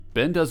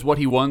Ben does what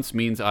he wants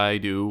means I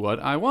do what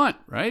I want,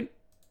 right?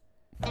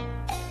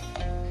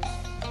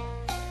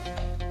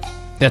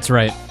 That's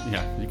right.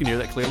 Yeah, you can hear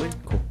that clearly?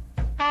 Cool.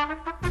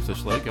 So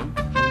just let it go.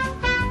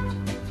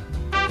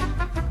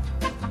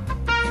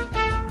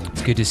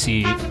 It's good to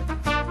see.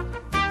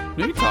 No,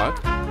 you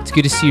talk. It's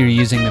good to see you're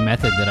using the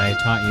method that I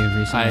taught you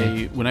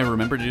recently. When I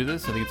remember to do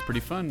this, I think it's pretty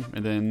fun.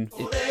 And then...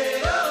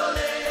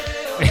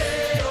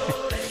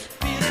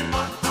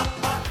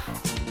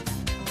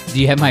 Do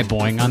you have my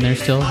boing on there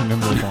still?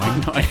 Remember the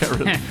boing? No, I got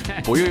rid of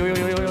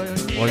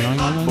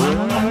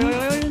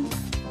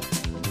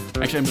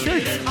Actually, I'm sure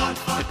it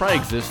probably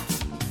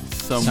exists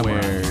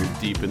somewhere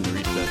deep in the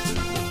recesses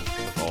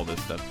of all this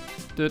stuff.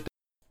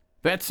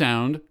 That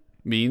sound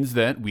means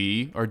that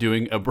we are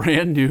doing a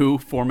brand new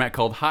format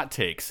called Hot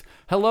Takes.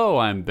 Hello,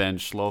 I'm Ben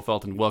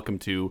Schlofelt, and welcome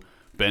to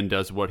Ben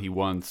Does What He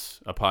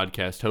Wants, a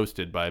podcast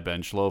hosted by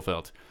Ben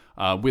Schlofelt.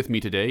 With me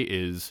today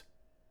is...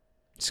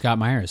 Scott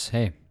Myers,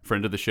 hey.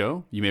 Friend of the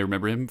show. You may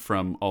remember him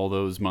from all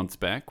those months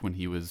back when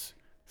he was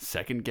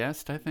second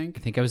guest, I think. I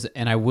think I was,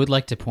 and I would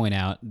like to point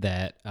out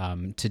that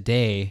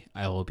today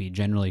I will be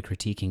generally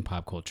critiquing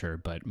pop culture,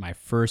 but my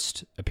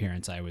first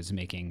appearance I was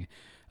making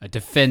a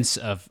defense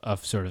of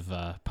sort of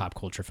pop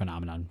culture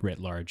phenomenon writ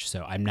large.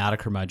 So I'm not a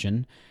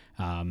curmudgeon.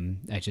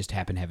 I just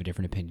happen to have a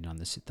different opinion on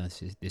this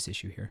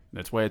issue here.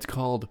 That's why it's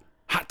called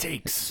Hot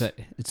Takes.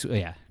 It's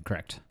yeah,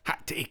 correct.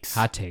 Hot Takes.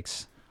 Hot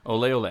Takes.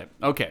 Ole ole.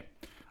 Okay.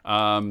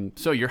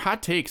 So your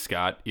hot take,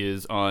 Scott,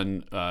 is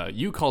on,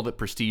 you called it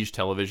prestige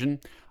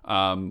television,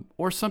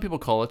 or some people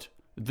call it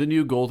the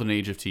new golden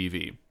age of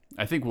TV.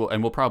 I think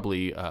we'll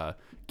probably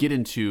get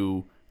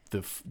into the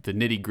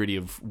nitty gritty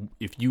of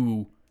if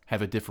you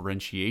have a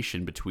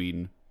differentiation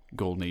between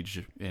golden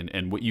age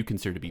and what you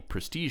consider to be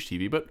prestige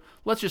TV. But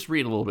let's just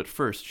read a little bit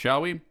first,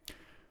 shall we?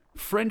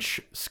 French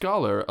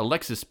scholar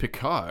Alexis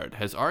Picard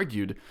has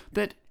argued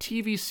that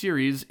TV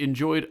series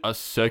enjoyed a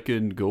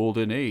second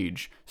golden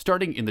age,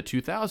 starting in the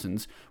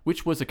 2000s,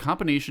 which was a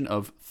combination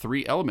of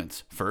three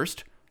elements.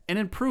 First, an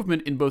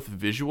improvement in both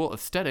visual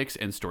aesthetics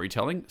and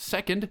storytelling.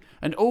 Second,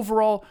 an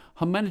overall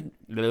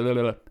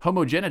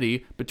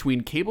homogeneity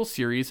between cable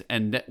series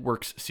and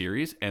networks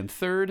series. And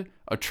third,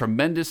 a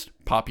tremendous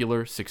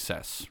popular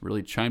success.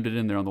 Really chimed it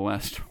in there on the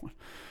last one.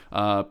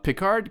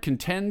 Picard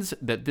contends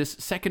that this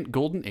second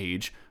golden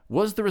age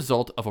was the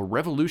result of a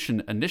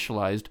revolution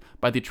initialized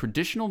by the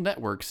traditional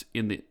networks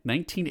in the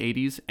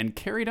 1980s and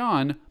carried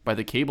on by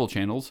the cable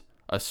channels,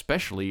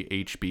 especially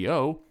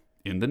HBO,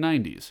 in the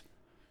 90s.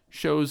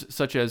 Shows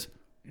such as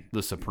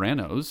The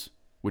Sopranos,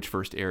 which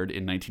first aired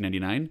in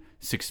 1999,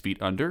 6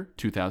 Feet Under,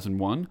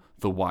 2001,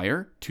 The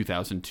Wire,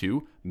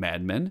 2002,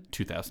 Mad Men,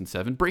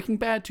 2007, Breaking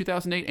Bad,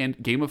 2008,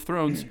 and Game of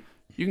Thrones.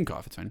 You can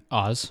cough, it's fine.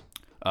 Oz.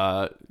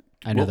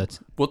 I know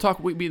we'll talk.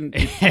 We mean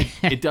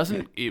it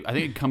doesn't. I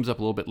think it comes up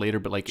a little bit later,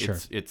 but like Sure.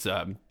 it's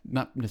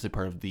not necessarily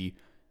part of the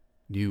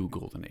new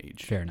golden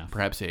age. Fair enough.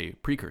 Perhaps a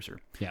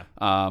precursor. Yeah.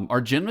 Are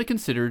generally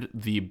considered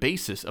the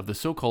basis of the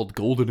so-called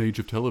golden age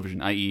of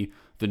television, i.e.,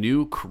 the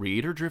new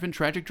creator-driven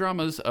tragic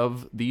dramas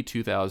of the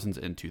 2000s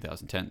and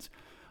 2010s.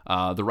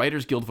 The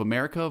Writers Guild of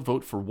America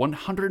vote for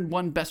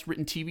 101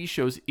 best-written TV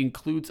shows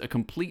includes a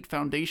complete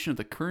foundation of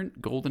the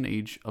current golden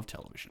age of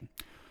television.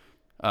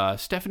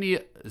 Stephanie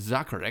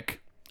Zacharek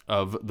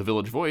of The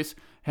Village Voice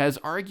has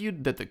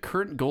argued that the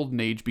current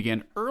golden age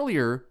began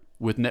earlier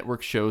with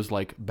network shows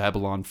like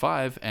Babylon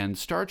 5 and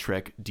Star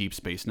Trek Deep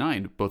Space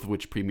Nine, both of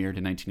which premiered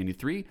in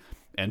 1993,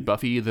 and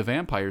Buffy the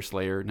Vampire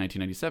Slayer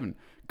 1997.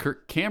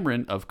 Kirk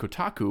Cameron of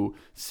Kotaku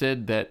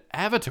said that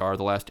Avatar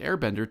The Last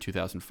Airbender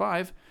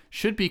 2005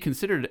 should be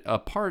considered a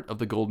part of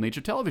the golden age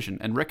of television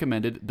and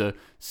recommended the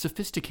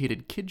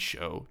sophisticated kids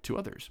show to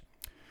others.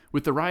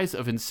 With the rise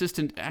of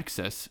instant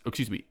access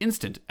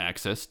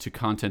to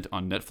content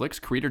on Netflix,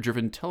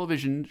 creator-driven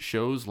television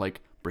shows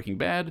like Breaking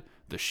Bad,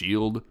 The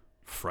Shield,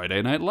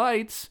 Friday Night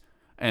Lights,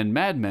 and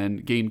Mad Men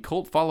gained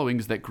cult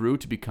followings that grew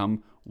to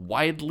become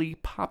widely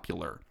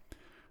popular.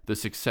 The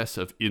success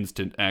of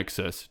instant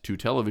access to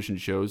television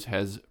shows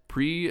has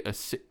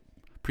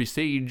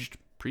presaged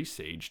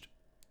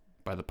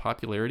by the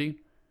popularity.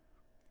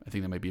 I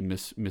think that might be a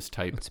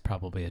mistype. It's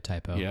probably a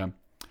typo. Yeah.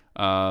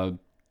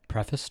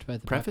 Prefaced by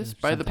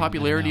the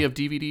popularity of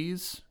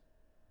DVDs?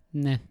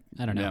 Nah,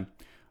 I don't know.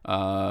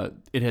 Yeah.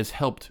 It has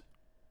helped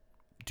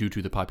due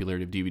to the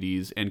popularity of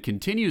DVDs and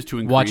continues to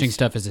increase. Watching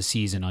stuff as a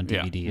season on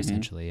DVD,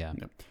 essentially, yeah.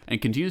 And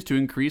continues to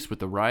increase with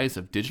the rise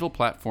of digital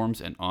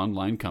platforms and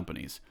online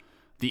companies.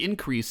 The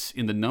increase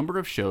in the number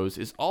of shows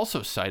is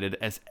also cited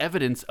as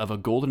evidence of a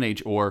golden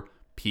age or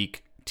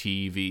peak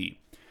TV.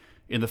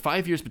 In the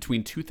 5 years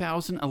between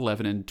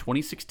 2011 and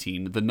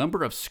 2016, the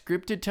number of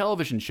scripted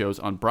television shows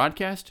on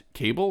broadcast,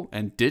 cable,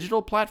 and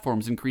digital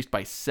platforms increased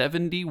by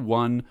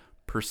 71%.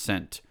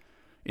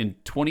 In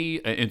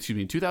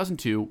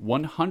 2002,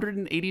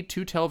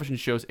 182 television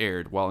shows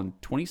aired, while in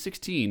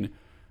 2016,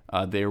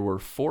 there were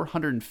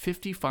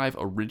 455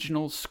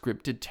 original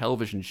scripted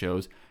television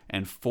shows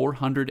and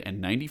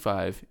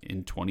 495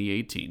 in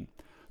 2018.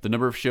 The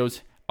number of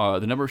shows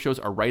the number of shows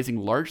are rising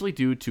largely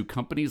due to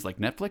companies like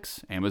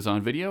Netflix,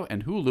 Amazon Video,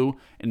 and Hulu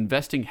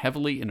investing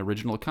heavily in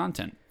original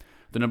content.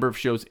 The number of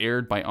shows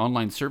aired by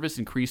online service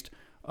increased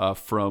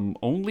from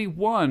only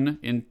one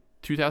in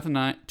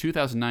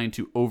 2009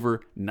 to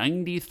over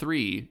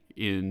 93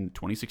 in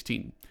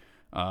 2016.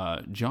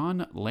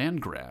 John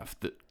Landgraf,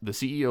 the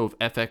CEO of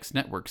FX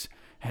Networks,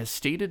 has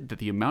stated that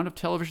the amount of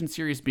television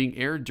series being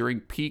aired during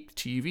peak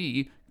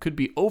TV could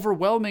be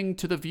overwhelming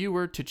to the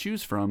viewer to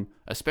choose from,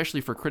 especially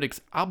for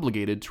critics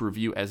obligated to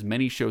review as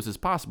many shows as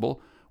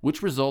possible,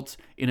 which results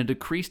in a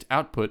decreased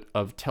output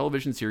of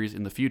television series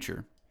in the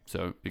future.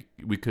 So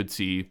we could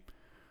see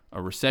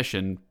a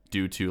recession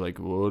due to, like,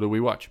 what do we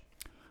watch?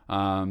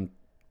 An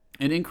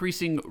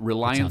increasing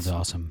reliance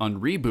awesome.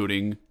 on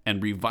rebooting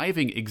and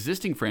reviving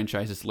existing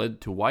franchises led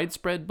to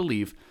widespread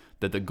belief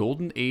that the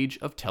golden age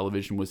of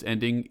television was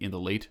ending in the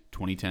late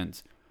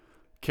 2010s.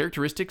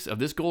 Characteristics of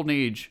this golden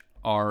age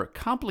are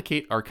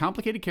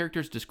complicated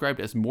characters described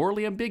as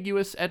morally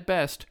ambiguous at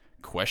best,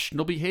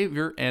 questionable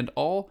behavior, and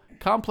all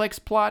complex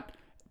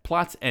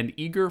plots and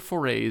eager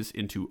forays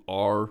into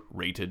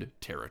R-rated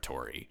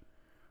territory.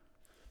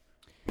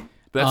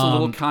 That's a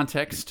little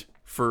context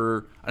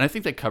for, and I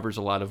think that covers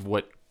a lot of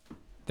what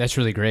That's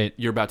really great.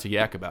 you're about to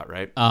yak about,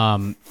 right?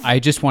 I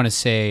just want to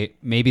say,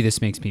 maybe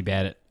this makes me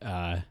bad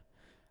at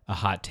a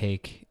hot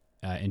take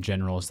in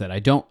general, is that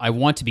I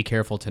want to be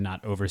careful to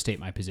not overstate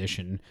my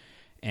position,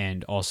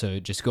 and also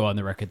just go on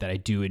the record that I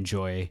do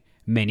enjoy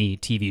many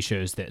TV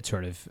shows that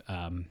sort of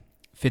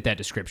fit that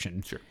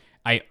description. Sure.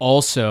 I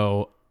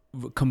also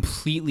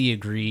completely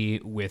agree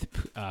with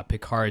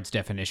Picard's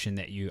definition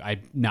that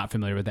I'm not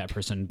familiar with that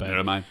person, but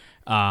Neither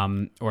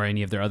am or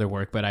any of their other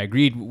work, but I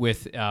agreed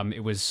with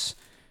it was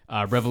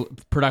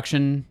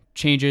production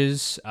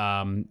changes,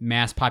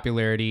 mass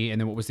popularity,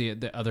 and then what was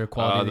the other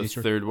quality?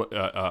 The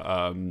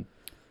third,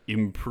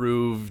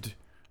 improved,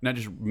 not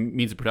just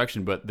means of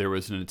production, but there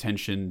was an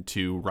attention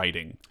to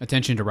writing.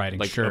 Attention to writing,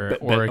 Like sure,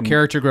 or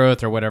character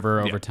growth or whatever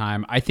over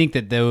time. I think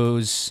that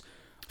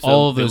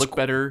all of they those look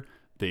better.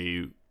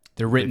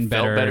 They're written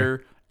felt better.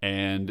 better,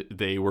 and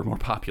they were more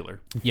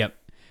popular. Yep.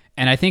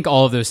 And I think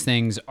all of those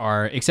things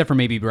are, except for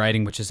maybe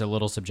writing, which is a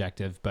little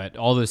subjective, but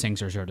all those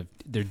things are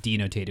they're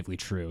denotatively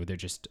true. They're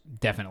just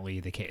definitely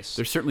the case.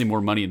 There's certainly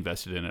more money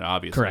invested in it,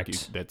 obviously. Correct.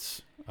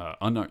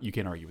 You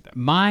can't argue with that.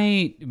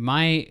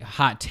 My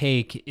hot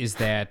take is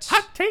that...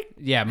 Hot take?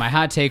 Yeah, my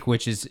hot take,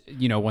 which is,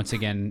 once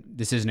again,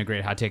 this isn't a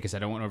great hot take because I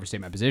don't want to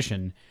overstate my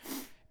position,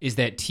 is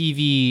that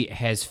TV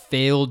has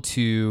failed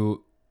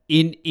to,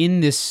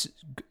 in this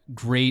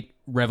great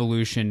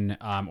revolution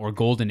or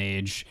golden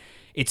age,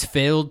 it's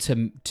failed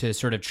to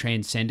sort of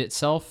transcend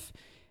itself,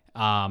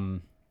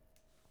 and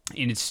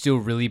it's still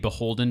really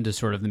beholden to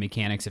sort of the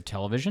mechanics of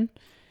television,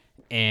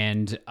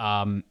 and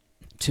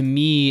to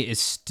me is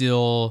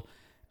still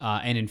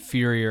an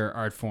inferior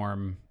art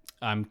form.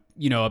 A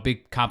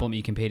big compliment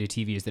you can pay to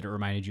TV is that it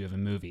reminded you of a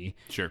movie.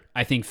 Sure.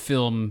 I think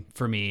film,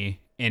 for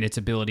me, and its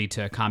ability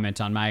to comment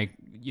on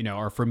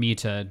or for me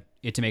to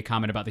make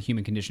comment about the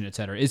human condition, et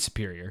cetera, is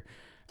superior.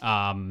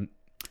 And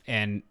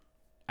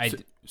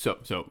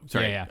sorry.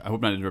 Yeah. I hope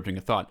I'm not interrupting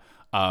a thought.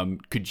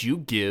 Could you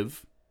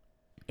give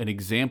an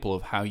example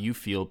of how you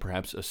feel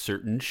perhaps a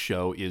certain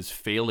show is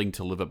failing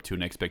to live up to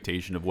an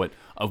expectation of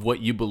what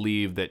you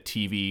believe that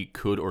TV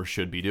could or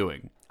should be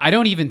doing? I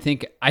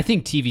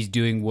think TV's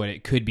doing what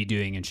it could be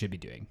doing and should be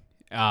doing.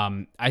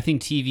 I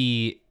think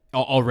TV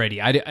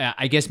already,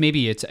 I guess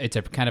maybe it's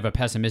a kind of a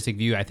pessimistic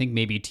view. I think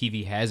maybe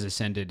TV has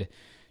ascended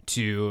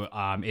to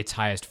its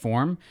highest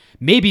form.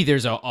 Maybe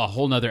there's a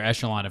whole nother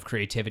echelon of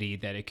creativity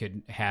that it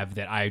could have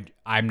that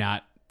I'm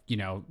not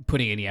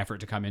putting any effort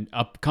to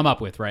come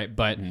up with, right?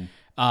 But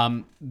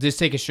just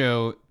take a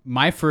show.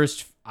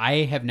 I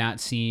have not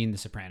seen The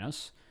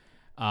Sopranos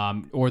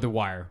or The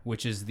Wire,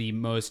 which is the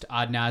most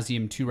ad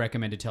nauseum two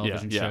recommended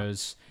television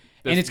shows.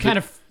 And it's kind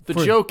of the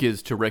joke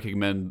is to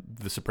recommend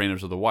The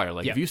Sopranos or The Wire.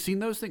 Like, Yeah. have you seen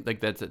those things?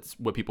 Like that's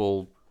what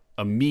people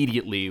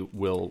immediately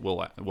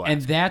will ask.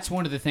 And that's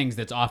one of the things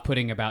that's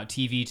off-putting about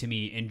TV to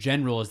me in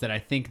general, is that I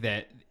think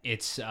that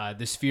it's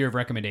the sphere of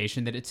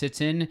recommendation that it sits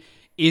in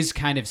is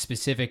kind of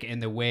specific in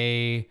the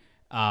way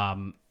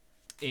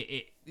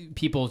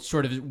people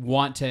sort of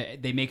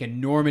they make a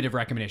normative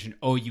recommendation.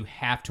 Oh, you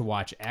have to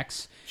watch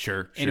X.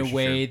 In a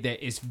way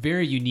that is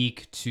very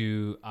unique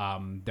to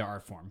the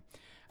art form.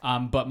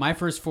 But my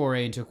first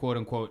foray into quote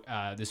unquote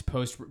this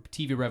post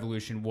TV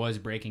revolution was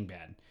Breaking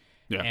Bad.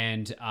 Yeah.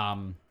 And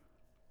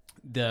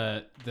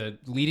the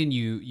lead-in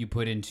you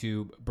put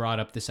into brought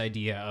up this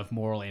idea of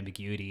moral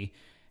ambiguity,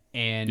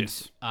 and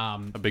Yes.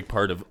 A big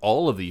part of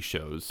all of these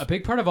shows. a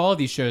big part of all of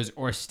these shows,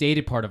 or a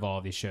stated part of all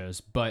of these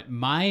shows. But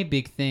my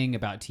big thing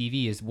about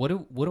TV is what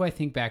do I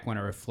think back when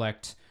I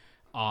reflect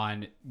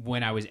on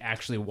when I was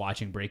actually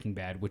watching Breaking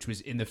Bad, which was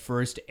in the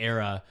first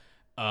era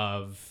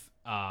of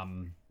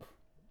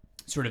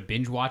sort of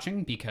binge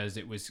watching, because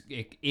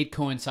it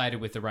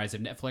coincided with the rise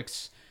of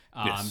Netflix.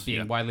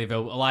 Being widely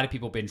available. A lot of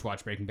people binge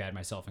watch Breaking Bad,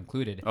 myself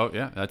included. Oh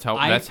yeah, that's how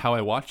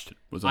I watched it.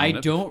 Was on I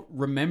Netflix. don't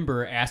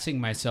remember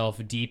asking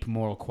myself deep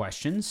moral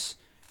questions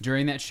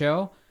during that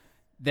show,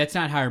 that's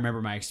not how I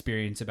remember my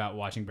experience about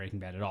watching Breaking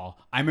Bad at all.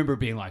 I remember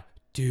being like,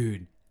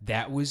 dude,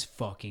 that was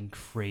fucking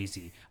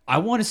crazy. I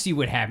want to see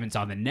what happens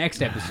on the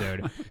next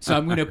episode, so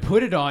I'm going to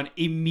put it on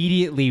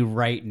immediately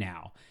right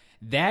now.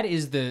 That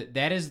is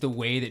the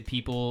way that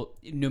people,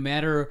 no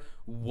matter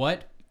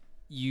what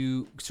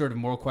you sort of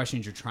moral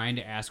questions you're trying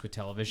to ask with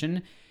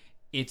television,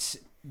 its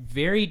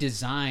very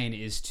design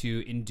is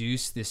to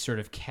induce this sort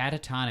of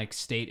catatonic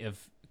state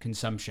of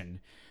consumption.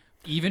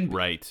 Even the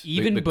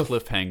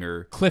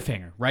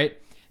cliffhanger, right?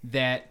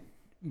 That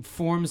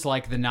forms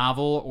like the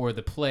novel or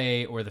the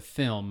play or the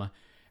film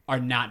are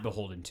not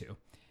beholden to.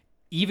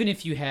 Even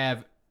if you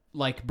have,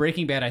 like,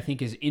 Breaking Bad, I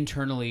think is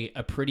internally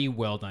a pretty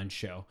well done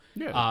show.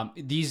 Yeah.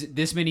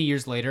 This many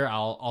years later,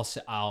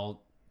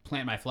 I'll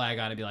plant my flag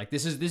on it and be like,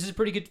 this is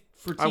pretty good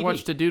for TV. I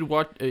watched a dude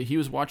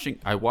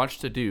I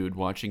watched a dude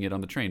watching it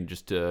on the train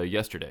just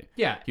yesterday.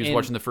 Yeah, he was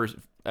watching the first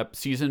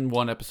season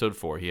 1, episode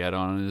 4. He had it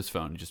on his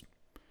phone.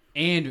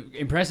 And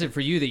impressive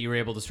for you that you were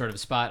able to sort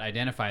of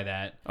identify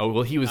that. Oh,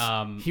 well, he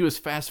was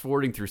fast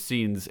forwarding through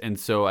scenes, and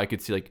so I could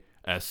see like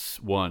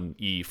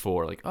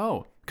S1E4, like,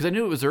 oh, because I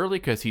knew it was early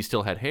because he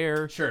still had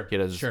hair. Sure,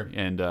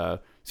 and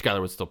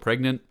Skylar was still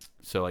pregnant,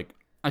 so like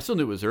I still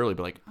knew it was early,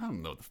 but like I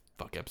don't know what the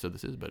fuck episode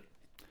this is, but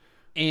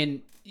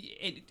I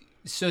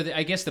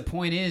guess the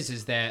point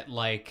is that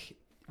like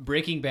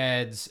Breaking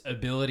Bad's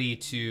ability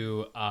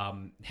to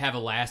have a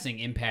lasting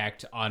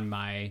impact on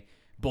my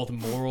both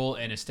moral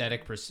and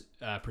aesthetic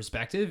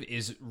perspective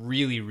is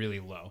really, really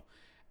low.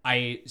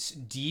 I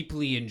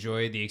deeply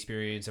enjoyed the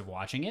experience of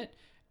watching it.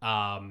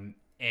 I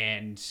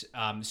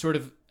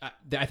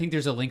think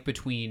there's a link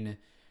between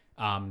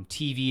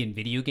TV and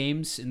video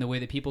games in the way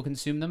that people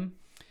consume them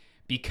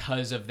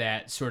because of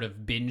that sort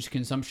of binge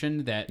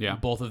consumption that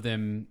both of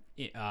them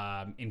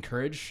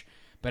encourage.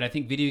 But I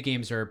think video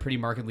games are pretty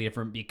markedly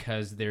different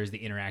because there's the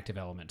interactive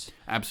element.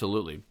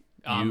 Absolutely.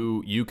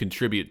 You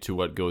contribute to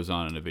what goes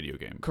on in a video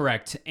game.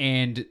 Correct.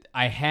 And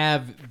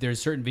there's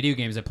certain video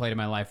games I played in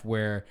my life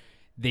where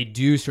they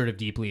do sort of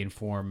deeply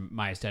inform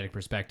my aesthetic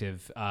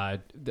perspective.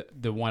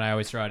 The one I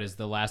always throw out is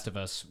The Last of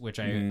Us, which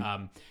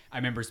I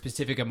remember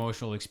specific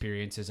emotional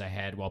experiences I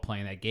had while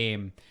playing that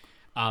game.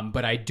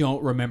 But I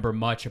don't remember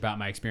much about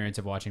my experience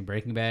of watching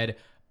Breaking Bad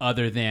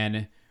other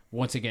than,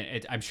 once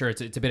again, I'm sure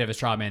it's a bit of a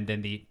straw man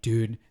than the,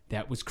 dude,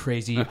 that was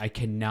crazy. I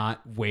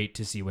cannot wait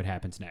to see what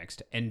happens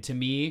next. And to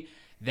me,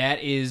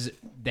 that is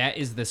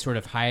the sort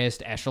of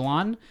highest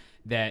echelon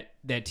that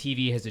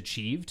TV has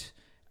achieved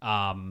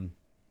in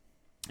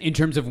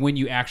terms of when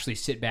you actually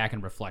sit back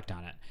and reflect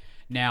on it.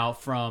 Now,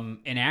 from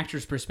an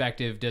actor's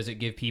perspective, does it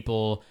give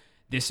people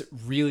this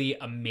really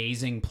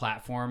amazing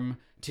platform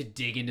to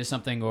dig into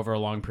something over a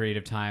long period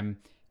of time?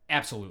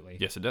 Absolutely.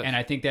 Yes, it does. And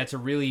I think that's a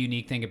really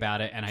unique thing about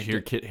it. And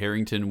Kit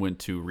Harington went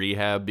to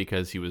rehab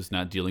because he was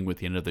not dealing with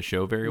the end of the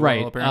show very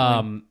well,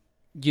 apparently.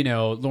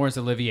 Laurence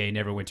Olivier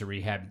never went to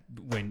rehab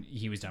when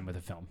he was done with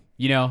a film,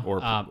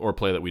 or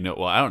play that we know.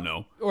 Well, I don't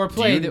know. Or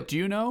play do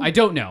you know? I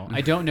don't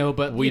know,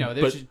 but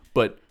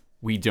but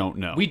we don't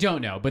know. We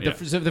don't know. But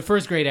the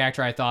first great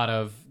actor I thought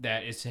of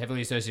that is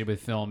heavily associated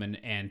with film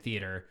and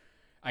theater,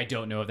 I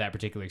don't know of that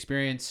particular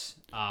experience.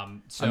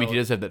 He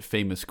does have that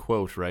famous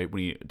quote, right,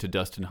 to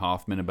Dustin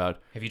Hoffman about,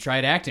 have you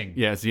tried acting?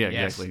 Yes,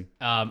 exactly.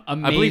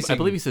 Amazing. I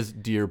believe he says,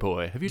 "Dear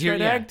boy, have you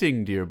tried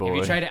acting, dear boy?" Have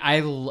you tried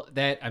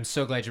it? I'm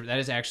so glad that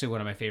is actually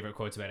one of my favorite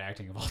quotes about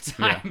acting of all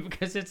time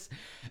because it's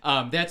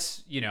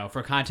that's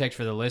for context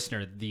for the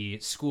listener, the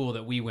school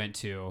that we went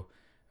to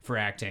for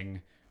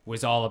acting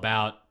was all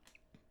about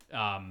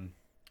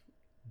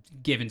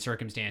given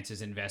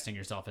circumstances, investing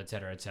yourself, et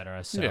cetera, et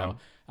cetera. So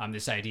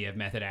this idea of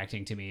method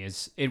acting to me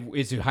is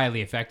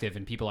highly effective,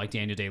 and people like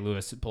Daniel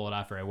Day-Lewis pull it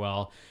off very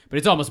well. But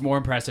it's almost more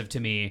impressive to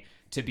me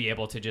to be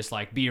able to just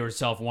like be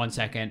yourself 1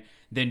 second,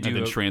 then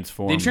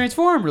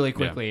transform really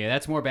quickly. Yeah.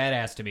 That's more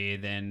badass to me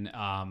than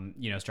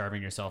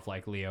starving yourself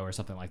like Leo or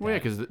something like that. Yeah,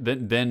 because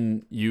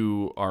then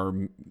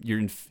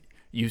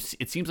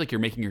it seems like you're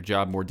making your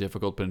job more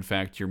difficult, but in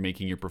fact you're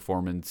making your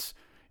performance,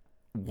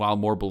 while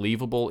more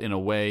believable in a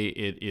way,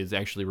 it is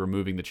actually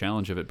removing the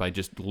challenge of it by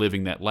just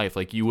living that life.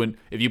 Like you wouldn't,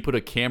 if you put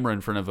a camera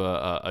in front of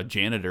a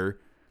janitor.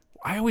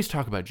 I always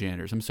talk about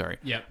janitors. I'm sorry.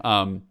 Yeah.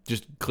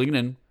 Just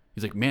cleaning.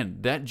 He's like, man,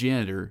 that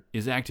janitor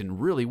is acting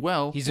really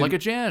well. He's like a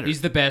janitor.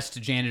 He's the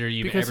best janitor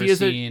you've ever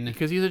seen.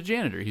 Because he's a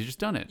janitor. He's just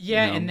done it.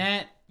 Yeah, and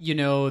that,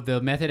 the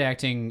method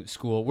acting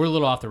school, we're a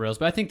little off the rails,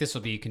 but I think this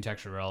will be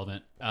contextually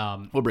relevant.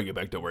 We'll bring it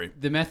back, don't worry.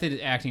 The method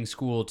acting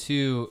school,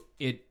 too,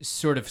 it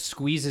sort of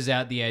squeezes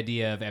out the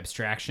idea of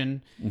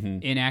abstraction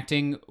in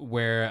acting,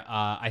 where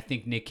I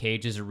think Nick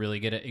Cage is a really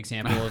good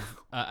example of...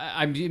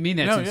 I mean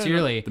that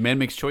sincerely. No. The man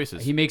makes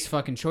choices. He makes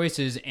fucking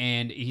choices,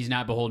 and he's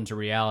not beholden to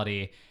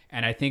reality.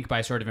 And I think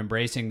by sort of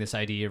embracing this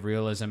idea of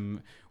realism,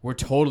 we're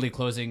totally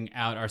closing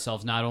out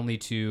ourselves not only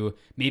to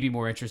maybe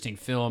more interesting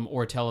film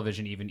or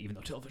television, even though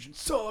television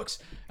sucks.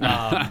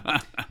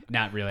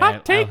 Not really.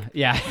 Hot take.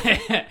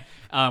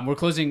 We're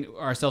closing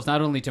ourselves not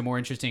only to more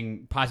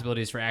interesting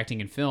possibilities for acting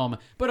in film,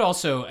 but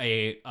also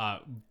a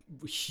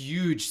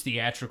huge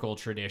theatrical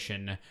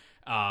tradition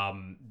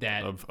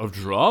that of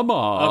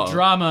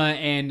drama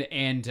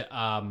and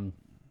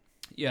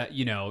yeah,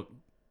 you know,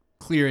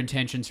 clear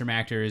intentions from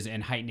actors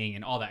and heightening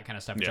and all that kind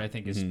of stuff, which I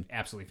think is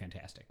absolutely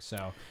fantastic.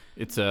 So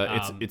it's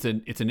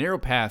a narrow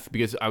path,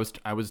 because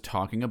I was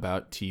talking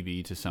about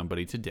TV to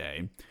somebody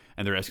today,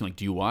 and they're asking like,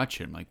 do you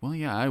watch it? I'm like, well,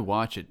 yeah, I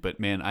watch it, but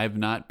man, I've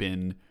not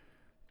been,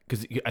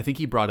 because I think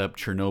he brought up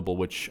Chernobyl,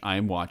 which I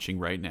am watching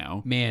right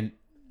now. Man,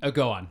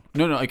 go on.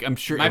 No, like I'm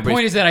sure. My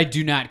point is that I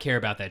do not care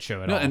about that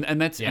show at all.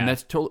 And that's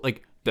totally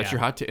like that's your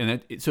hot take.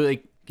 And so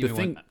like the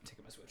thing. I'm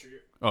taking my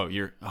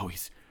sweatshirt.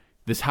 He's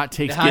this hot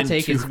take. The hot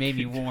take has made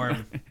me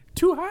warm.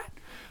 Too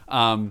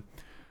hot.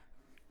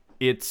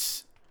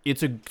 It's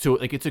a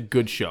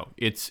good show.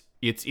 It's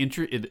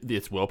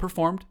well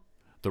performed.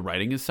 The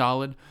writing is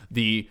solid.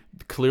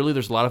 Clearly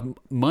there's a lot of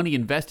money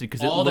invested,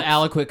 because all the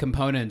eloquent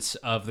components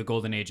of the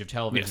golden age of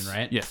television, yes,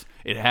 right? Yes,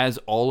 it has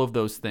all of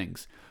those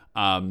things.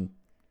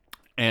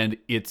 And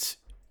it's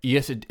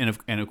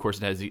and of course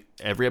it has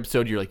every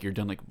episode you're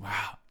done like,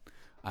 wow,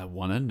 I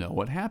want to know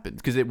what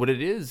happens, because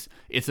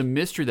it's a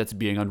mystery that's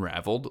being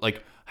unraveled.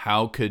 Like,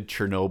 how could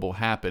Chernobyl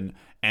happen?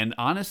 And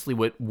honestly,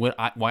 why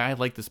I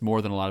like this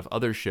more than a lot of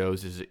other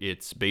shows is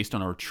it's based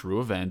on a true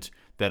event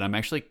that I'm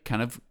actually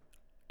kind of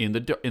in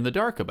the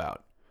dark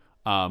about.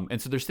 And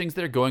so there's things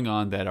that are going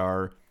on that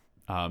are,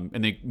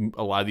 and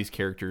a lot of these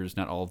characters,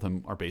 not all of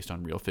them, are based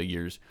on real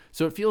figures.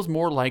 So it feels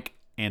more like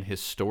an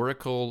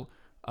historical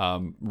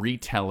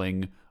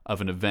retelling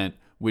of an event,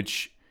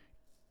 which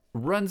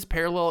runs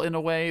parallel in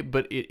a way,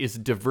 but it is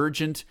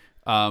divergent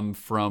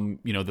from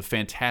the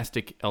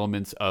fantastic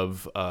elements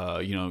of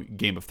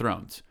Game of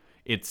Thrones.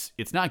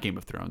 It's not Game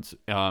of Thrones,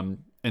 and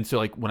so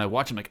like when I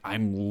watch, I'm like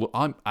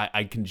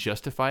I can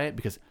justify it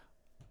because,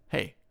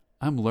 hey,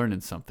 I'm learning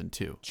something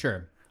too.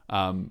 Sure.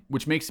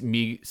 Which makes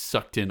me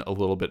sucked in a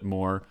little bit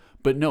more.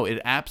 But no,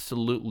 it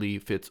absolutely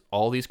fits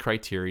all these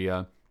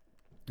criteria.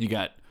 You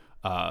got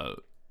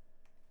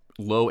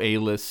low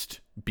A-list,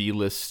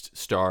 B-list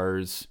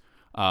stars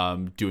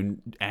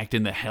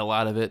acting the hell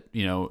out of it.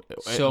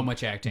 So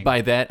much acting.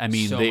 By that, I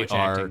mean they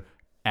are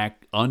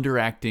acting.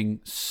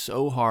 underacting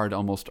so hard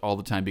almost all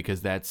the time,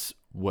 because that's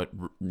what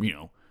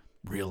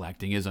real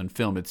acting is on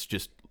film. It's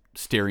just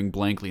staring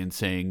blankly and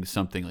saying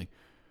something like,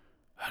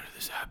 how did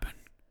this happen?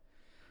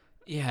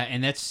 Yeah,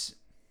 and that's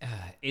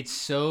it's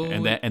so,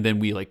 and then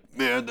we like,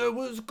 man, that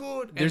was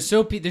good.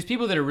 There's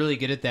people that are really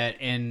good at that,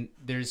 and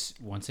there's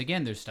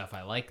stuff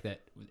I like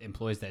that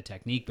employs that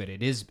technique, but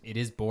it is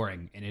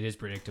boring, and it is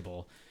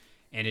predictable,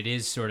 and it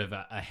is sort of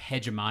a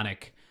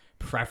hegemonic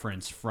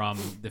preference from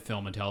the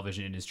film and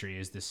television industry,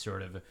 is this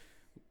sort of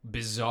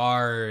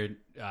bizarre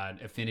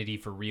affinity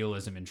for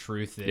realism and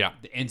truth that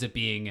ends up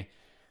being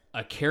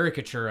a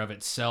caricature of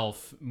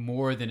itself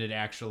more than it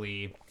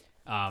actually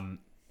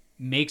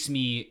makes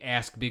me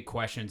ask big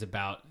questions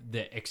about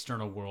the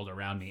external world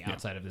around me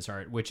outside of this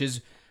art, which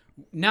is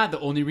not the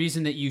only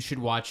reason that you should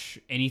watch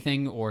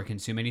anything or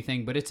consume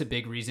anything, but it's a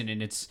big reason,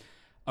 and it's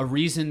a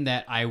reason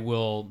that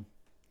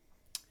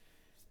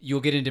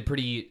you'll get into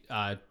pretty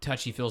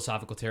touchy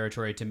philosophical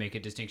territory to make a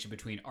distinction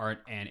between art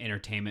and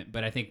entertainment,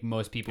 but I think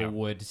most people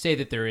would say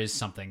that there is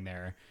something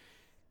there,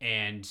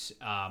 and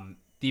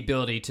the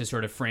ability to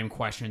sort of frame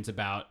questions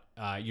about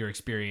your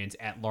experience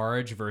at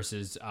large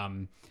versus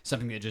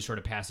something that just sort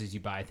of passes you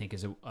by, I think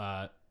is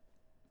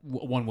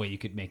one way you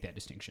could make that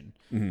distinction.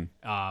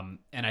 Mm-hmm.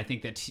 And I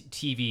think that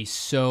TV,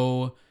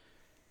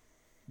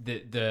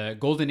 the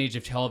golden age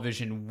of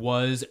television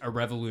was a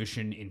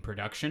revolution in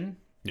production.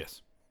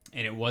 Yes.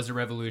 And it was a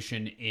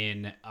revolution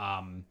in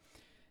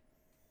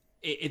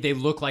they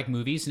look like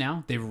movies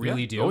now. They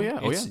really do. Oh yeah,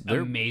 it's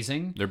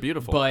amazing. They're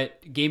beautiful.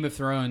 But Game of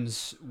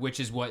Thrones, which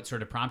is what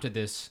sort of prompted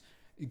this,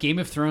 Game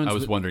of Thrones. I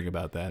was wondering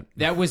about that.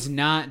 That was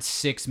not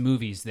 6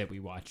 movies that we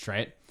watched,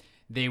 right?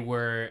 They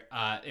were.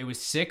 It was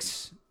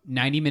 6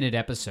 90-minute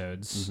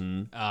episodes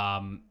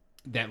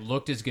that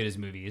looked as good as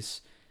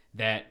movies,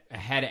 that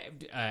had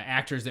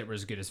actors that were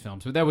as good as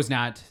films. But that was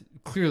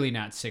clearly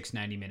not 6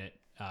 90-minute.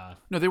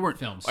 No, they weren't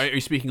films. Are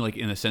you speaking like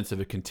in the sense of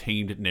a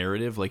contained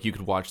narrative? Like you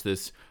could watch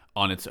this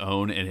on its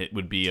own and it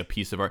would be a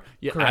piece of art?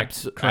 Yeah,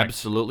 correct.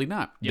 Absolutely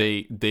not.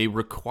 Yep. They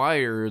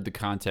require the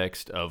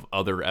context of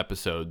other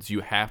episodes. You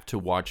have to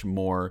watch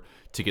more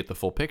to get the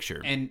full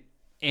picture.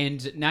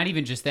 And not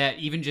even just that,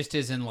 even just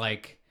as in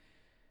like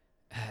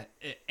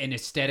an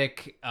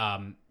aesthetic,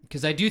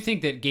 because I do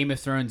think that Game of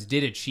Thrones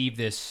did achieve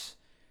this.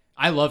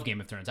 I love Game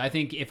of Thrones. I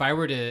think if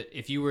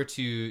you were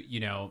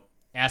to,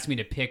 ask me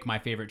to pick my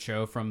favorite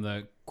show from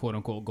the quote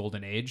unquote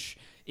golden age,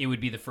 it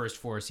would be the first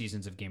 4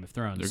 seasons of Game of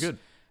Thrones. They're good.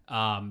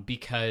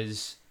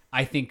 Because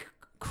I think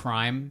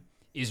crime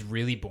is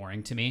really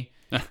boring to me.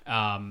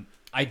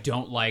 I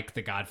don't like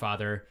The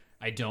Godfather.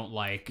 I don't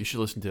like. You should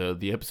listen to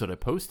the episode I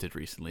posted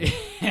recently.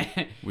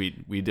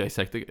 we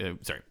dissect the.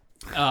 Sorry.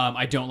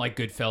 I don't like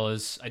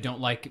Goodfellas. I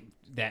don't like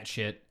that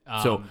shit.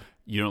 So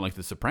you don't like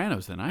The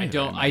Sopranos, then? I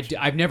don't.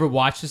 I've never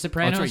watched The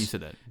Sopranos. Oh, that's right, you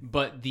said that.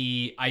 But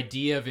the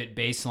idea of it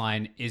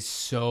baseline is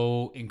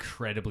so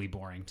incredibly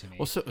boring to me.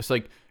 Well, so it's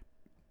like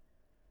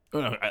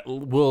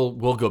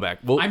We'll go back.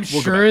 I'm we'll go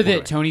sure back.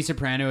 that Tony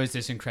Soprano is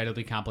this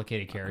incredibly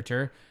complicated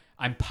character.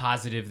 I'm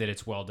positive that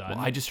it's well done. Well,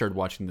 I just started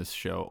watching this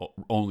show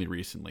only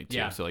recently too.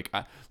 Yeah. So like,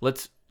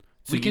 let's.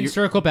 So we can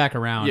circle back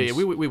around. Yeah,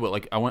 we will.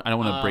 Like, I don't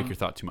want to break your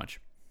thought too much.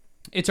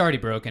 It's already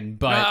broken,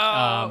 but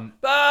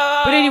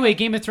but anyway,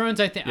 Game of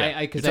Thrones. I think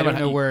because I don't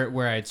know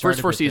where I'd started.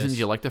 First four with seasons. this.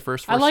 You like the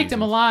first four? I liked seasons?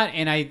 them a lot,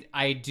 and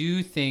I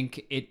do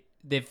think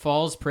it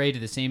falls prey to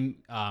the same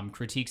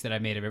critiques that I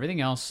made of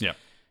everything else. Yeah.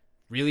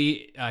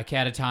 Really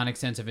catatonic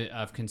sense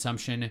of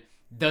consumption,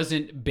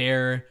 doesn't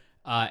bear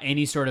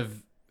any sort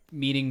of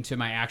meaning to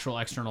my actual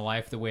external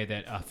life the way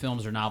that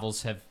films or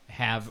novels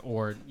have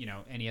or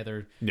any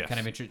other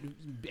kind of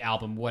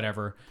album,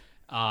 whatever.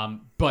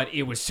 But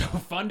it was so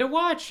fun to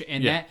watch,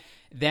 and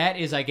that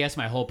is, I guess,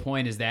 my whole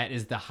point is that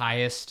is the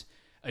highest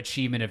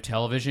achievement of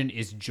television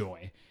is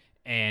joy.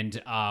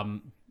 And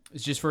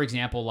it's just, for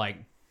example, like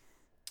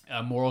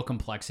Moral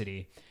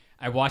Complexity.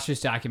 I watched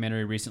this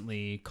documentary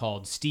recently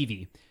called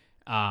Stevie.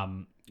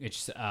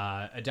 It's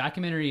a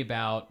documentary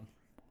about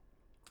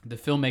the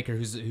filmmaker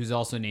who's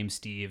also named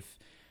Steve.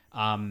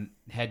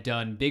 Had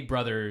done Big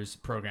Brother's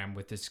program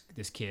with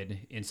this kid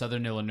in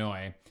Southern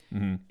Illinois,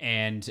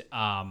 and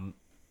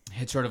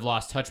had sort of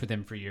lost touch with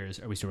him for years.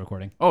 Are we still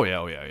recording? Oh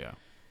yeah.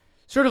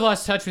 Sort of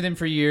lost touch with him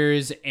for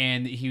years,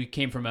 and he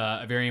came from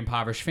a very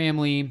impoverished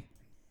family.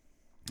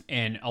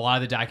 And a lot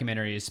of the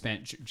documentary is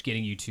spent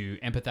getting you to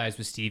empathize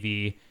with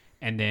Stevie,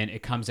 and then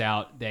it comes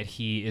out that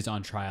he is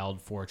on trial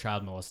for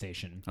child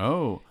molestation.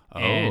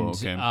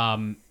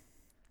 Okay.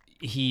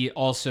 He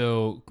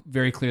also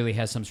very clearly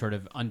has some sort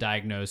of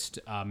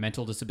undiagnosed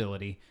mental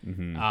disability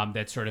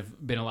that's sort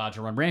of been allowed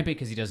to run rampant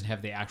because he doesn't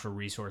have the actual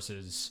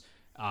resources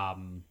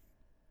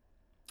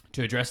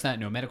to address that.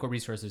 No medical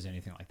resources,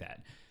 anything like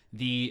that.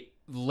 The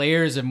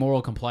layers of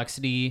moral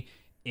complexity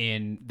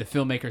in the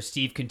filmmaker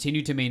Steve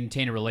continued to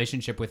maintain a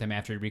relationship with him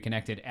after he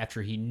reconnected,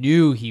 after he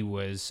knew he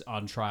was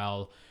on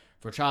trial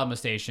for child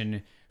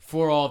molestation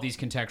for all of these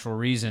contextual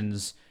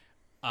reasons.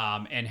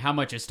 And how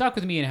much it stuck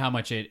with me and how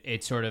much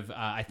it sort of,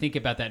 I think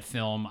about that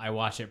film. I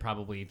watched it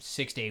probably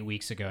 6 to 8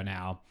 weeks ago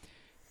now.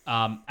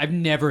 I've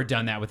never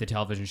done that with a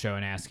television show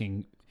and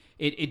asking,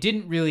 it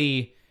didn't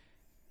really,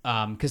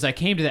 because I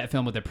came to that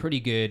film with a pretty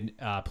good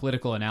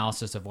political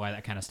analysis of why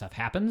that kind of stuff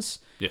happens.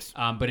 Yes.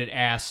 But it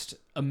asked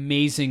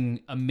amazing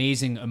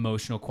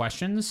emotional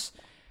questions.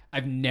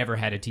 I've never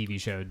had a TV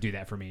show do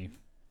that for me,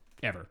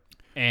 ever.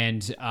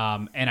 And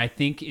I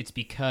think it's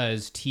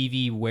because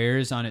TV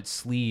wears on its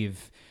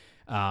sleeve.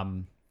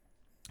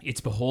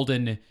 It's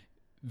beholden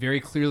very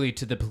clearly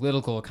to the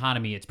political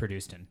economy it's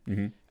produced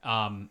in.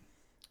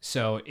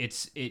 So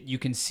you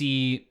can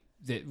see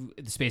the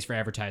space for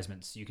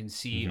advertisements. You can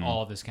see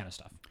all of this kind of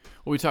stuff.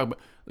 Well, we talk about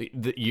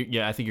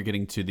I think you're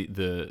getting to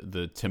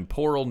the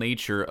temporal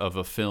nature of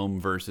a film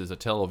versus a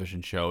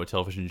television show,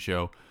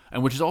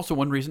 and which is also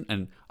one reason.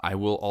 And I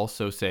will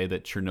also say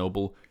that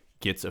Chernobyl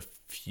gets a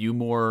few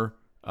more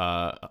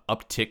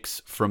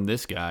upticks from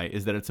this guy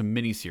is that it's a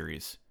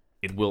miniseries.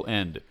 It will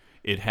end.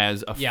 It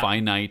has a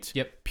finite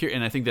period,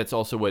 and I think that's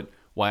also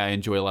why I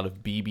enjoy a lot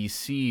of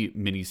BBC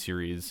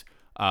miniseries,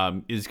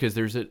 is because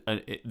there's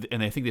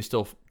and I think they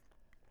still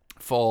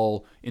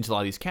fall into a lot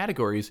of these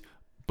categories,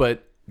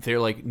 but they're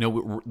like,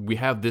 no, we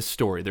have this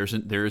story. There's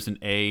an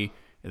A,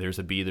 there's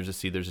a B, there's a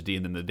C, there's a D,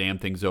 and then the damn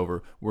thing's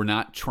over. We're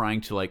not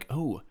trying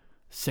to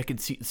second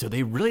season. So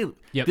they really,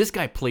 this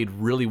guy played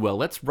really well.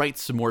 Let's write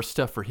some more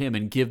stuff for him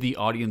and give the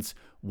audience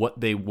what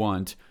they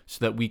want so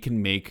that we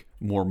can make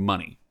more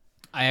money.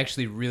 I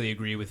actually really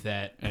agree with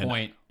that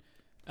point,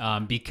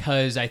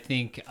 because I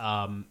think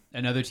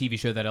another TV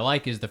show that I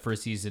like is the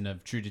first season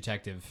of True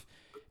Detective.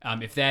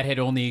 If that had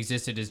only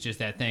existed as just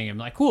that thing, I'm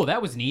like, cool,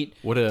 that was neat.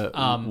 What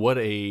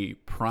a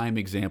prime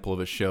example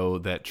of a show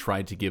that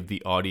tried to give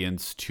the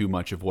audience too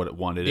much of what it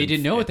wanted. They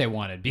didn't know what they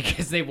wanted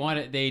because they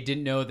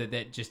didn't know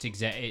that just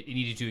it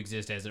needed to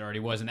exist as it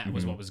already was, and that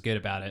was what was good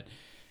about it.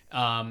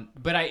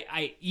 But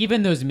I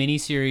even those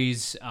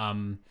miniseries,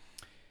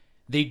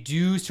 they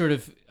do sort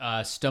of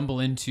stumble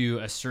into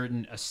a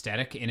certain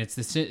aesthetic, and it's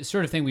the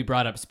sort of thing we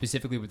brought up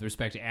specifically with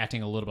respect to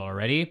acting a little bit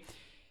already.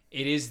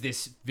 It is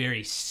this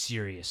very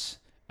serious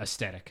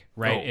aesthetic,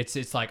 right? Oh.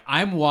 It's like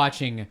I'm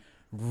watching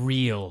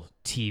real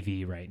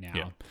TV right now.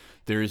 Yeah.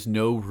 There is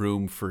no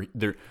room for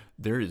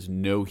there is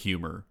no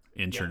humor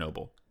in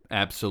Chernobyl.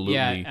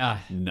 Absolutely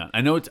none.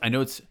 I know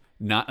it's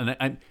not,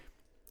 and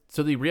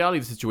so the reality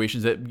of the situation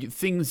is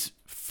that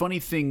funny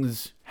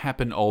things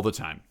happen all the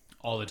time.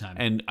 All the time.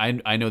 And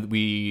I know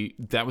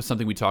that was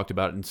something we talked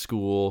about in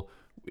school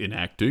in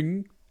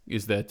acting,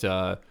 is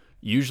that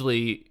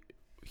usually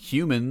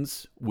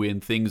humans,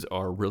 when things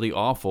are really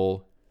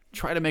awful,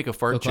 try to make a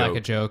fart Look joke. like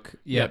a joke.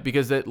 Yeah,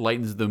 because that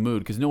lightens the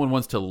mood, because no one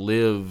wants to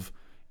live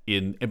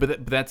in,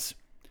 but that's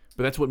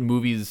what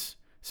movies,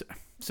 so,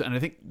 and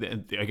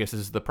I guess this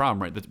is the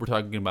problem, right? That we're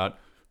talking about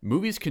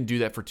movies can do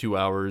that for 2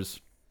 hours,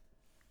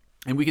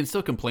 and we can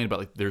still complain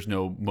about there's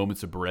no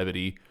moments of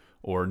brevity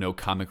or no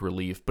comic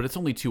relief, but it's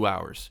only 2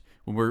 hours.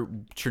 When we're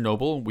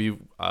Chernobyl,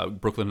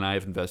 Brooklyn and I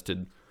have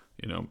invested,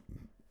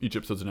 Each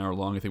episode's an hour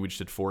long. I think we just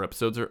did 4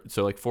 episodes,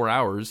 so like 4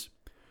 hours.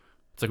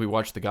 It's like we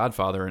watched The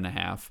Godfather in a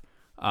half.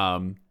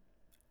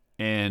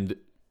 And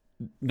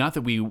not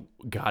that we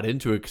got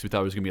into it because we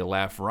thought it was going to be a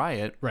laugh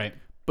riot, Right.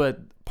 but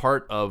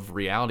part of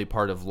reality,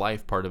 part of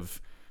life, part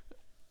of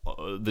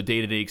the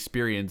day-to-day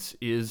experience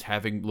is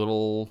having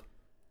little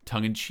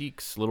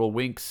tongue-in-cheeks, little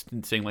winks,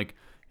 and saying like,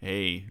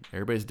 "Hey,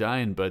 everybody's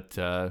dying, but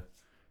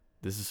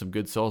this is some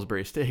good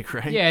Salisbury steak,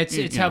 right?" Yeah, it's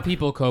You how know.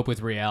 people cope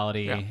with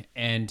reality, Yeah.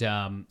 and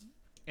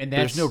that's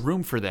There's no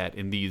room for that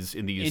in these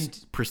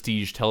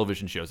prestige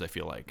television shows, I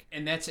feel like.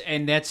 and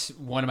that's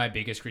one of my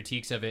biggest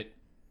critiques of it.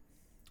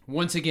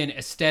 Once again,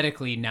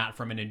 aesthetically, not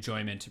from an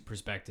enjoyment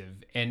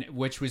perspective, and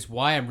which was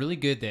why I'm really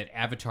good that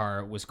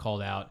Avatar was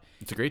called out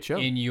It's a great show.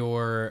 in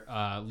your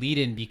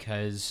lead-in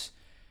because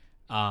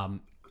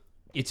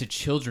it's a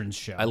children's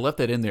show. I left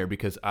that in there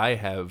because I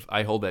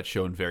hold that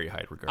show in very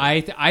high regard.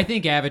 I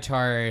think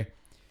Avatar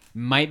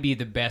might be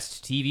the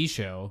best TV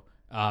show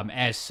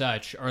as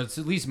such, or it's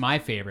at least my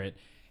favorite.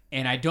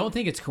 And I don't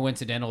think it's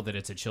coincidental that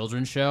it's a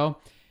children's show.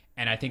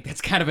 And I think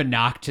that's kind of a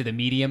knock to the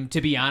medium, to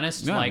be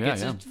honest. Yeah, like, yeah,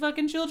 it's yeah. a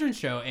fucking children's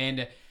show.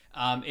 And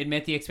it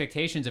met the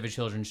expectations of a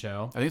children's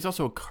show. I think it's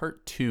also a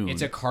cartoon.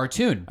 It's a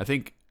cartoon. I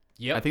think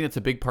Yep. I think that's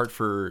a big part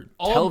for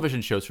All-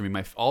 television shows for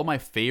me. All my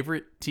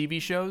favorite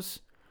TV shows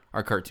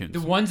are cartoons.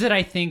 The ones that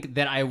I think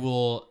that I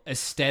will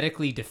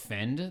aesthetically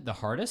defend the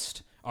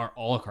hardest are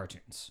all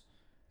cartoons.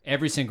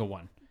 Every single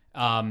one.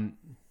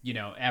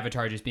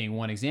 Avatar just being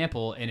one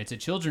example, and it's a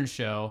children's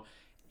show.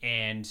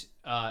 And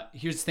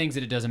here's things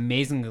that it does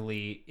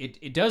amazingly.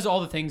 It does all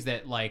the things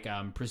that like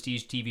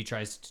prestige TV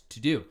tries to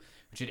do,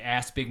 which it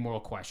asks big moral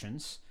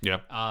questions. Yeah.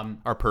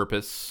 Our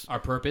purpose, Our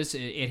purpose.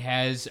 It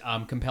has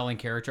compelling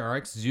character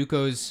arcs.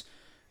 Zuko's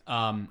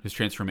his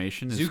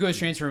transformation. Zuko's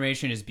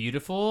transformation is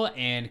beautiful,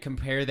 and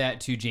compare that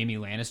to Jaime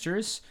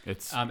Lannister's.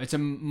 It's It's a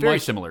very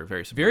much, similar.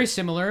 Very similar. very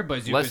similar,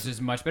 but Zuko's is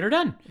much better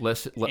done. a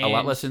lot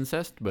and- less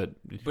incest, but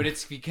But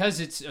it's because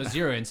it's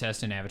zero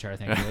incest in Avatar,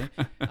 thankfully.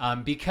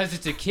 Because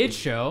it's a kid's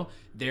show,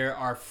 there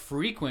are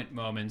frequent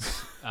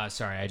moments.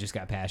 Sorry, I just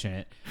got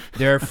passionate.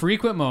 There are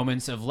frequent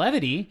moments of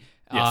levity,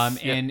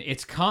 Yes, yeah. and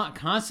it's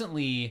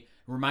constantly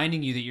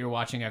reminding you that you're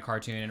watching a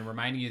cartoon and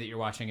reminding you that you're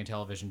watching a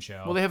television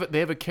show. well, they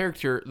have a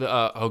character.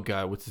 Oh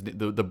God, what's his name?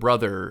 The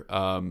brother.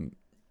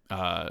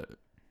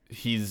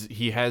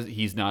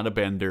 He's not a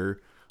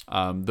bender.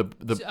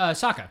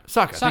 Sokka.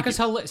 Sokka, thank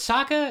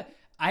Sokka's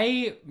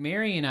Sokka.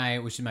 Mary and I,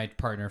 which is my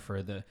partner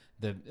for the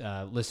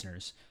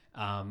listeners,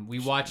 we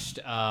watched.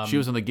 She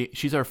was on the game.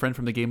 She's our friend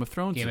from the Game of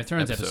Thrones. Game of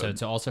Thrones episode,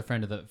 so also a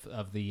friend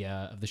of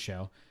the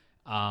show.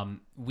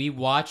 We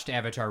watched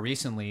Avatar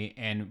recently,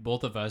 and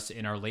both of us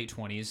in our late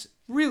 20s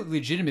really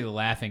legitimately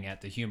laughing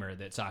at the humor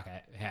that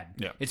Sokka had.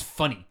 Yeah. It's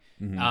funny.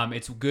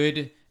 It's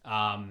good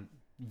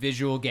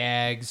visual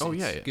gags. Oh,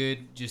 yeah, It's yeah.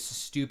 good, just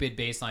stupid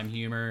baseline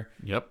humor.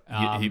 Yep.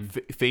 He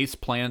face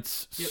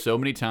plants so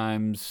many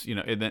times,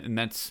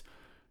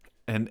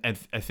 and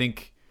I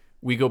think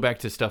we go back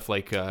to stuff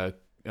like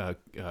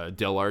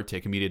Del Arte,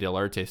 Commedia del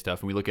Arte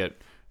stuff, and we look at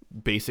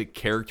basic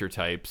character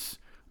types,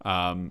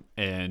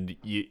 and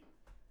you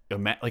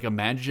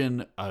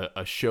imagine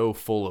a show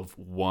full of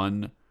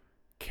one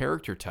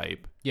character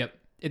type. Yep.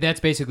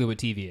 That's basically what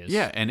TV is.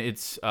 Yeah, and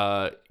it's it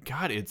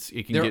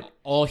can They're get.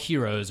 all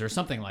heroes or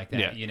something like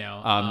that,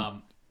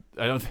 Yeah.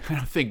 I don't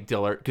think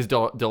Del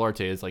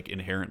Arte is like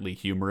inherently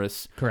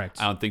humorous.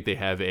 Correct. I don't think they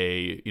have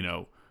a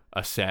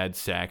sad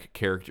sack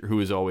character who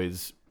is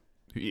always.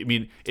 I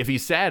mean, if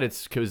he's sad,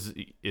 it's because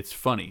it's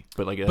funny.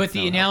 But like, But that's the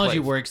not how it analogy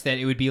plays. works that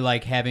it would be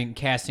like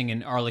casting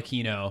an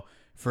Arlecchino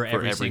for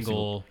every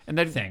single and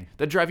that thing.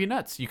 that drive you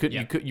nuts. You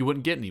Yeah.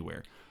 wouldn't get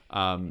anywhere.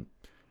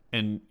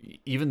 And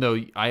even though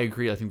I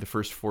agree, I think the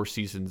first 4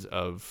 seasons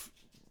of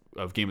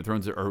Game of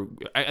Thrones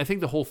I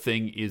think the whole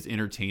thing is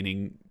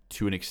entertaining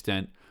to an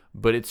extent,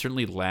 but it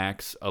certainly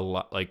lacks a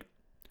lot. Like,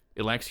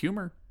 it lacks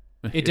humor.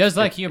 It does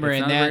lack humor,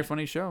 it's and not a very that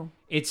funny show.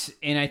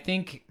 and I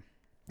think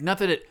Not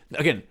that it,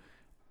 again,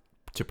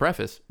 to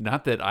preface,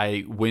 not that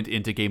I went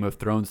into Game of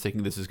Thrones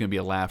thinking this is going to be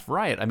a laugh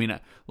riot. I mean,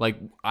 like,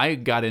 I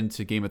got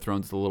into Game of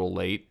Thrones a little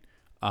late.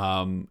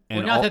 And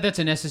not that that's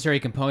a necessary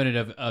component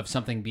of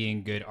something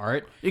being good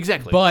art.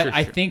 Exactly. But Sure,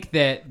 I sure. think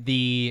that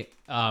the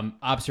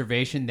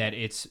observation that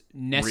it's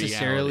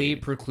necessarily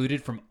Reality.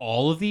 precluded from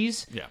all of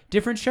these Yeah.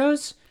 different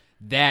shows,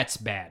 that's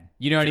bad.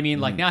 You know what I mean?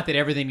 Like, not that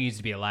everything needs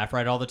to be a laugh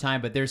riot all the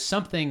time, but there's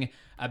something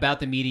about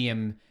the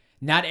medium.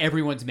 Not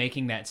everyone's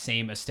making that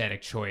same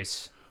aesthetic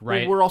choice,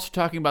 right? Well, we're also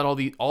talking about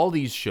all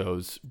these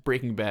shows,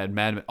 Breaking Bad,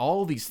 Mad Men,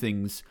 all these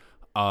things.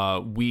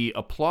 We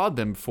applaud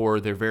them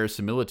for their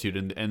verisimilitude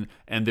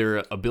and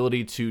their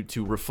ability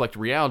to reflect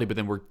reality, but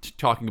then we're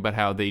talking about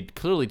how they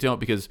clearly don't,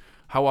 because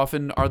how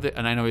often are they,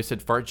 and I know I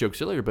said fart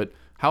jokes earlier, but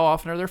how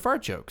often are there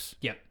fart jokes?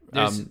 Yep.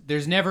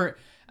 There's never.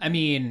 I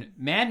mean,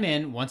 Mad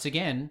Men. Once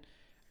again,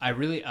 I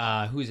really.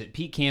 Who is it?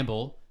 Pete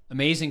Campbell.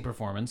 Amazing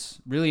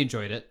performance. Really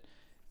enjoyed it.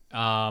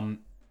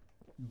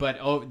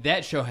 But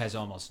that show has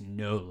almost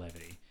no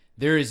levity.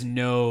 There is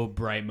no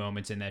bright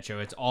moments in that show.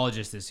 It's all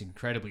just this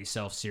incredibly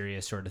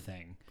self-serious sort of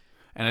thing.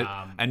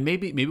 And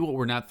maybe what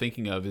we're not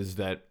thinking of is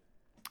that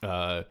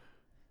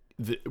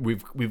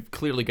we've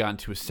clearly gotten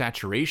to a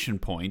saturation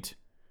point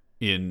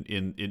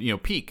in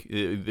peak.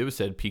 It was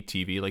said peak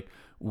TV. Like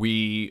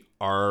we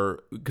are,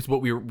 because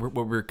what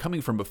we're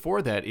coming from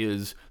before that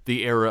is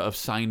the era of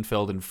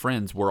Seinfeld and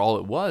Friends, where all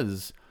it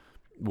was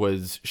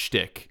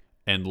shtick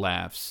and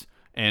laughs,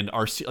 and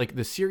like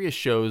the serious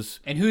shows.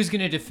 And who's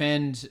going to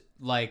defend,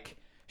 like,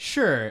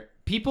 sure,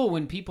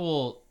 when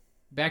people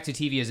back to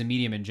TV as a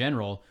medium in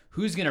general,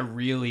 who's going to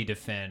really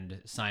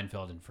defend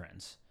Seinfeld and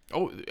Friends?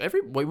 Oh,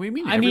 what do you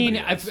mean? I mean,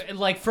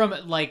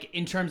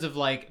 in terms of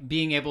like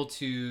being able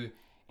to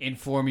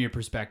inform your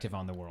perspective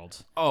on the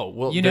world. Oh,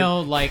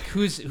 well, like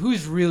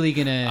who's really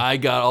gonna? I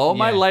got all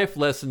my life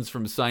lessons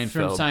from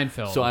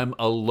Seinfeld. So I'm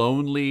a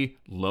lonely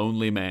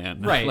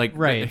man. Right. Like,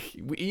 right.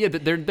 Yeah,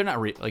 they're not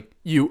like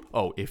you.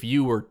 Oh, if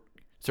you were,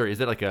 sorry, is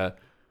that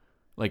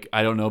like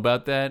I don't know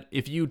about that.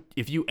 If you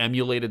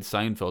emulated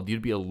Seinfeld,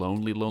 you'd be a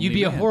lonely You'd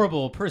be man. a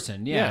horrible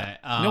person. Yeah.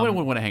 No one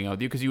would want to hang out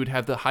with you because you would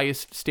have the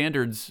highest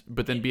standards,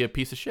 but then be a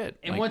piece of shit.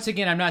 And once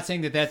again, I'm not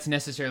saying that that's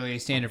necessarily a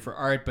standard for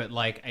art, but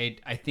like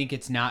I think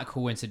it's not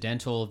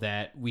coincidental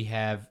that we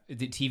have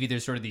the TV.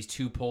 There's sort of these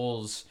two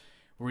poles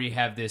where you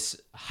have this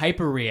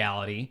hyper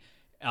reality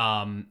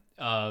of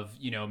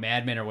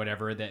Mad Men or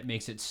whatever that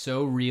makes it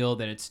so real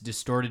that it's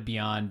distorted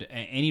beyond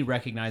any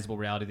recognizable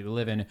reality that we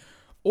live in.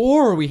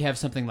 Or we have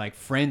something like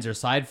Friends or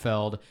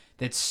Seinfeld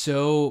that's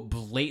so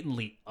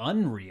blatantly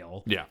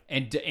unreal. Yeah.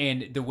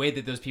 And the way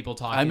that those people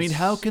talk. I mean,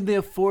 how can they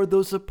afford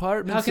those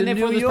apartments? How can they in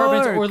afford New those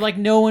apartments? York? Or like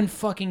no one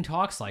fucking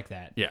talks like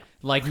that. Yeah.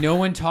 Like no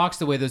one talks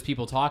the way those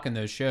people talk in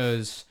those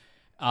shows,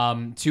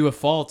 to a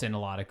fault in a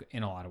lot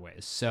of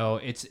ways.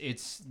 So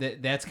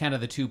that's kind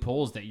of the two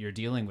poles that you're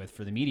dealing with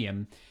for the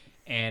medium,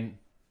 and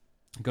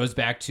goes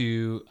back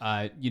to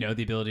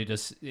the ability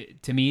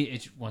to me,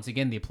 it's once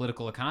again the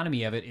political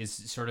economy of it is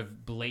sort of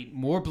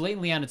more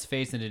blatantly on its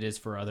face than it is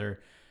for other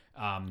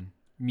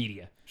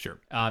media. Sure.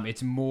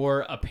 It's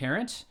more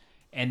apparent,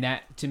 and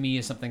that to me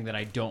is something that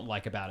I don't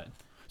like about it.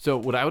 So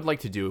what I would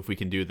like to do, if we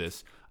can do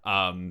this,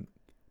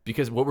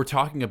 because what we're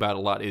talking about a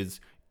lot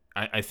is,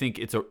 I think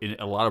it's in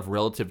a lot of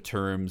relative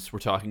terms, we're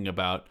talking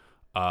about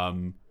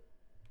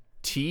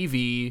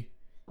TV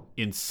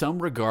in some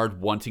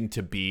regard wanting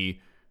to be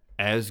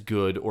as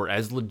good or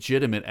as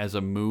legitimate as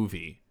a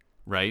movie,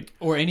 right?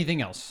 Or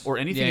anything else.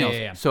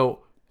 Yeah.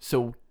 So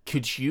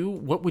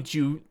what would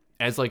you,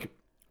 as like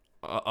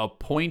a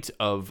point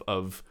of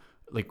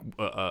like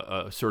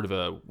a sort of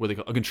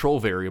a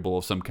control variable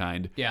of some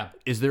kind? Yeah.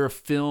 Is there a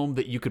film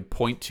that you could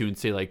point to and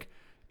say like,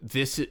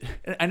 this is,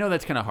 I know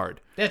that's kind of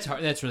hard. That's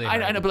hard. That's really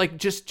hard. I know, but like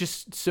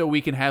just so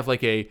we can have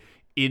like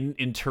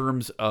in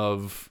terms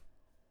of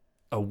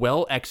a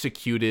well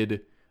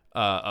executed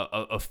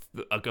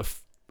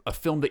a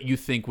film that you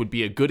think would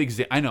be a good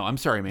example. I know. I'm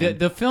sorry, man.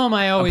 The film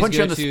I always put you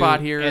go on the to spot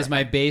here as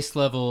my base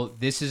level.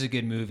 This is a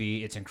good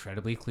movie. It's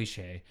incredibly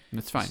cliche.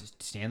 That's fine. It's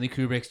Stanley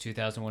Kubrick's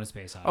 2001: A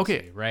Space Odyssey.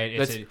 Okay, right.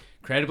 It's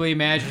incredibly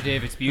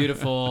imaginative. It's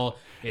beautiful.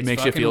 It's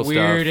makes you fucking feel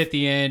weird stuff. at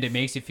the end. It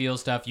makes you feel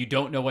stuff. You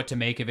don't know what to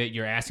make of it.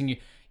 You're asking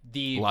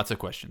lots of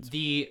questions.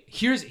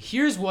 Here's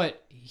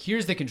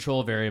the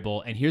control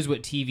variable, and here's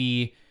what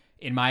TV,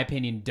 in my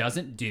opinion,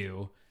 doesn't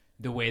do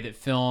the way that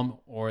film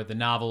or the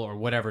novel or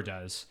whatever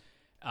does.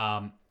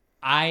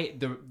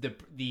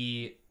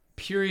 The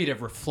period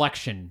of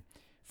reflection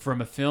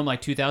from a film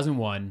like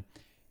 2001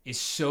 is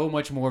so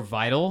much more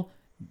vital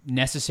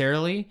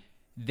necessarily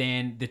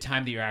than the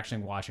time that you're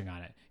actually watching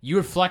on it. You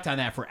reflect on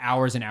that for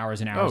hours and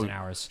hours and hours and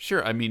hours.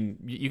 Sure. I mean,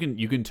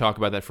 you can talk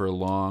about that for a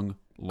long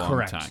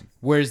Correct. time.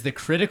 Whereas the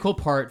critical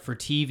part for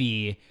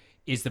TV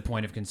is the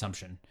point of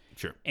consumption.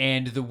 Sure.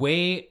 And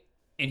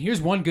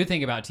here's one good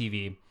thing about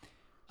TV,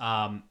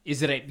 is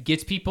that it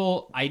gets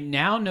people. I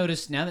now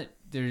notice, now that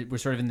we're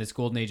sort of in this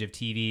golden age of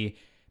TV,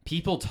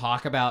 people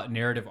talk about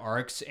narrative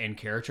arcs and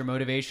character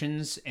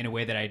motivations in a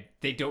way that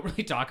they don't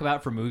really talk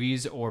about for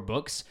movies or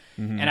books.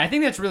 Mm-hmm. And I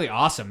think that's really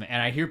awesome.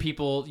 And I hear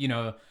people,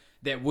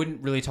 that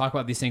wouldn't really talk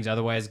about these things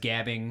otherwise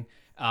gabbing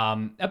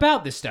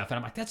about this stuff. And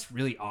I'm like, that's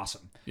really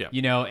awesome. Yeah.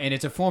 And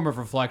it's a form of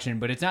reflection,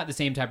 but it's not the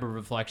same type of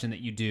reflection that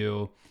you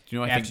do. Do you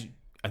know, I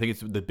think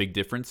it's the big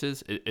difference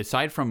is,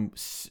 aside from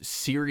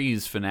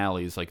series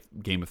finales like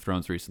Game of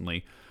Thrones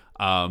recently,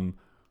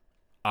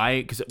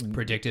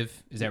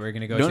 predictive, is that where you're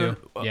going to go to?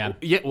 Yeah.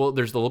 Yeah. Well,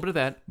 there's a little bit of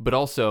that, but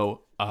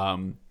also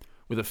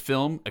with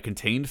a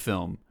contained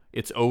film,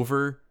 it's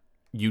over.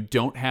 You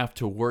don't have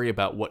to worry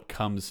about what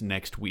comes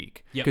next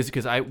week. Because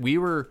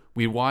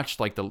we watched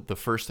like the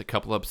first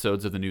couple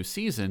episodes of the new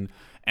season,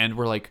 and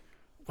we're like,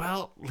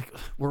 well,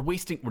 we're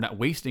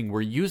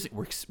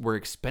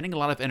expending a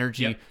lot of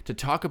energy to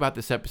talk about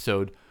this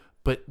episode,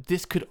 but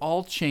this could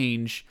all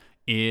change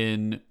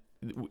in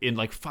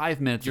like 5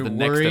 minutes of the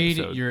next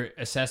episode. Your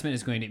assessment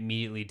is going to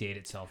immediately date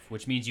itself,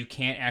 which means you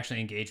can't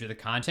actually engage with the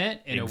content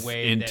in a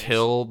way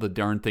until the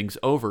darn thing's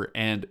over.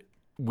 And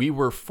we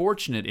were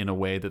fortunate in a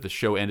way that the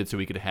show ended so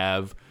we could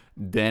have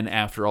then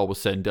after all was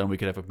said and done, we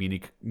could have a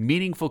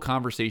meaningful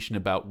conversation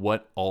about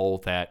what all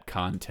that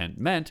content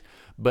meant.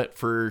 But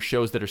for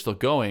shows that are still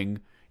going,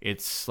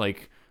 it's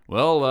like,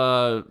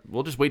 well,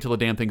 we'll just wait till the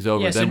damn thing's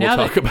over, then we'll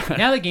talk about it.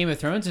 Now that Game of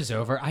Thrones is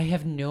over, I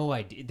have no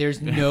idea.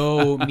 There's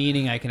no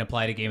meaning I can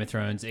apply to Game of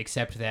Thrones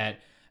except that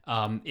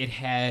it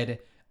had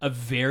a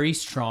very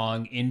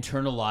strong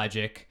internal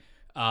logic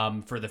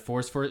for the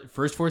first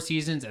 4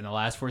 seasons, and the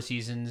last 4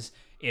 seasons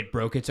it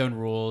broke its own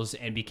rules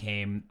and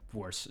became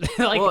worse.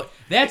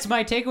 That's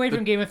my takeaway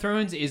from Game of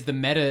Thrones is the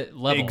meta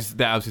level.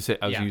 I was going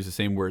to use the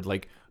same word.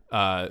 Like,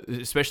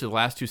 especially the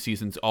last 2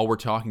 seasons, all we're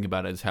talking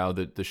about is how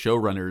the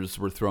showrunners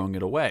were throwing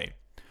it away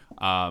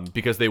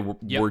because they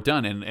were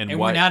done, and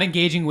we're not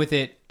engaging with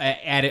it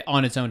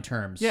on its own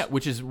terms. Yeah,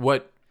 which is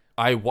what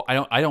I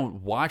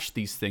don't watch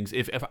these things.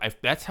 If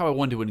that's how I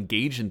want to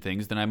engage in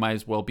things, then I might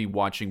as well be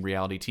watching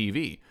reality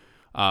TV.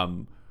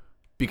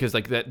 Because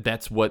like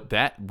that's what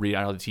that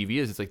reality TV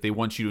is. It's like they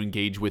want you to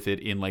engage with it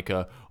in like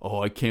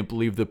I can't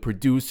believe the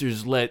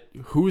producers let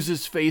who's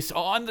his face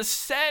on the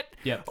set.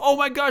 Yeah. Oh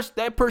my gosh,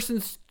 that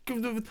person's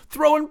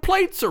throwing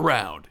plates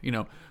around,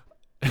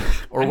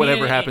 or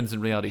whatever happens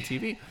in reality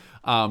TV.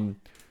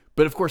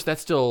 But of course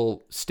that's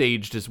still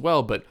staged as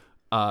well. But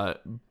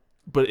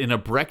in a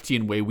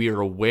Brechtian way, we are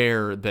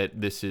aware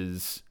that this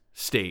is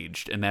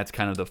staged, and that's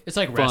kind of the it's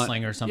like fun.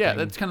 Wrestling or something. Yeah,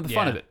 that's kind of the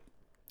fun of it.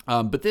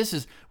 But this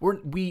is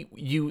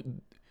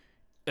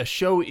a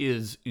show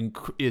is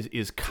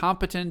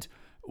competent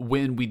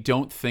when we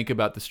don't think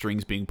about the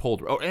strings being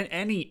pulled, or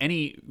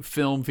any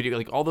film, video,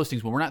 like all those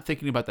things. When we're not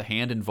thinking about the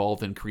hand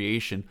involved in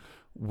creation,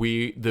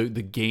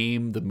 the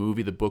game, the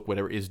movie, the book,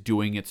 whatever is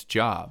doing its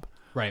job,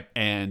 right?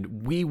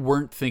 And we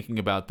weren't thinking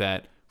about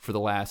that for the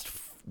last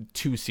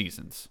 2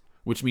 seasons,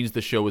 which means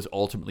the show is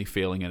ultimately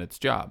failing at its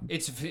job.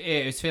 It's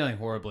failing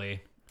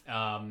horribly.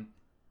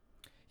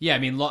 Yeah, I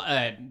mean,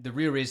 the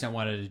real reason I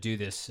wanted to do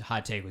this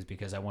hot take was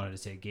because I wanted to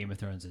say Game of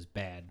Thrones is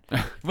bad,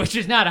 which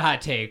is not a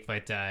hot take,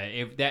 but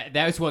that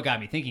was what got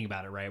me thinking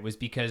about it, right? Was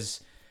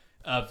because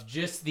of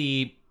just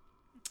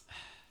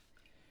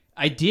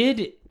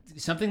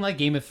something like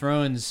Game of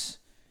Thrones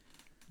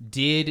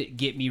did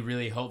get me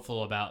really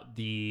hopeful about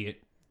the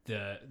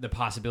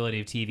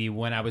possibility of TV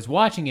when I was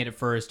watching it at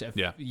first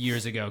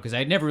years ago, because I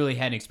had never really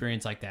had an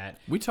experience like that.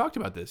 We talked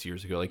about this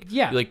years ago. Like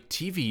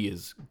TV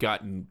has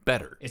gotten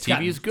better.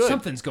 TV is good.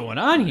 Something's going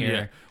on here.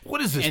 Yeah.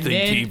 What is this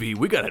thing, TV?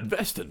 We got to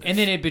invest in this. And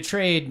then it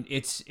betrayed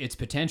its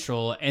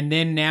potential. And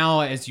then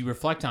now, as you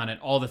reflect on it,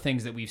 all the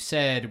things that we've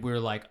said, we're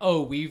like,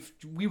 oh, we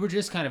were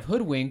just kind of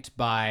hoodwinked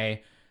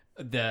by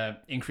the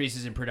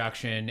increases in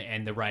production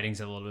and the writing's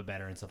a little bit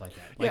better and stuff like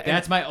that. Like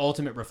that's my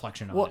ultimate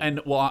reflection on it. And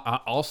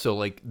also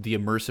like the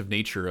immersive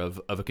nature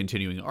of a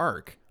continuing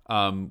arc.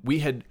 I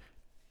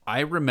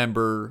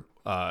remember,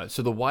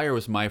 so The Wire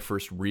was my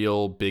first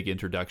real big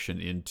introduction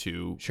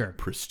into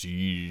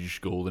prestige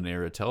golden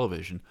era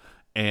television.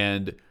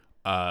 And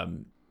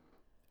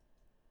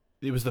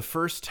it was the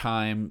first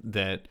time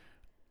that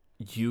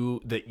you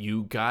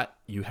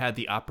had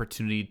the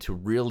opportunity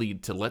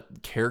to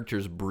let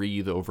characters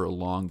breathe over a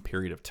long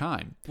period of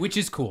time, which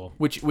is cool.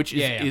 Which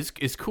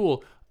is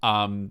cool.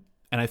 And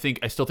I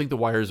still think The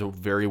Wire is a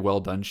very well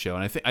done show.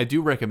 And I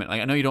do recommend.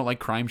 Like, I know you don't like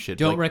crime shit.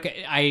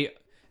 It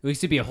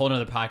used to be a whole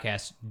nother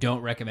podcast.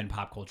 Don't recommend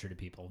pop culture to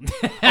people.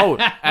 Oh,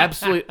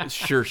 absolutely.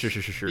 Sure.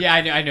 Yeah,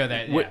 I know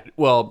that. Yeah.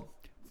 Well.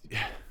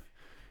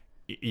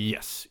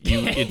 Yes,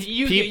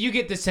 you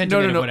get the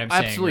sentiment of what I'm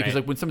saying. Absolutely, because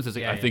like when someone says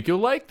like, I think you'll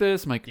like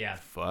this, I'm like,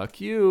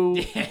 fuck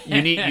you.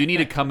 You need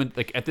to come in,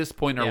 like at this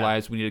point in our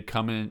lives, we need to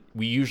come in.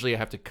 We usually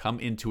have to come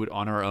into it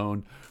on our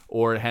own,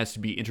 or it has to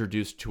be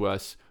introduced to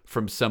us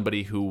from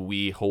somebody who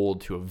we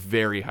hold to a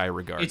very high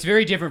regard. It's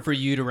very different for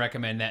you to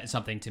recommend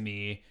something to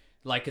me,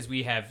 like because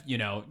we have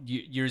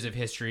years of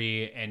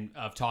history and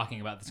of talking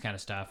about this kind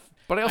of stuff.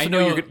 But I also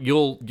know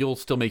you'll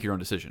still make your own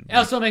decision.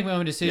 I'll still make my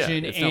own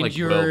decision, and like,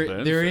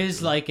 there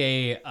is like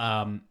a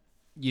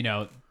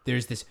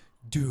there's this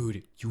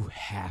dude. You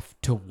have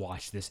to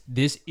watch this.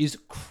 This is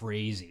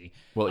crazy.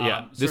 Well,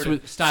 yeah, this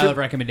was style of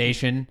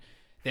recommendation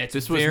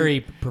that's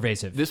very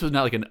pervasive. This was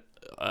not like an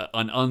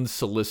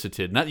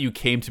unsolicited. Not that you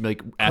came to me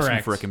like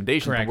asking for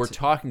recommendations, but we're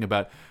talking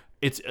about.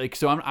 It's like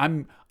so.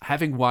 I'm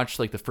having watched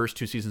like the first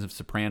 2 seasons of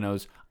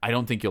Sopranos. I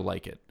don't think you'll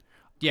like it.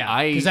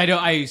 Yeah,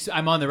 because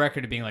I'm on the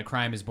record of being like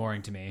crime is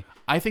boring to me.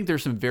 I think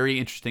there's some very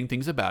interesting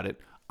things about it.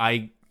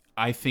 I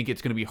think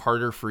it's going to be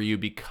harder for you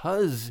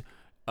because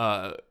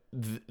there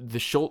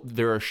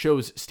are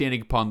shows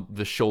standing upon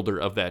the shoulder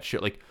of that show.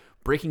 Like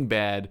Breaking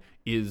Bad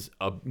is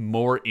a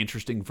more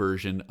interesting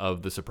version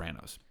of The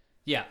Sopranos.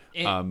 Yeah,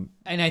 and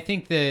I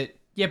think that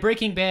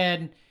Breaking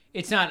Bad,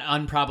 it's not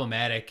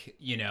unproblematic,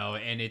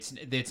 and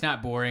it's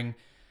not boring.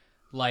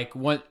 Like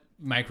what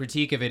my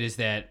critique of it is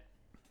that.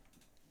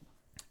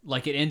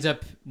 Like it ends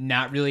up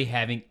not really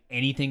having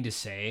anything to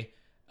say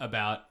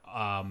about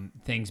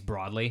things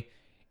broadly.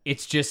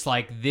 It's just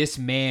like this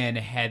man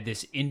had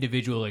this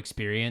individual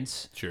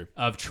experience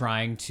of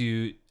trying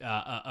to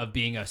of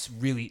being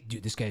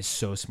this guy is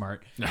so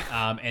smart,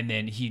 and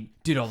then he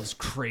did all this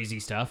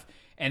crazy stuff,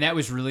 And that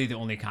was really the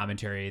only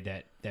commentary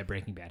that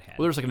Breaking Bad had.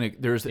 Well,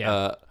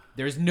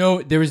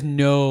 there was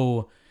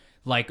no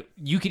like,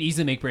 you could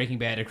easily make Breaking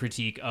Bad a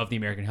critique of the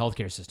American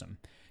healthcare system.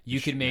 You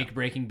could make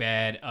Breaking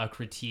Bad a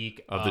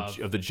critique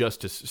of the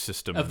justice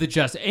system,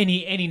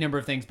 any number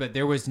of things, but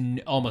there was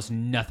almost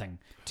nothing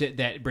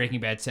that Breaking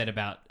Bad said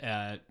about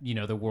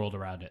the world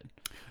around it.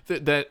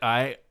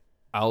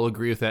 I'll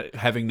agree with that.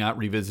 Having not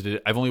revisited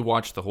it, I've only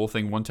watched the whole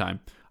thing one time.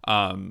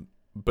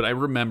 But I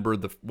remember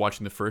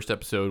watching the first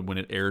episode when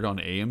it aired on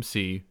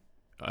AMC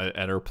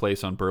at our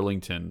place on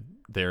Burlington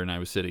there in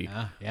Iowa City.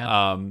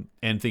 And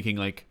thinking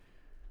like,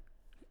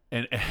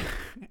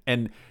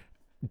 and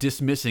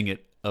dismissing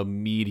it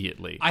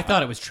immediately. I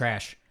thought it was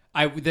trash.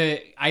 I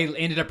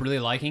ended up really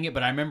liking it,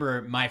 but I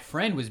remember my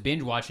friend was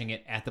binge watching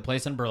it at the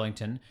place on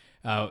Burlington,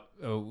 across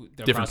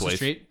the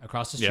street,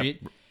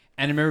 and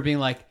I remember being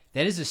like,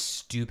 "That is the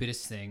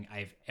stupidest thing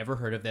I've ever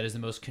heard of. That is the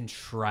most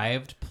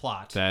contrived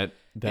plot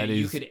that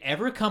you could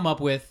ever come up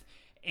with."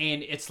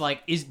 And it's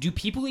like, do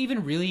people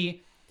even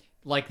really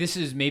like? This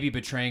is maybe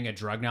betraying a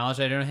drug knowledge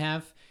I don't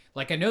have.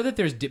 Like, I know that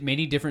there's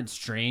many different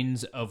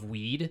strains of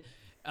weed.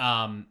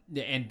 And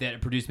that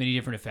produce many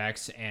different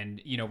effects,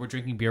 and we're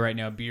drinking beer right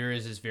now. Beer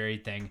is this very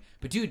thing,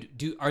 but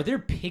dude, are there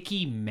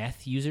picky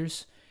meth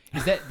users?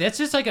 That's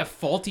just like a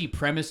faulty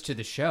premise to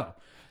the show.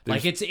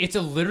 Like, it's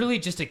literally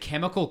just a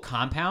chemical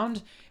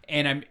compound,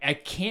 and I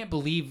can't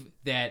believe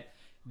that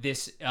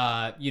this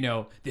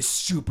this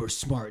super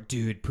smart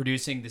dude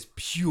producing this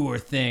pure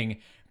thing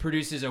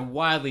produces a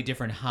wildly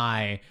different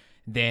high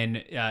than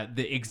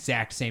the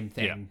exact same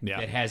thing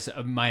that has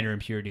minor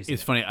impurities.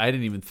 It's funny, I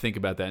didn't even think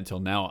about that until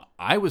now.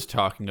 I was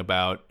talking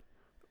about,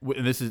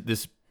 and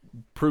this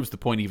proves the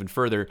point even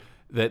further,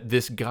 that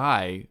this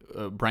guy,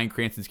 Bryan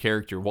Cranston's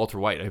character, Walter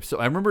White,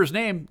 I remember his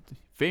name,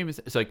 famous.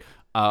 It's like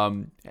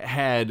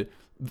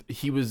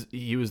he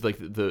was like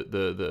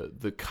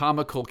the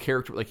comical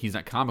character. Like, he's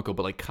not comical,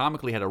 but like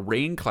comically had a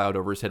rain cloud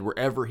over his head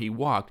wherever he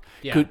walked.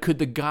 Yeah. Could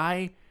the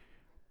guy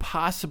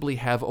possibly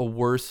have a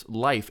worse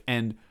life?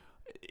 And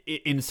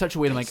in such a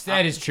way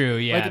that is true.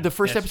 Yeah, like the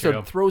first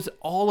episode throws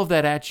all of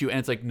that at you, and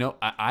it's like, no,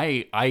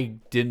 I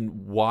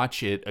didn't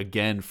watch it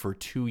again for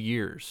 2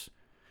 years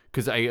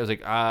because I was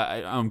like,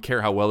 I don't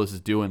care how well this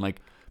is doing. Like,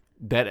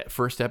 that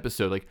first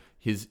episode, like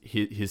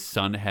his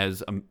son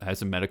has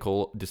a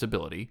medical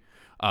disability.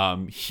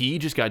 He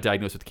just got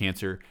diagnosed with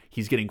cancer.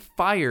 He's getting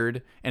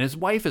fired, and his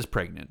wife is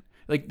pregnant.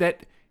 Like,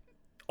 that,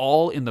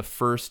 all in the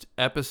first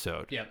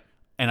episode. Yeah.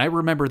 And I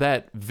remember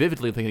that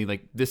vividly, thinking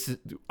like, this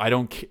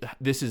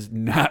is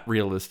not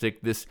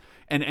realistic.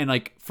 And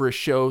like, for a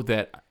show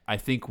that I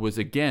think was,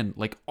 again,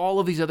 like all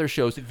of these other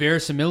shows,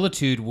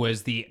 verisimilitude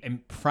was the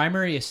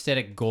primary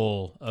aesthetic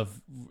goal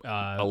of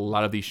a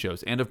lot of these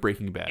shows and of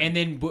Breaking Bad. And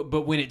then,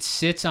 but when it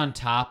sits on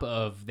top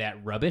of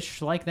that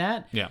rubbish like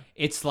that,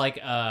 it's like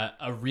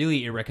a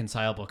really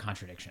irreconcilable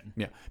contradiction.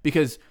 Yeah,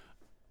 because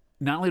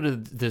not only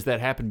does that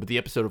happen, but the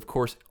episode, of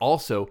course,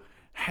 also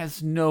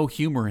has no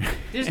humor in it.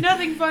 There's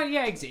nothing fun.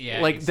 Yeah,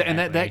 like exactly.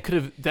 And that could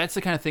have. That's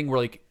the kind of thing where,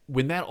 like,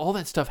 when all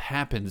that stuff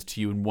happens to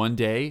you in one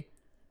day.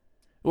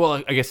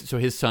 Well, I guess so.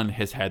 His son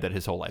has had that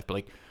his whole life, but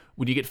like,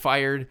 when you get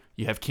fired,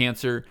 you have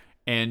cancer,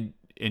 and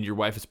your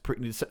wife is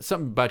pregnant.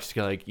 Something about just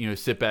gotta, like,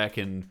 sit back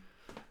and,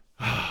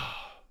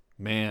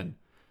 man,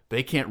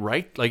 they can't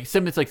write. Like,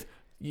 something that's like,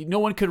 no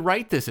one could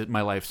write this.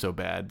 My life's so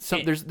bad.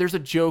 There's a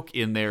joke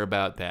in there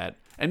about that.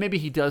 And maybe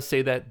he does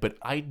say that, but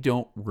I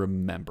don't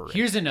remember it.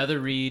 Here's another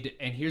read,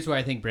 and here's why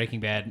I think Breaking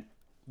Bad,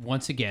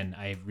 once again,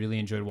 I really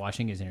enjoyed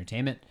watching as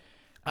entertainment.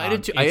 I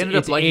did too. I ended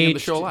up liking the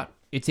show a lot.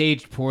 It's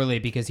aged poorly,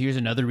 because here's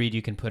another read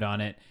you can put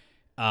on it.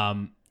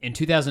 In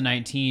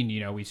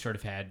 2019, we sort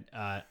of had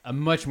a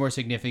much more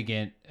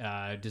significant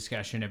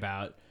discussion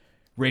about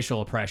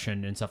racial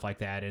oppression and stuff like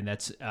that, and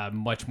that's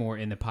much more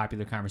in the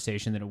popular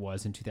conversation than it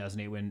was in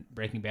 2008 when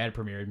Breaking Bad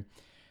premiered.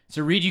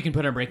 So, read you can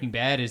put on Breaking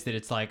Bad is that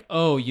it's like,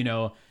 oh,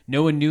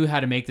 no one knew how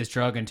to make this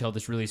drug until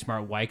this really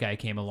smart white guy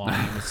came along,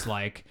 and it's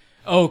like,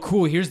 oh,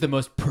 cool, here's the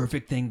most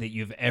perfect thing that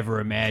you've ever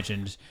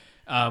imagined.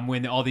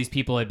 When all these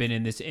people had been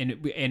in this,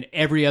 and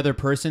every other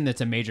person that's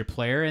a major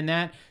player in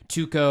that,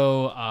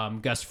 Tuco,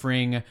 Gus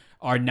Fring,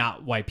 are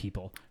not white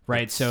people,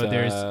 right?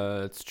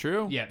 It's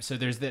true. Yeah, so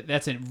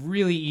that's a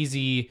really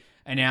easy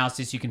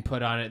analysis you can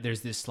put on it.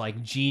 There's this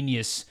like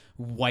genius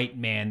white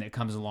man that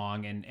comes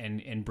along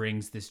and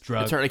brings this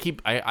drug. It's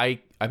hard.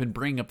 I've been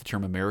bringing up the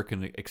term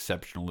American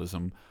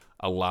exceptionalism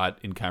a lot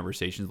in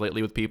conversations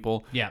lately with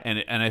people. Yeah,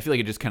 and I feel like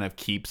it just kind of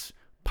keeps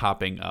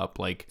popping up.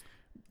 Like,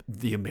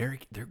 the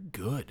American, they're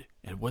good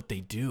at what they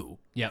do.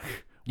 Yep.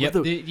 We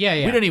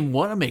don't even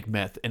want to make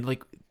meth, and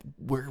like,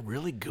 we're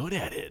really good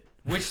at it.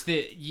 Which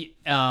it's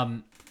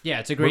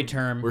a great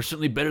term. We're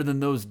certainly better than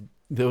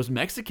those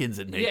Mexicans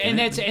at making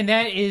it. And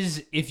that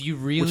is, if you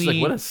really,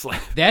 like, what a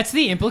slap. That's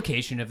the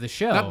implication of the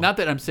show. Not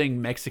that I'm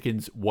saying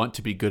Mexicans want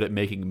to be good at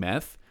making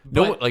meth.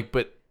 But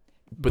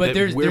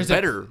we're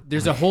better.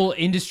 There's a whole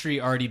industry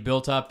already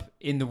built up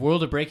in the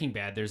world of Breaking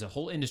Bad. There's a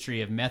whole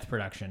industry of meth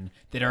production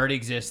that already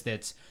exists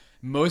that's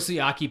mostly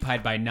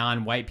occupied by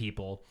non-white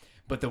people.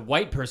 but the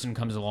white person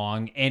comes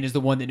along and is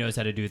the one that knows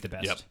how to do it the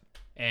best. Yep.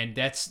 And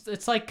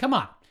it's like, come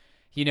on,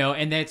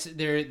 and that's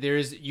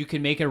there's you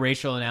can make a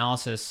racial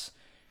analysis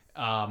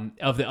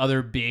of the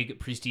other big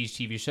prestige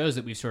TV shows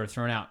that we've sort of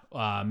thrown out.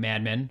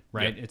 Mad Men,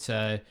 right? Yep. It's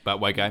a About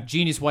white guy.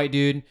 genius white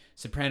dude.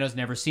 Sopranos,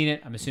 never seen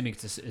it. I'm assuming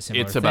it's a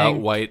similar It's thing. about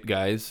white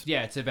guys.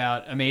 Yeah, it's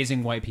about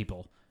amazing white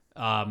people.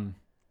 But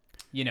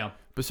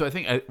so I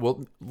think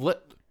we'll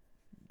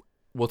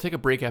take a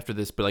break after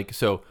this. But like,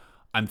 so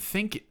I'm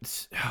thinking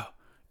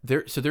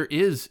there. So there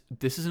is.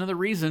 This is another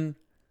reason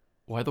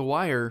why The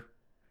Wire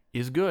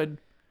is good.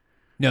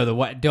 No,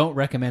 don't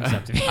recommend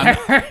something.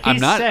 I'm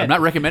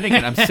not recommending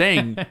it. I'm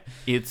saying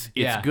it's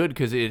Yeah. good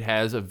because it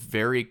has a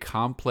very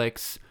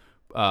complex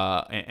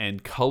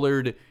and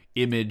colored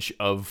image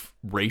of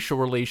racial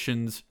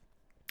relations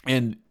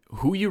and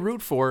who you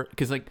root for.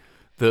 Because like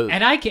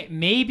And I can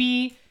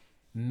maybe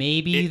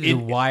The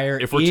Wire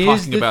if we're is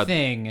talking the about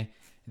thing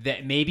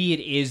that maybe it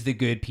is the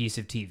good piece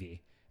of TV,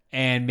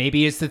 and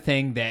maybe it's the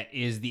thing that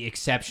is the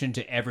exception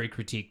to every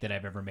critique that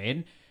I've ever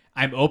made.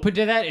 I'm open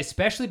to that,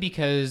 especially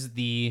because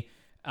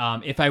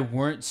if I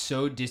weren't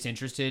so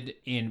disinterested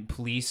in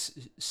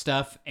police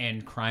stuff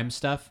and crime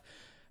stuff,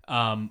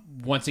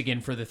 once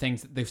again for the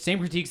same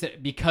critiques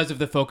that because of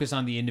the focus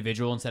on the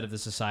individual instead of the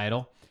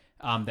societal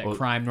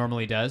crime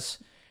normally does.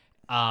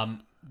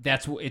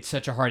 It's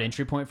such a hard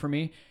entry point for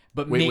me.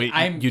 But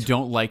you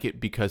don't like it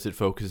because it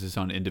focuses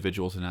on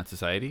individuals and not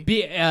society?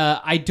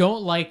 I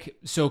don't like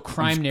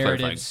crime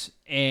narratives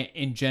clarifying.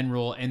 in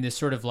general, and this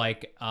sort of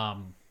like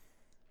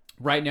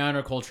right now in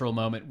our cultural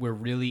moment, we're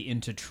really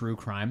into true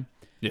crime.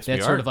 Yes, That's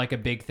we are. sort of like a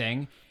big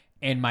thing,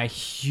 and my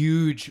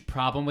huge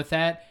problem with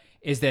that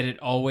is that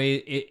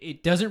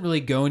it doesn't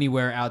really go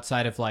anywhere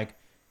outside of like.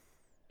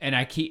 And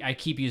I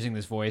keep using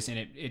this voice, and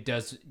it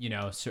does,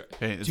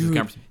 Hey, this is dude,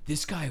 conversation.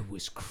 this guy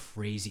was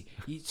crazy.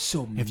 He's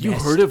so Have you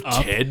messed heard of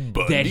up Ted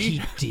Bundy? that he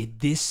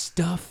did this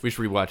stuff? We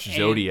should rewatch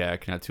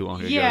Zodiac not too long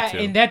ago. Yeah, too.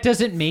 and that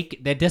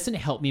doesn't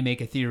help me make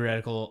a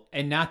theoretical,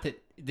 and not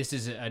that this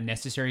is a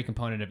necessary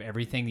component of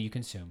everything that you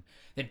consume.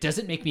 That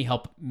doesn't make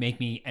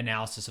me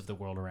analysis of the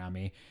world around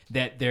me.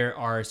 That there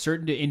are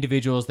certain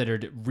individuals that are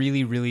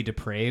really, really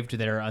depraved,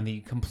 that are on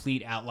the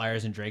complete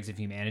outliers and dregs of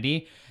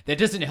humanity. That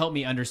doesn't help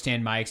me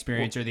understand my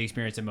experience or the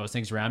experience of most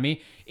things around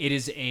me. It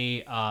is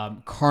a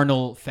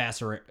carnal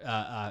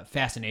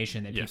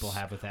fascination that people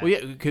have with that. Well,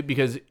 yeah,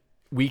 because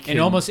we can. And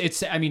almost,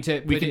 it's, I mean, to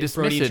we put can it dismiss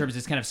Freudian it. terms,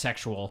 it's kind of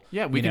sexual.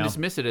 Yeah, we you can know?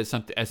 dismiss it as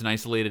an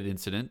isolated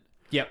incident.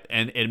 Yep.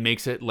 And it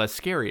makes it less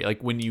scary.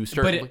 Like when you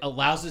start. But it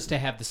allows us to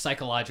have the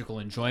psychological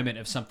enjoyment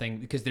of something,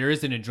 because there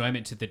is an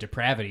enjoyment to the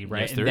depravity,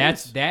 right? Yes, and there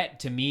that's is. that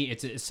to me,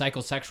 it's a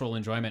psychosexual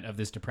enjoyment of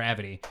this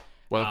depravity.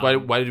 Well,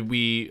 why did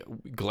we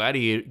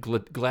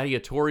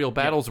gladiatorial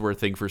battles were a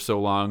thing for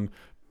so long?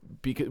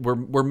 Because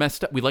we're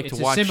messed up. We like It's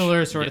to a watch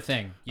similar sort of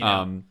thing. You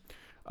know?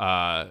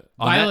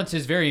 Violence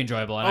is very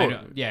enjoyable.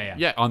 And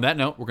Yeah. On that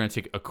note, we're gonna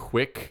take a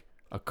quick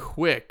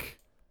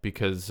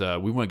because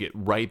we want to get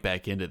right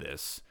back into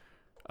this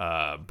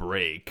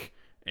break,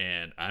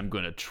 and I'm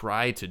gonna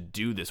try to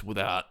do this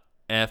without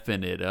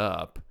effing it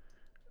up.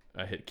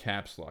 I hit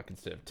caps lock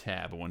instead of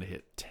tab. I want to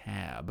hit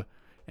tab,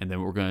 and then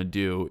what we're gonna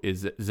do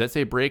is, does that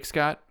say break,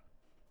 Scott?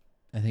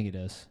 I think it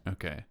does.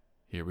 Okay,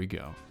 here we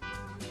go.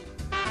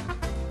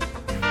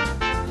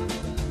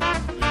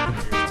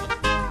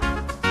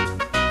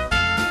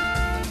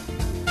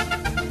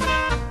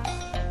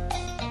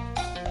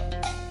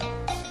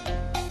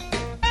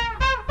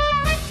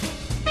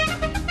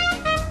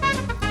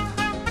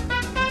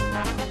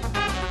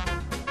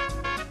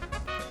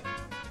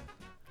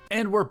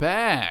 And we're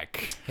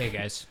back. Hey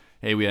guys.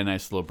 Hey, we had a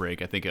nice little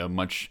break. I think a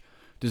much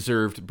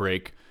deserved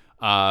break.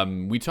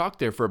 We talked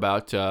there for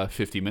about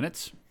 50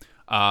 minutes.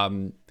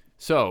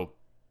 So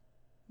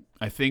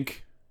I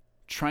think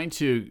trying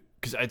to,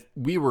 because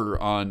we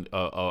were on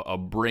a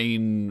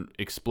brain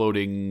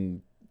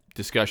exploding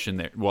discussion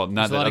there. Well, not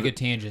There's that a lot of other, good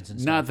tangents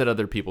and not stuff. that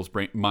other people's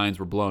minds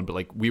were blown, but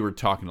like we were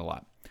talking a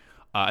lot.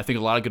 I think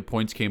a lot of good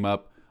points came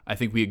up. I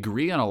think we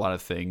agree on a lot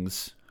of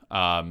things.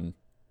 I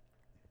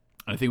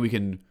think we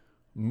can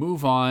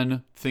move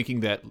on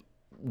thinking that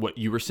what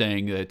you were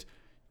saying, that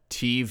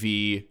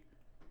TV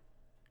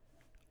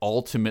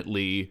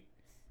ultimately,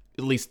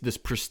 at least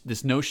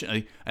this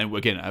notion, and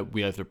again,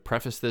 we have to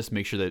preface this,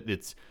 make sure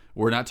that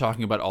we're not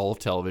talking about all of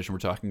television. We're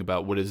talking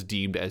about what is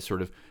deemed as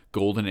sort of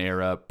golden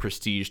era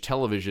prestige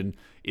television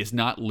is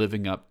not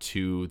living up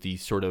to the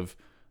sort of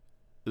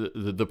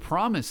the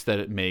promise that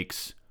it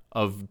makes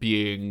of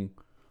being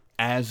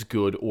as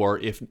good, or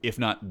if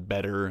not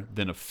better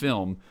than a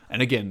film.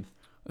 And again,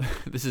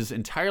 this is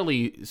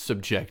entirely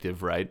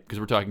subjective, right? Because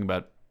we're talking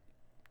about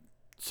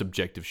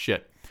subjective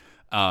shit.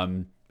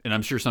 And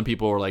I'm sure some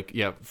people are like,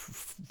 yeah,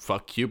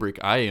 fuck Kubrick.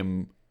 I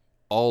am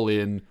all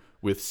in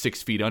with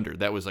 6 Feet Under.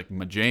 That was like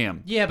my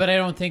jam. Yeah, but I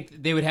don't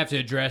think they would have to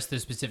address the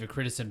specific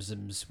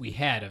criticisms we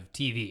had of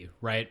TV,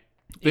 right?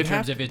 In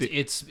terms of its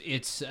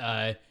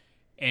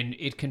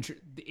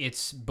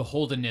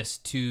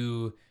beholdenness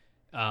to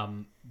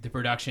the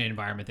production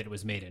environment that it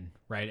was made in,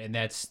 right? And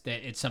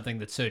it's something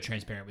that's so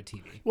transparent with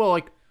TV. Well,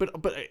 like, but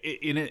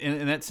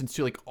in that sense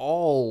too, like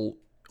all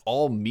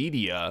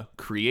media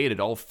created,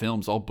 all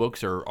films, all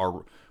books are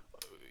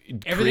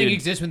Everything created.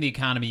 exists within the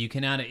economy. You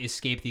cannot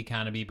escape the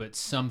economy, but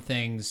some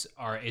things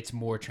it's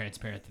more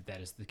transparent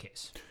that is the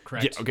case.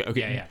 Correct? Yeah,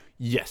 okay.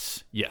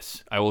 Yeah.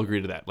 Yes. I will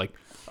agree to that. Like,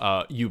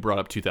 you brought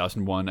up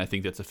 2001. I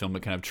think that's a film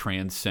that kind of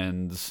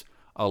transcends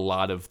a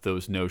lot of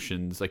those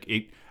notions. Like,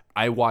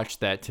 I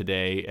watched that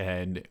today,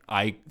 and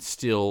I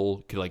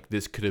still could, like,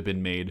 this could have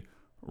been made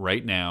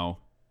right now,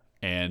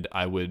 and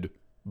I would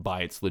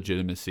buy its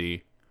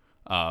legitimacy.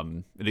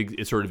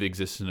 It sort of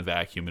exists in a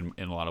vacuum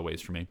in a lot of ways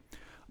for me.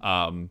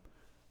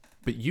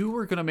 But you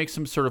were going to make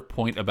some sort of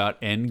point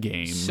about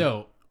Endgame.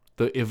 So,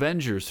 the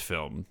Avengers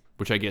film,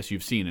 which I guess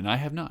you've seen, and I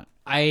have not.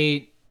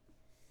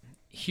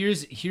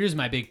 Here's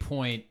my big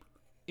point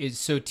is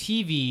so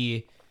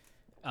TV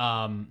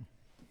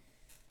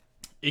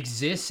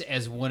exists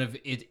as one of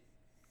it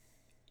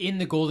in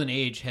the golden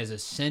age has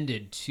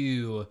ascended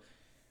to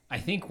I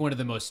think one of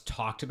the most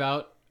talked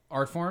about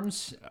art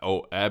forms.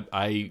 Oh,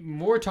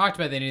 More talked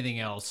about than anything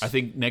else. I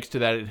think next to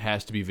that it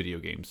has to be video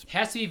games.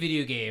 Has to be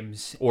video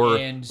games.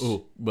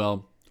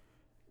 Well,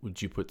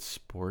 would you put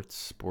sports?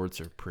 Sports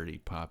are pretty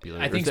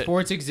popular. I think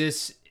sports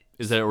exists.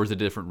 Is that or is it a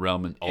different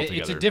realm altogether?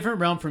 It's a different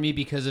realm for me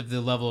because of the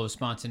level of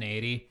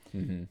spontaneity,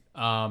 and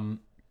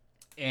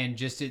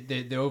just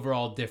the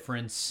overall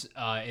difference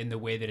in the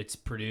way that it's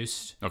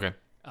produced. Okay.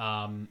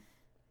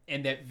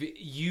 And that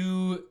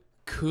you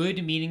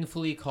could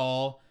meaningfully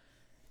call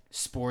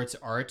sports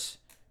art,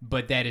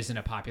 but that isn't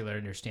a popular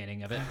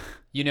understanding of it.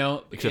 You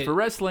know, Except for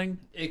wrestling.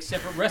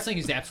 Except for wrestling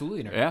is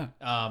absolutely nerd.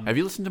 Yeah. Have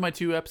you listened to my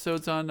 2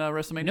 episodes on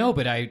WrestleMania? No,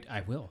 but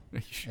I will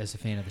as a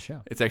fan of the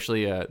show. It's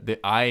actually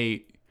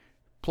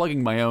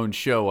plugging my own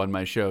show on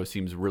my show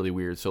seems really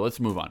weird. So let's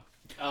move on.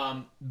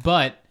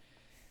 But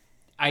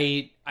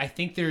I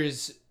think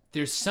there's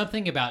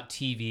something about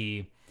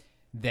TV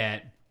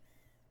that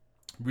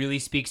really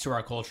speaks to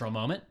our cultural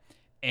moment,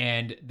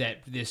 and that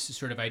this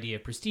sort of idea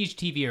of prestige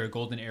TV or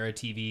golden era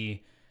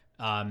TV,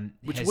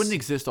 which wouldn't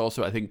exist.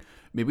 Also, I think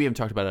maybe we haven't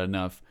talked about it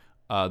enough.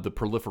 The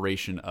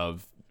proliferation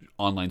of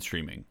online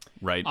streaming,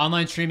 right?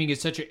 Online streaming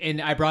is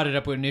and I brought it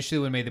up initially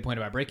when I made the point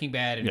about Breaking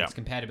Bad and its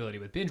compatibility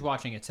with binge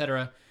watching,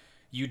 etc.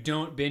 You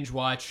don't binge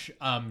watch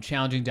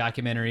challenging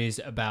documentaries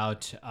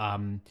about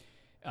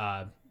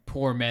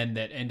poor men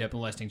that end up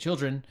molesting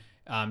children.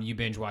 You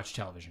binge watch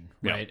television,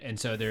 right? And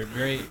so they're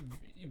very,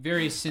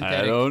 very synthetic.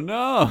 I don't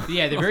know.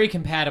 Yeah, they're very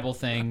compatible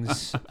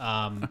things.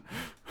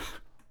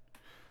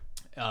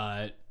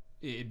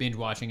 Binge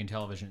watching and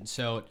television.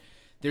 So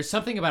there's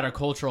something about our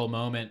cultural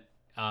moment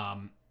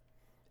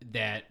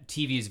that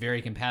TV is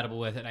very compatible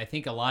with, and I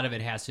think a lot of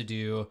it has to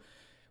do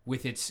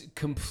with its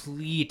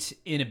complete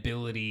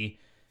inability,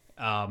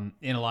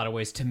 in a lot of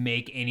ways, to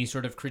make any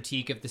sort of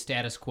critique of the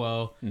status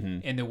quo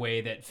in the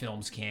way that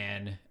films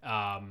can.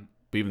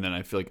 But even then,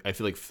 I feel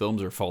like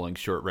films are falling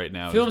short right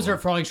now. Films are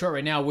falling short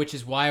right now, which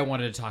is why I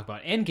wanted to talk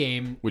about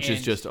Endgame, which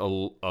is just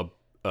a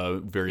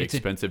very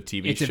expensive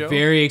TV show. It's a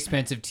very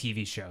expensive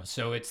TV show.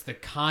 So it's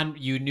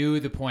you knew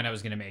the point I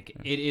was going to make.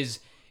 It is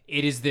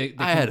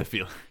I had a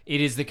feeling.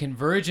 It is the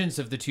convergence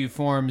of the two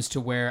forms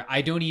to where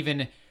I don't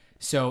even.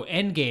 So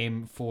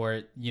Endgame,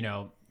 for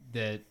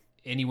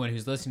anyone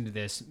who's listening to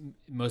this,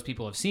 most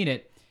people have seen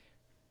it.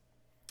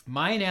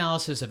 My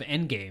analysis of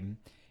Endgame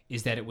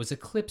is that it was a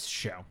clips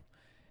show.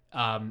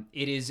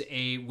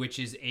 Which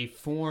is a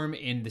form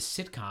in the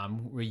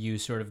sitcom where you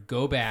sort of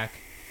go back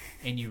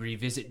and you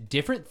revisit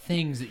different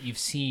things that you've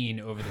seen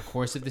over the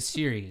course of the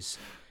series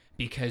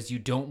because you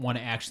don't want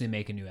to actually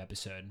make a new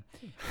episode.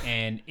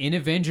 And in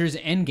Avengers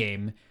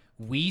Endgame,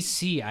 we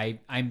see I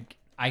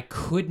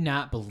could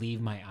not believe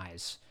my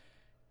eyes.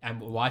 I'm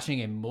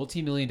watching a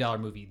multi-million-dollar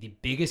movie, the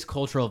biggest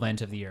cultural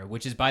event of the year,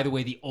 which is, by the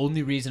way, the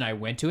only reason I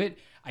went to it.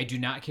 I do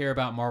not care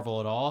about Marvel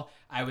at all.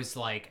 I was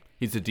like...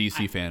 He's a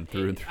DC fan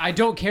through and through. I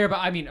don't care about...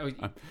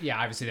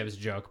 obviously that was a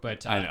joke,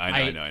 but...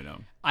 I know.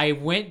 I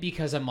went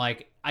because I'm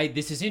like,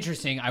 this is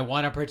interesting. I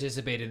want to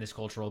participate in this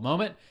cultural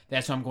moment.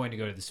 That's why I'm going to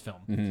go to this film.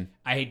 Mm-hmm.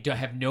 I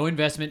have no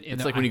investment in...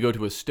 It's like when you go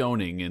to a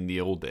stoning in the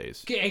old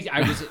days.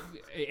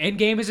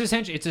 Endgame is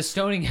essentially... It's a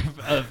stoning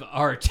of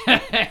art.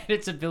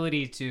 Its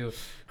ability to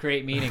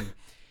create meaning.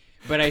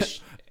 But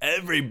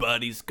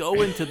everybody's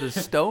going to the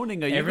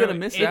stoning. Are you going to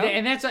miss out?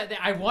 And that's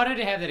I wanted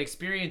to have that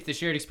experience, the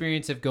shared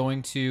experience of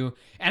going to,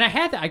 and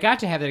I got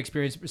to have that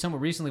experience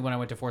somewhat recently when I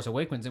went to Force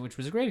Awakens, which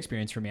was a great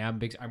experience for me. I'm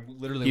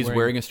literally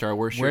wearing a Star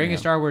Wars shirt. Wearing a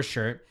Star Wars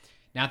shirt.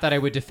 Not that I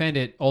would defend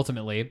it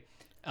ultimately.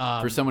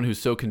 For someone who's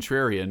so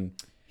contrarian,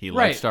 he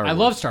likes Star Wars. I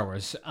love Star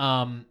Wars.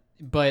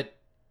 But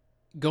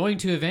going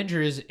to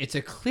Avengers, it's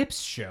a clips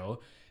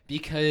show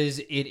because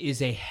it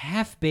is a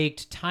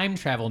half-baked time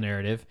travel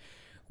narrative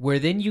where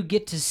then you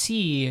get to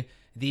see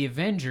the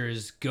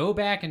Avengers go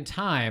back in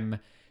time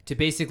to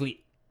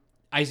basically...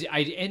 I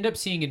end up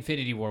seeing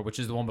Infinity War, which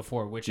is the one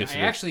before, which I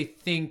actually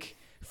think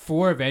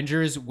for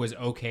Avengers was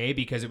okay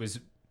because it was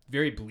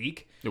very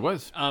bleak. It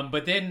was.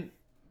 But then...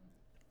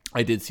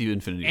 I did see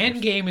Infinity Wars.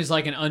 Endgame is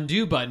like an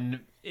undo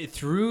button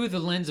through the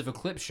lens of a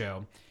clip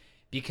show,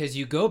 because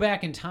you go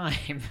back in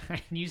time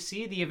and you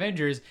see the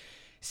Avengers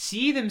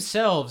see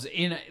themselves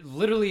in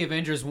literally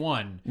Avengers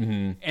 1.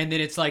 Mm-hmm. And then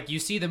it's like you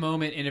see the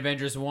moment in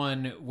Avengers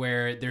 1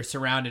 where they're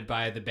surrounded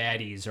by the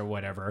baddies or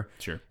whatever.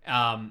 Sure.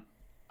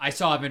 I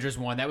saw Avengers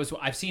 1.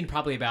 I've seen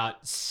probably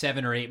about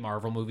 7 or 8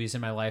 Marvel movies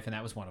in my life, and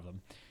that was one of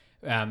them.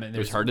 And It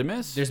was hard to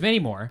miss. There's many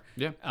more.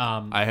 Yeah.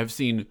 I have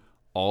seen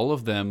all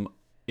of them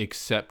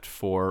except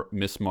for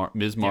Ms.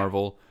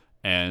 Marvel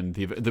and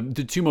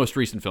the two most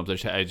recent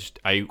films.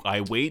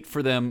 I wait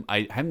for them.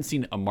 I haven't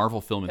seen a Marvel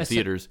film in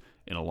theaters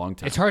in a long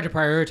time. It's hard to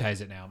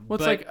prioritize it now. Well,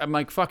 it's like, I'm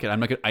like, fuck it. I'm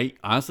not gonna.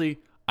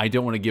 I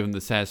don't want to give them the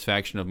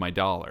satisfaction of my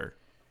dollar.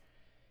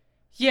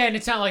 Yeah, and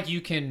it's not like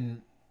you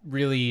can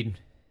really.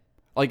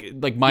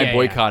 Like my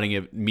boycotting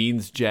it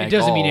means jack. It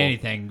doesn't all, mean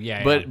anything.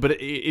 Yeah,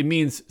 but it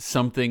means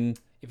something.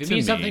 If it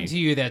means something to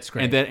you, that's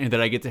great. And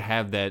that I get to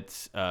have that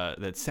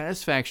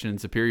satisfaction and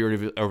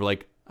superiority over,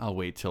 like, I'll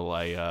wait till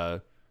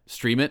I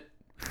stream it.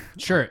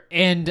 Sure.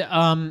 And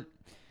I'm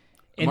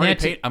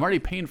already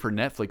paying for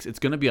Netflix. It's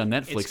going to be on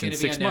Netflix in 6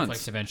 months. It's going to be on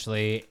Netflix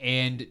eventually.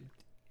 And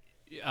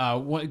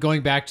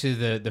going back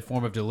to the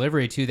form of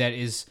delivery too, that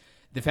is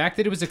the fact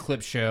that it was a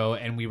clip show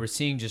and we were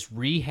seeing just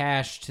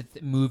rehashed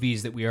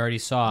movies that we already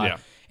saw. Yeah.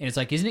 And it's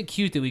like, isn't it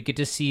cute that we get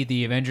to see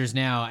the Avengers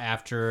now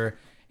after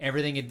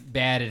everything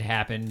bad had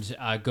happened,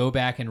 go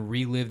back and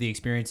relive the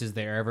experiences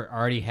they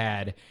already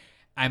had.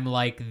 I'm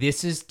like,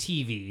 this is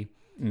TV.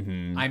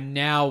 Mm-hmm. I'm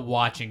now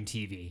watching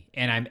TV,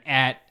 and I'm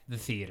at the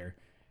theater.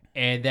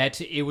 And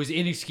it was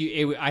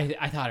inexcusable.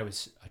 I thought it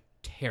was a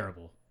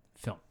terrible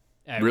film.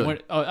 Really?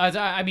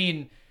 I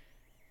mean,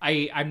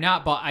 I'm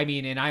not. I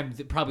mean, and I'm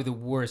probably the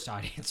worst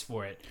audience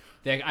for it.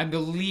 I'm the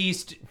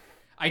least.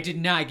 I did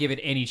not give it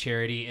any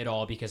charity at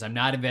all because I'm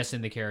not invested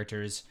in the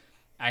characters.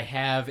 I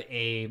have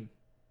a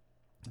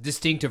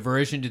distinct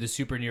aversion to the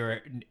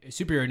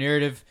superhero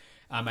narrative.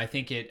 I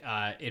think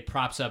it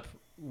props up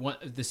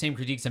the same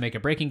critiques I make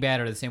of Breaking Bad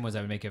are the same ones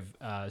I would make of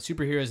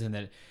superheroes, and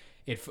that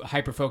it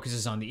hyper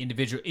focuses on the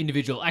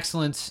individual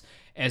excellence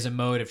as a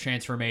mode of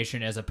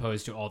transformation, as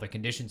opposed to all the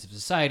conditions of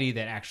society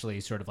that actually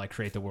sort of like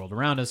create the world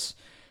around us.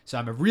 So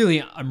I'm a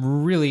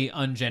really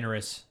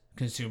ungenerous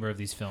consumer of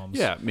these films.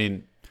 Yeah, I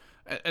mean,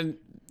 and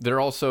they're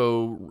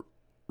also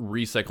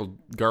recycled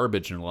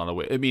garbage in a lot of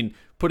ways. I mean,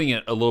 putting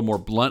it a little more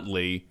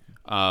bluntly,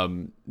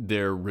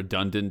 they're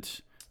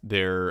redundant.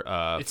 They're it's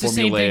formulaic. The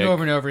same thing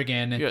over and over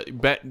again. Yeah,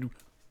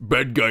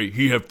 bad guy,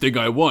 he have thing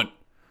I want.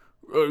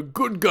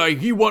 Good guy,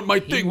 he want my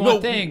thing.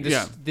 No thing.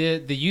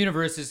 The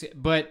universe is,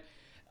 but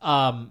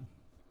I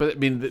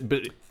mean,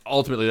 but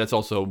ultimately, that's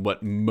also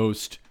what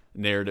most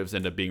narratives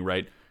end up being,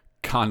 right?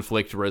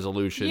 Conflict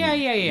resolution.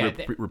 Yeah.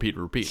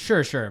 Repeat.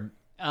 Sure.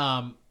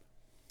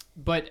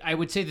 But I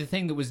would say the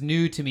thing that was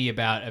new to me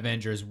about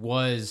Avengers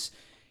was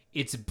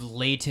its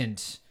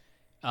blatant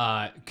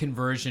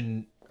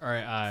conversion,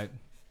 or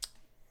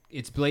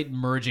its blatant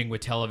merging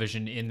with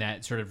television in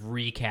that sort of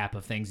recap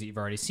of things that you've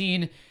already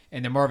seen.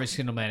 And the Marvel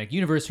Cinematic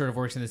Universe sort of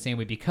works in the same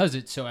way because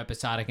it's so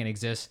episodic and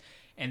exists.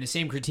 And the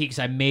same critiques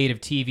I made of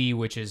TV,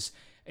 which is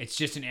it's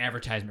just an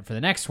advertisement for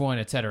the next one,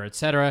 et cetera, et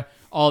cetera.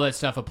 All that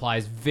stuff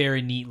applies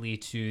very neatly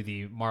to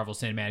the Marvel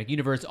Cinematic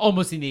Universe,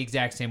 almost in the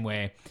exact same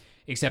way,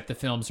 except the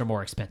films are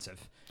more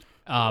expensive.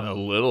 A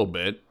little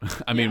bit.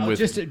 I mean, with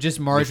just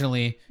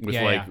marginally.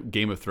 With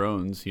Game of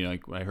Thrones, you know,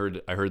 like I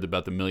heard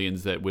about the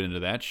millions that went into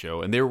that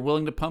show, and they were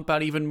willing to pump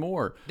out even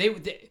more.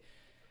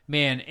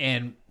 Man,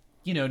 and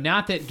you know,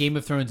 not that Game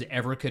of Thrones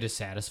ever could have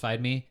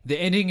satisfied me. The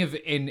ending of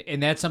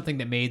and that's something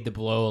that made the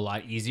blow a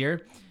lot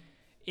easier.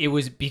 It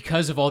was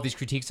because of all these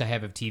critiques I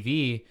have of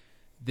TV.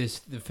 The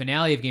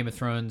finale of Game of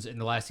Thrones in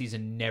the last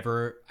season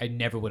I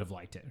never would have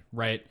liked it,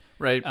 right?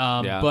 Right.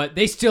 Yeah. But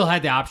they still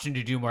had the option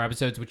to do more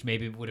episodes, which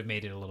maybe would have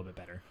made it a little bit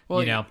better. Well,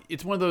 you know,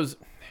 it's one of those.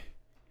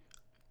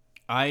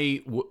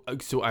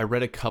 So I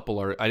read a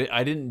couple.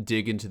 I didn't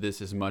dig into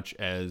this as much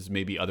as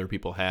maybe other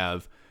people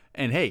have.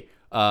 And hey,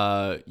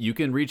 you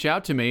can reach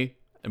out to me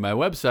at my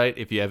website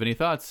if you have any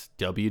thoughts.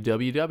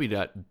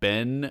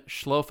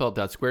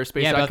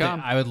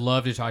 www.benschlofelt.squarespace.com. I would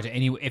love to talk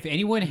to if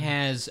anyone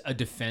has a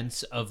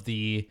defense of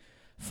the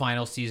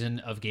final season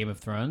of Game of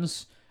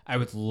Thrones, I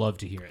would love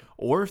to hear it.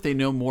 Or if they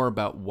know more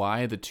about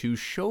why the two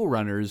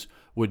showrunners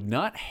would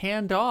not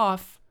hand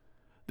off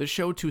the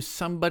show to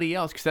somebody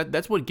else, because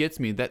that's what gets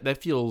me.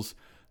 That feels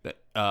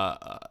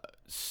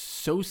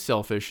so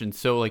selfish, and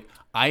so like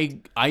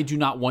I do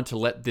not want to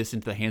let this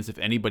into the hands of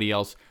anybody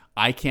else.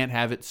 I can't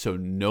have it, so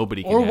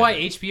nobody can. Or have why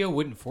it. HBO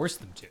wouldn't force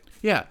them to.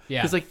 Yeah.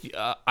 Because like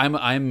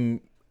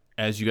I'm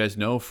as you guys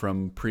know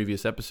from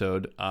previous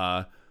episode,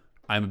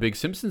 I'm a big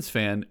Simpsons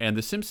fan, and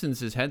The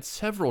Simpsons has had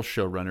several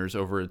showrunners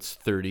over its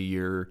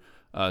 30-year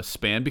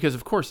span, because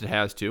of course it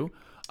has to.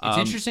 It's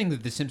interesting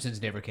that The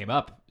Simpsons never came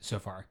up so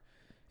far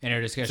in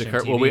our discussion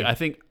of TV. Well, I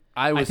think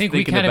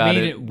thinking about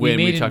it when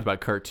we talked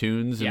about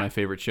cartoons and my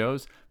favorite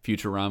shows,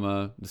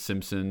 Futurama, The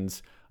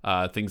Simpsons,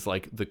 things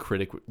like The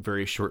Critic,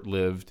 very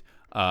short-lived.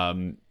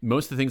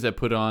 Most of the things I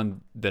put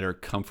on that are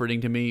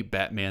comforting to me,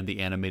 Batman the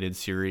animated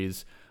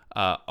series,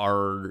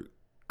 are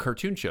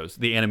cartoon shows.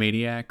 The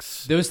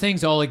Animaniacs. Those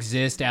things all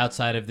exist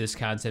outside of this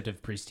concept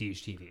of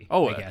prestige TV.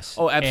 I guess.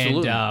 Oh,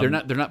 absolutely. And, they're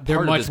not. They're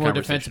Part much of this more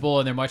conversation. defensible,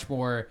 and they're much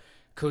more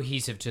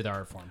cohesive to the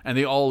art form. And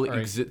they all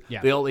exist.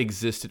 yeah. They all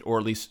existed, or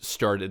at least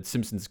started.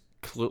 Simpsons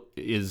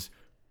is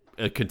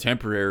a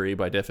contemporary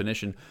by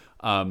definition,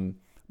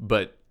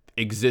 but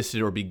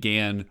existed or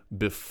began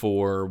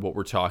before what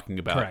we're talking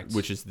about. Correct.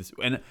 Which is this.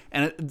 And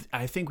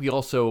I think we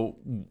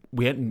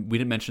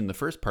didn't mention the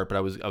first part, but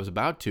I was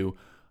about to.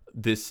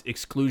 This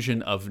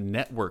exclusion of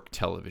network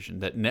television.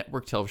 That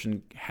network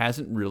television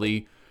hasn't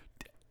really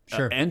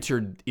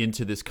entered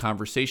into this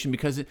conversation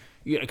because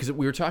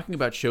we were talking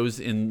about shows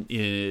in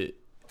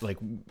like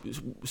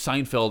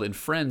Seinfeld and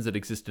Friends that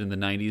existed in the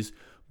 90s,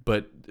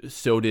 but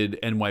so did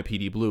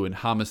NYPD Blue and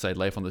Homicide: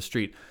 Life on the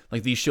Street.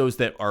 Like these shows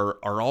that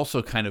are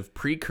also kind of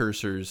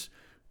precursors,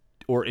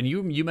 and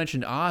you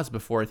mentioned Oz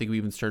before I think we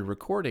even started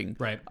recording,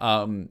 right?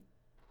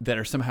 That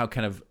are somehow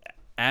kind of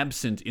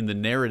absent in the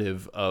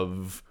narrative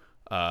of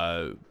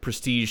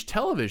prestige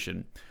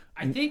television.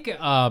 I think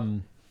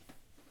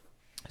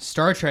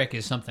Star Trek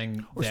is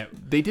something that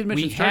they did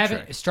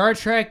mention. Star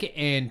Trek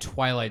and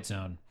Twilight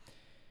Zone,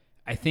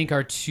 I think,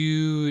 are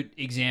two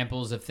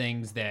examples of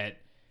things that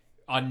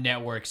on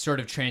network sort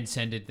of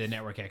transcended the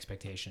network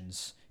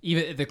expectations.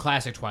 Even the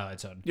classic Twilight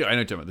Zone. Yeah, I know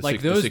what you're talking about.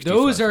 Like the 60s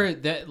those Twilight are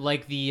the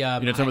like the You're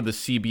not talking about the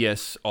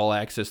CBS All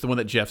Access, the one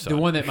that Jeff's on.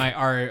 the one that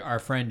our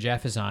friend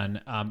Jeff is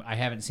on. I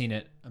haven't seen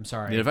it. I'm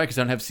sorry. In fact, because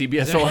I don't have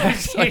CBS All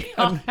Access.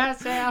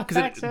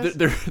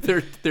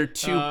 Because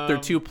their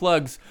two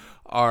plugs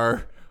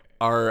are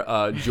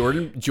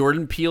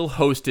Jordan Peele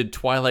hosted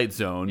Twilight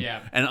Zone.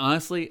 Yeah. And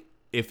honestly,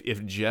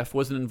 if Jeff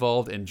wasn't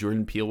involved and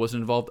Jordan Peele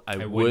wasn't involved,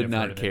 I would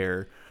not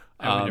care.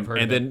 I wouldn't have heard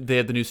of and then they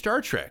had the new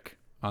Star Trek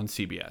on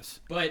CBS.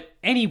 But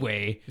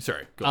anyway,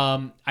 sorry. Go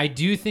on. I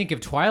do think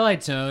of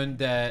Twilight Zone,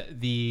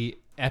 the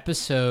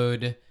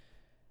episode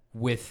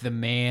with the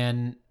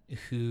man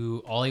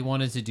who all he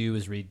wanted to do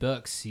was read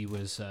books. He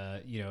was,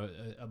 a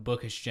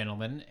bookish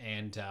gentleman,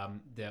 and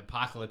the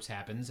apocalypse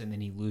happens, and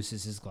then he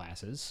loses his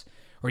glasses,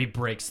 or he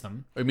breaks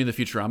them. I mean the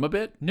Futurama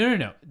bit?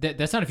 No.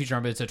 That's not a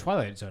Futurama. It's a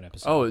Twilight Zone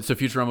episode. Oh, so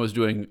Futurama was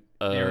doing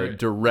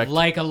direct.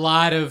 Like a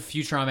lot of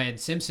Futurama and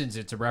Simpsons,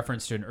 it's a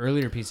reference to an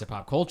earlier piece of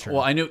pop culture.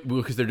 Well, I know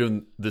because they're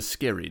doing the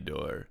scary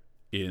door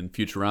in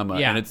Futurama,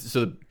 Yeah. and it's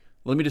so.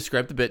 Let me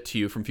describe the bit to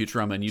you from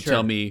Futurama, and you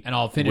tell me. And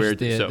I'll finish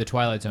the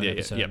Twilight Zone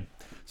episode. Yeah.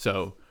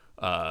 So,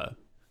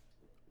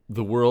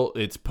 the world,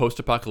 it's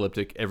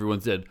post-apocalyptic.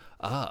 Everyone's dead.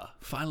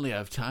 Finally I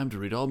have time to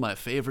read all my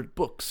favorite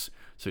books.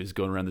 So he's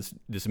going around this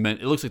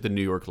it looks like the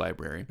New York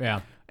Library.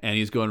 Yeah. And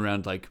he's going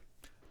around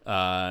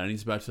and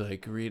he's about to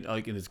read,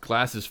 and his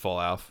glasses fall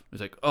off.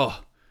 He's like,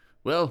 oh,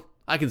 well,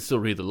 I can still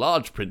read the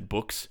large print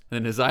books. And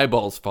then his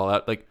eyeballs fall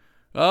out. Like,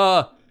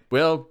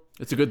 well,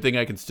 it's a good thing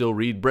I can still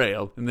read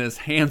Braille. And then his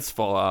hands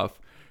fall off.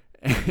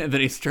 And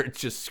then he starts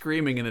just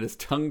screaming, and then his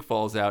tongue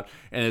falls out,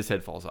 and his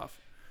head falls off.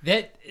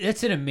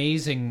 That's an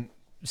amazing.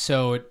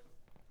 So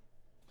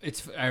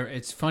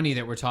it's funny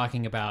that we're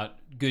talking about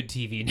good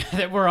TV now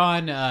that we're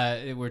on.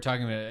 We're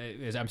talking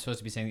about. I'm supposed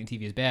to be saying that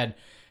TV is bad.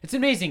 It's an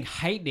amazing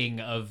heightening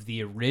of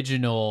the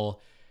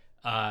original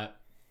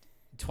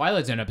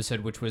Twilight Zone episode,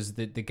 which was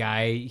the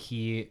guy.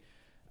 He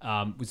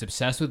was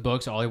obsessed with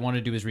books. All he wanted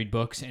to do was read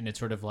books, and it's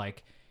sort of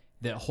like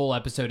the whole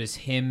episode is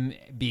him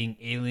being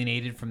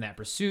alienated from that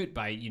pursuit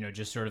by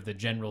just sort of the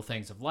general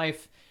things of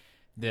life.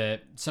 I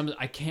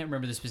can't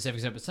remember the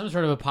specifics of it, but some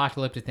sort of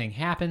apocalyptic thing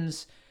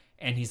happens,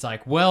 and he's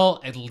like,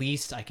 well, at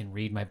least I can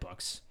read my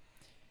books.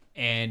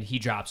 And he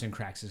drops and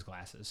cracks his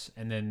glasses.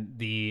 And then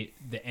the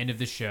end of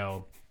the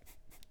show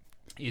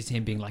is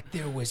him being like,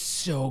 there was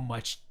so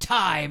much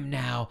time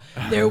now.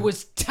 There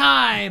was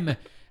time.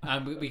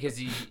 Because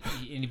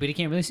but he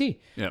can't really see.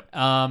 Yeah.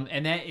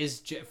 And that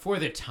is for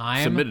the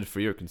time. Submitted for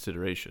your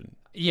consideration.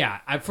 Yeah,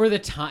 for the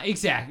time,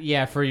 exactly.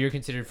 Yeah, for your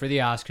considered for the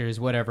Oscars,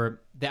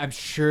 whatever. I'm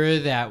sure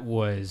that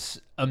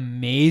was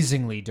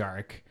amazingly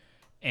dark,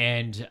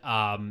 and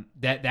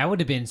that would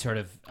have been sort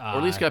of, or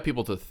at least got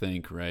people to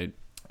think, right?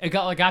 It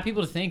got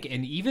people to think,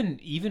 and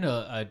even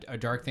a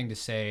dark thing to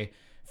say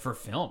for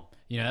film.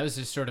 That was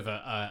just sort of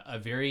a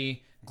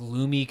very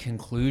gloomy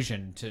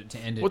conclusion to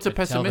end it. What's a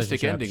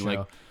pessimistic ending show.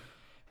 like?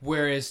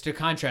 Whereas to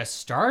contrast,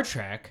 Star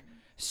Trek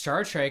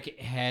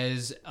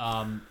has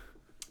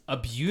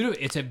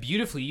it's a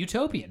beautifully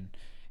utopian,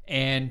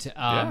 and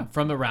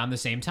from around the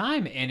same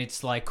time, and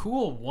it's like,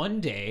 cool, one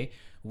day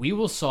we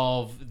will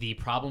solve the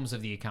problems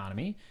of the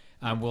economy.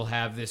 We'll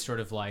have this sort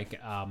of like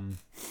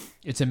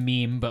it's a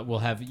meme, but we'll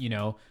have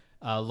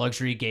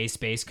luxury gay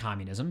space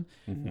communism,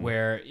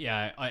 where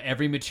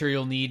every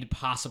material need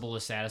possible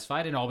is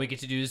satisfied, and all we get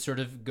to do is sort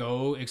of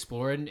go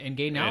explore and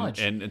gain knowledge.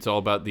 And it's all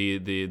about the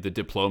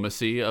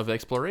diplomacy of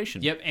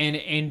exploration. Yep,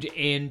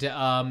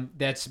 and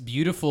that's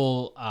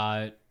beautiful.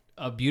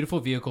 A beautiful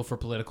vehicle for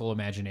political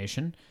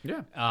imagination.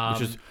 Yeah.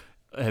 Which is,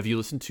 have you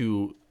listened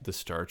to the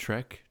Star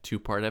Trek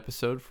 2-part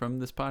episode from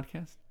this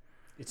podcast?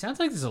 It sounds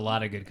like there's a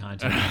lot of good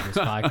content on this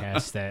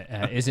podcast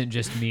that isn't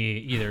just me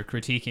either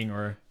critiquing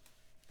or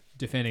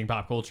defending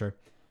pop culture.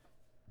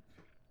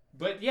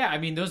 But yeah, I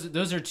mean,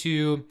 those are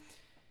two.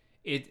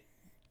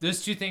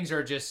 Those two things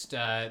are just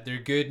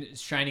they're good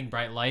shining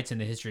bright lights in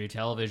the history of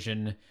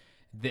television.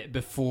 That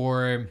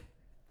before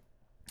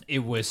it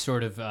was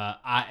sort of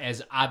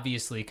as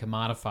obviously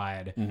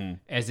commodified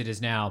as it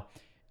is now.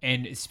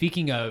 And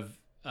speaking of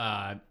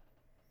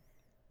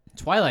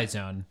Twilight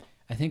Zone,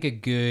 I think a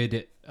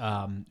good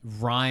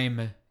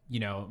rhyme,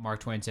 Mark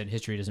Twain said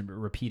history doesn't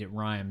repeat, it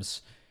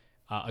rhymes.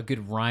 A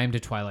good rhyme to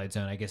Twilight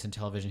Zone, I guess, in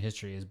television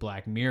history is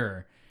Black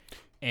Mirror.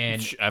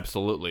 And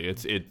absolutely.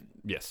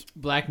 Yes.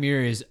 Black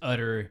Mirror is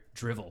utter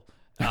drivel.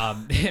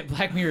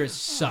 Black Mirror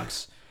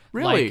sucks.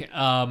 Really?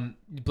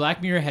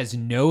 Black Mirror has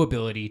no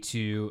ability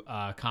to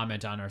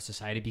comment on our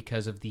society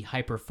because of the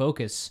hyper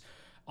focus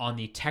on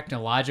the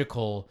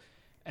technological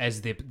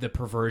as the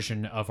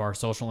perversion of our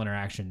social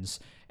interactions,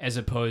 as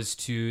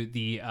opposed to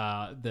the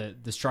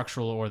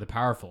structural or the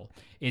powerful.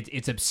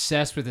 It's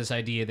obsessed with this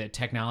idea that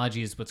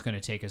technology is what's going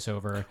to take us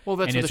over. Well,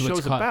 that's what the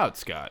show's about,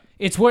 Scott.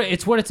 It's what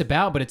it's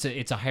about, but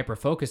it's a hyper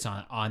focus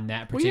on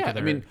that particular. Well,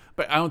 yeah, I mean,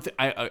 but I don't.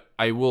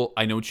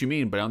 I know what you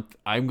mean, but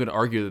I'm going to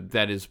argue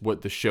that is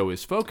what the show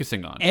is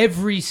focusing on.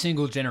 Every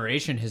single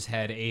generation has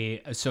had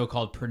a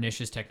so-called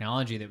pernicious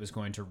technology that was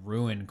going to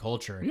ruin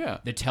culture. Yeah,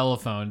 the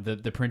telephone,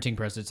 the printing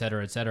press, et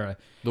cetera, et cetera.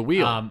 The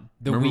wheel,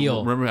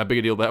 wheel. Remember how big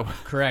a deal that was?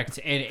 Correct,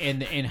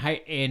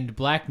 and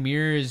Black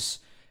Mirror's.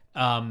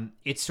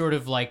 It's sort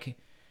of like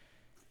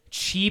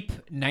cheap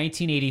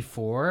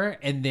 1984,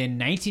 and then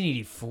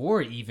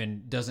 1984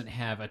 even doesn't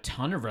have a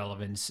ton of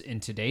relevance in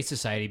today's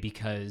society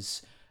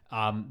because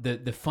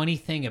the funny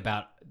thing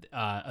about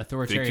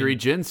authoritarian Victory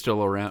Gin's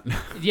still around.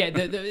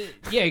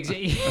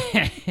 exactly.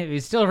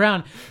 It's still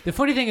around. The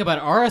funny thing about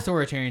our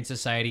authoritarian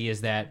society is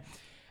that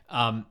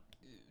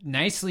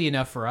nicely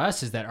enough for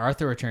us is that our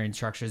authoritarian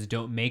structures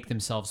don't make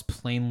themselves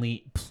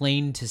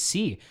plain to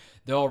see.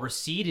 They're all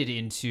receded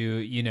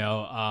into,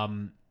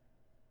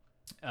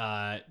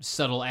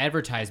 subtle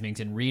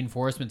advertisements and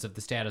reinforcements of the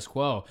status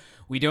quo.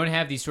 We don't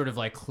have these sort of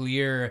like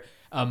clear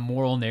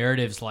moral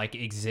narratives like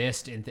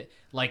exist in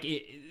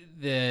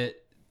the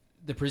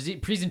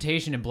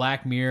presentation in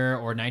Black Mirror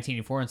or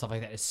 1984 and stuff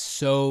like that is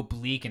so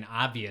bleak and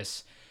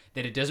obvious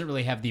that it doesn't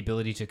really have the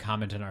ability to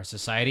comment on our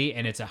society,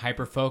 and it's a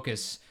hyper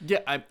focus. Yeah,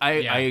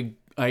 I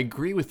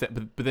agree with that,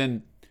 but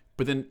then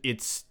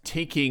it's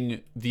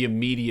taking the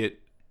immediate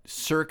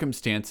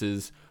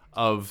circumstances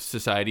of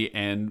society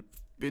and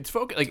it's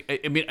focused.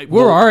 Like I mean,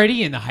 we're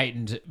already in the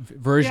heightened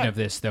version of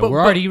this, though.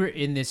 We're already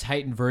in this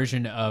heightened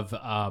version of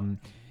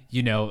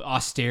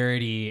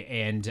austerity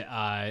and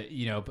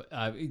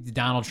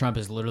Donald Trump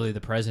is literally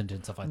the president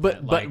and stuff like that.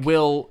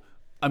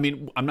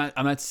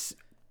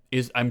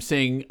 I'm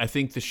saying I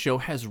think the show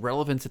has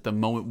relevance at the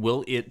moment.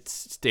 Will it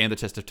stand the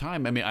test of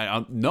time? I mean,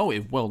 I know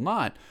it will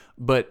not.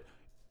 But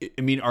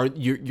I mean,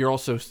 you're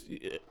also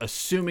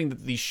assuming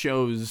that these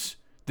shows?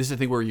 This is the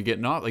thing where you're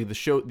getting off. Like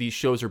these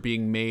shows are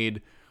being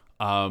made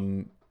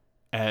to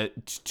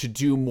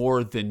do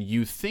more than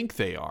you think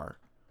they are.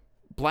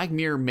 Black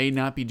Mirror may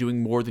not be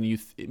doing more than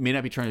it may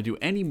not be trying to do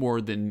any more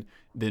than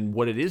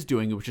what it is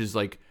doing, which is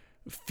like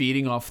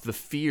feeding off the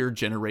fear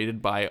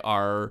generated by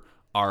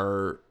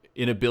our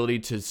inability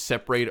to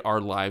separate our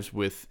lives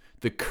with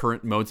the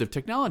current modes of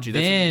technology.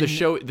 The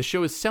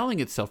show is selling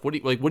itself. What do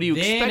you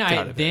expect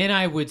out of it? Then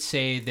I would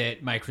say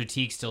that my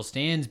critique still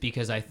stands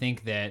because I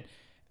think that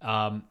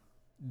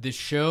the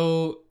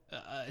show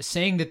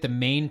saying that the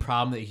main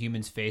problem that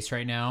humans face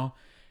right now,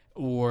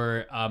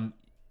 or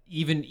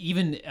even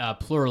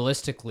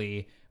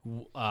pluralistically,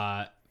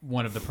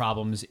 one of the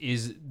problems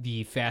is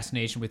the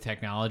fascination with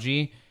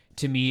technology.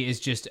 To me, is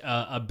just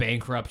a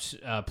bankrupt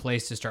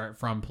place to start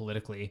from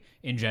politically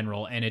in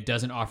general, and it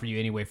doesn't offer you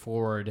any way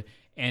forward.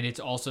 And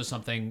it's also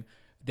something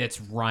that's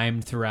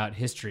rhymed throughout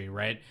history,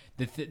 right?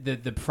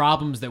 The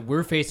problems that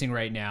we're facing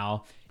right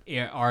now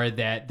are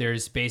that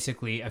there's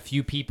basically a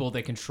few people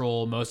that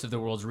control most of the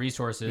world's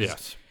resources,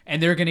 yes,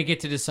 and they're going to get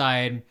to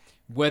decide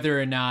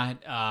whether or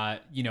not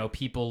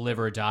people live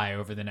or die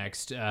over the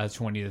next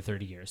 20 to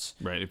 30 years.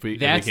 Right.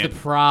 That's the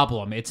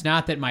problem. It's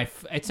not that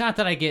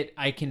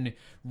I can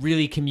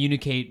really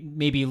communicate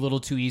maybe a little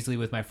too easily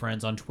with my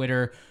friends on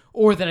Twitter,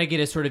 or that I get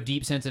a sort of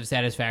deep sense of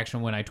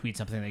satisfaction when I tweet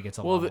something that gets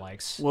a lot of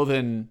likes. Well,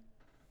 then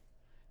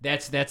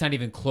that's not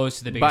even close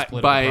to the biggest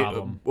political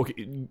problem.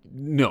 Okay,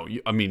 no,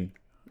 I mean,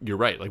 you're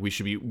right. Like we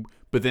should be,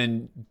 but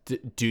then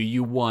do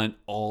you want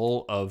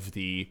all of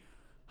the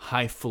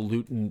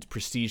highfalutin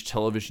prestige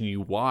television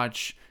you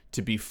watch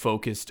to be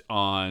focused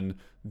on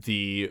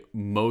the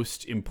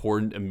most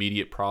important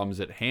immediate problems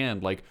at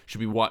hand? Like should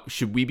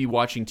we be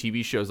watching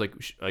TV shows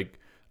like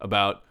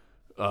about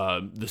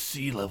the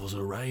sea levels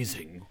are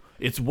rising?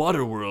 It's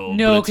Waterworld.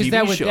 No, because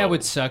that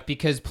would suck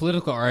because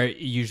political art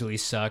usually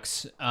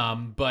sucks.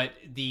 But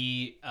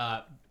the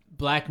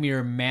Black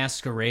Mirror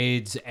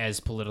masquerades as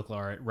political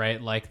art, right?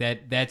 Like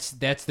that's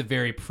the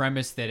very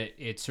premise that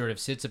it sort of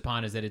sits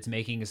upon, is that it's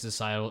making a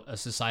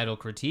societal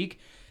critique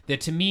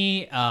that to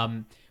me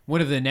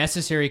one of the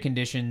necessary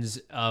conditions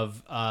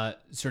of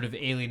sort of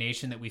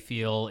alienation that we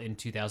feel in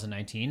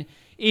 2019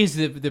 is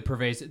the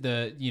pervasive,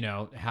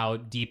 how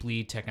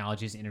deeply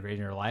technology is integrated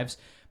in our lives.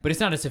 But it's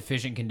not a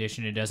sufficient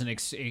condition. It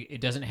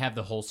doesn't have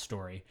the whole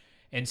story.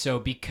 And so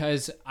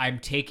because I'm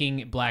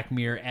taking Black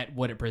Mirror at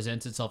what it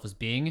presents itself as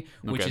being,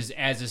 which is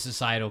as a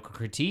societal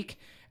critique,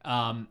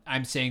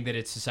 I'm saying that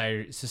its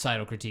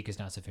societal critique is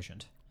not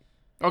sufficient.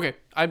 Okay,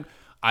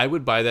 I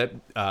would buy that.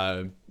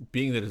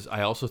 Being that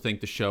I also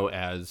think the show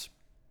as,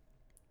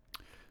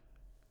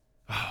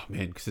 oh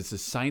man, because it's a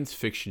science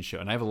fiction show,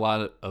 and I have a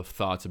lot of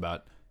thoughts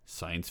about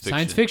science fiction.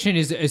 Science fiction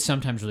is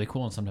sometimes really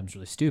cool and sometimes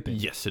really stupid.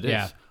 Yes, it is.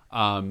 Yeah.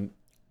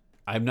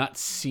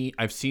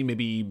 I've seen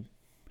maybe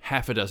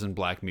half a dozen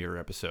Black Mirror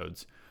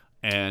episodes,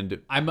 and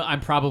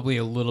I'm probably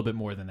a little bit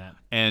more than that.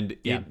 And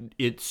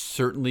it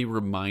certainly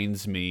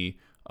reminds me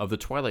of the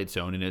Twilight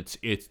Zone, and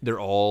they're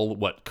all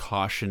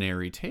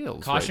cautionary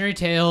tales. Cautionary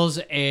tales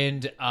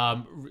and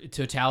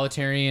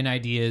totalitarian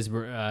ideas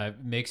were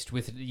mixed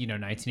with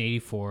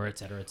 1984, et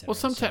cetera, et cetera. Well,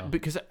 sometimes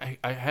because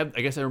I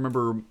guess I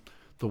remember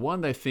the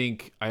one that I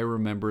think I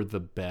remember the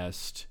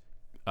best.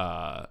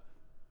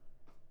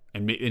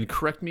 And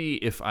correct me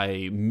if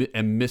I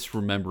am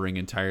misremembering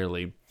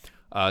entirely,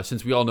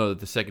 since we all know that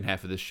the second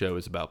half of this show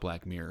is about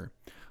Black Mirror.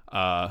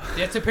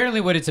 That's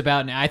apparently what it's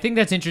about. And I think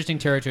that's interesting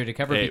territory to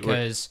cover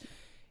because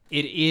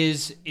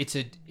it's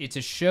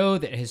a show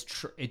that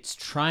it's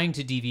trying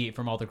to deviate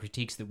from all the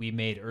critiques that we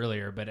made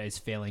earlier, but is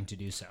failing to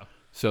do so.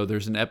 So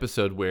there's an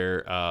episode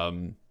where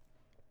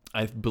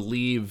I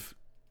believe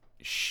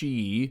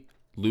she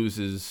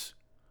loses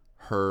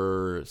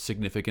her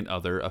significant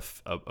other,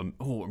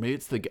 or maybe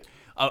it's a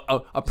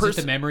person. Is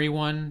it the memory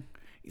one?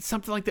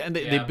 Something like that. And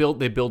they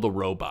build a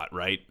robot,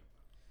 right?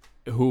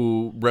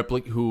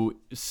 Who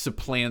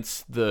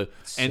supplants the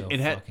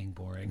fucking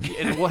boring.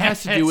 And it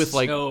has to do with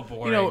so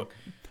boring.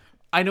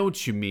 I know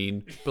what you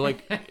mean, but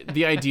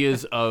the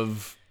ideas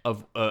of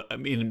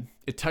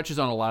it touches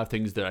on a lot of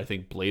things that I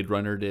think Blade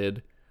Runner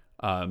did.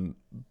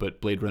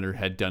 But Blade Runner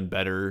had done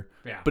better.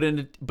 Yeah. But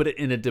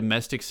in a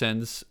domestic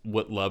sense,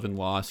 what love and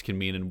loss can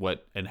mean,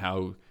 and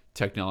how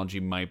technology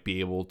might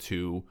be able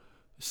to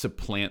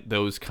supplant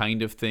those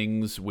kind of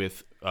things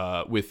with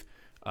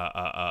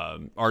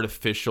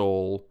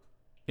artificial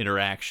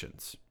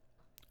interactions,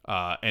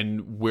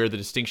 and where the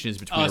distinction is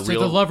between so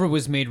the lover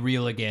was made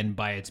real again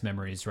by its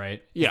memories,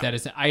 right? Yeah. That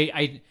is,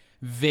 I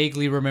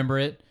vaguely remember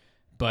it,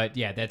 but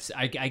yeah,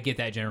 I get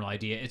that general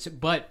idea.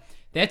 But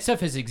that stuff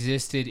has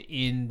existed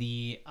in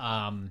the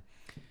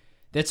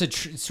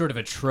that's sort of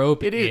a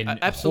trope in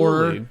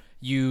absolutely. horror.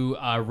 You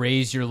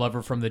raise your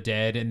lover from the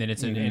dead, and then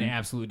it's an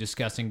absolute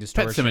disgusting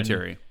distortion. Pet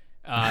Sematary.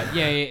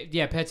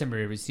 Yeah, Pet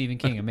Sematary with Stephen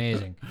King,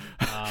 amazing.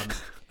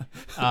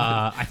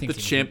 I think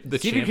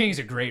Stephen King is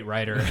a great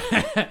writer.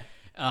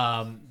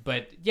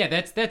 But yeah,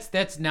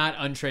 that's not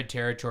untread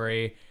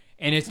territory,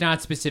 and it's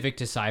not specific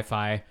to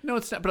sci-fi. No,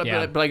 it's not. But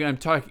I'm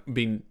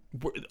talking.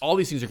 All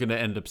these things are going to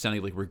end up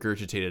sounding like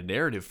regurgitated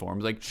narrative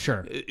forms.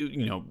 Sure,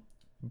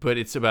 but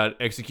it's about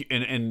execute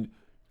and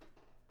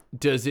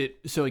does it?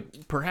 So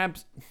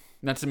perhaps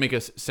not to make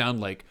us sound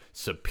like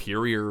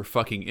superior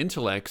fucking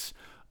intellects,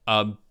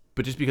 but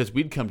just because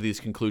we'd come to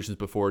these conclusions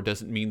before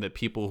doesn't mean that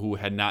people who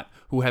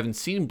haven't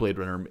seen Blade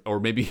Runner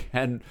or maybe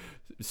hadn't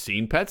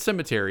seen Pet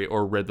Sematary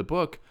or read the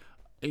book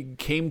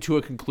came to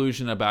a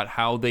conclusion about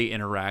how they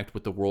interact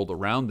with the world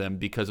around them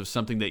because of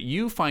something that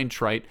you find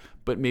trite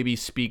but maybe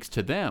speaks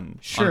to them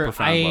on a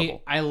profound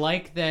level. I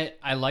like that.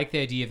 I like the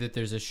idea that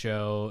there's a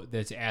show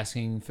that's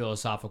asking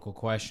philosophical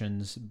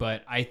questions,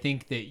 but I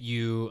think that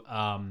you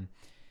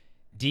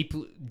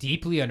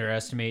deeply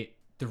underestimate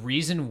the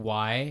reason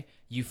why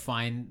you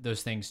find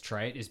those things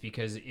trite is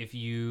because if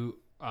you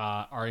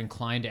are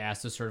inclined to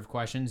ask those sort of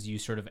questions, you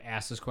sort of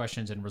ask those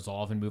questions and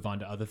resolve and move on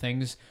to other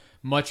things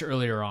much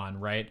earlier on,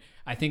 right?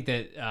 I think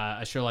that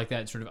a show like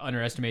that sort of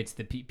underestimates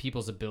the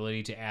people's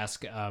ability to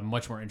ask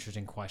much more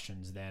interesting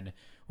questions than,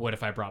 what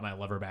if I brought my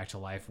lover back to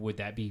life? Would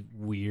that be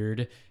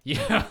weird?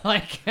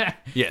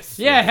 Yes.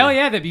 Yeah, hell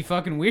yeah, that'd be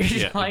fucking weird.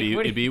 Yeah,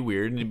 it'd be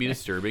weird and it'd be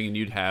disturbing, and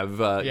you'd have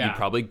you'd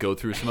probably go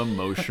through some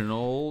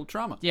emotional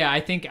trauma. Yeah,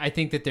 I think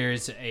that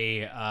there's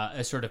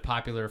a sort of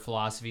popular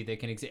philosophy that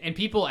can exist, and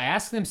people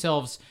ask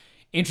themselves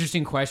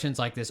interesting questions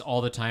like this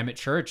all the time at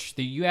church.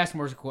 You ask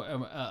more,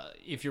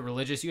 if you're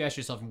religious, you ask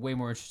yourself way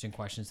more interesting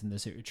questions than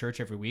this at church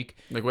every week.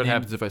 Like, what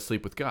happens if I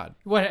sleep with God?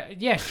 What?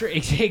 Yeah, sure,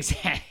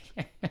 exactly.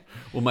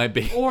 Well, my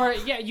baby. Or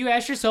you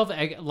ask yourself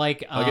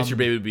like. I guess your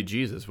baby would be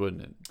Jesus,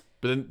 wouldn't it?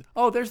 But then,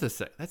 that's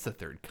the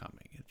third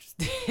coming.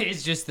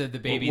 It's just the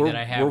baby that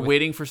I have. We're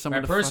waiting for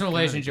someone. My personal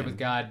relationship with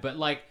God, but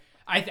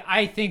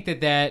I think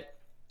that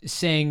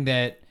saying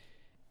that.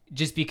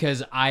 Just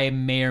because I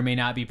may or may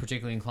not be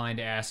particularly inclined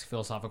to ask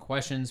philosophical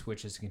questions,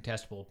 which is a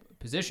contestable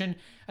position,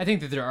 I think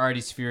that there are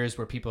already spheres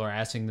where people are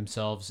asking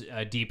themselves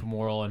deep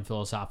moral and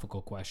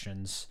philosophical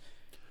questions.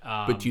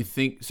 But do you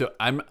think so?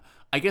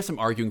 I guess I'm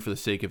arguing for the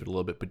sake of it a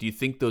little bit. But do you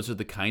think those are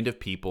the kind of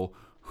people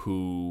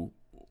who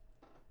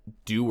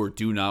do or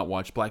do not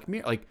watch Black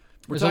Mirror?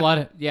 There's a lot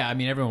of I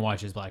mean, everyone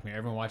watches Black Mirror.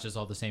 Everyone watches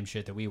all the same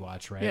shit that we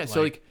watch, right? Yeah.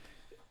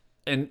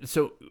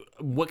 So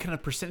what kind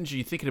of percentage are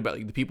you thinking about?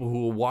 Like the people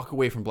who will walk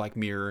away from Black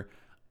Mirror,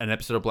 an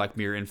episode of Black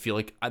Mirror, and feel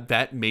like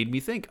that made me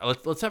think.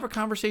 Let's have a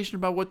conversation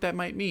about what that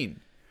might mean.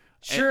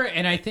 Sure,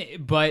 and I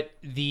think, but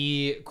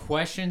the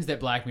questions that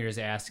Black Mirror is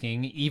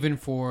asking, even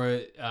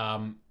for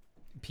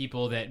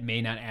people that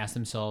may not ask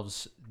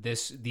themselves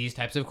these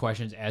types of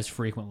questions as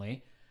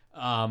frequently,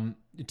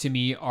 to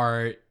me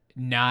are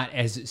not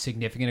as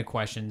significant of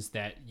questions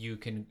that you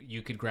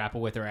could grapple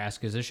with or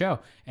ask as a show,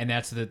 and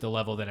that's the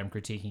level that I'm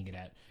critiquing it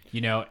at.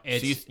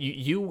 It's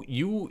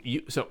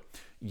so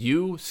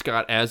you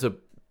Scott, as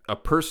a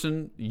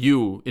person,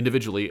 you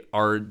individually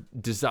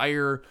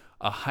desire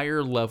a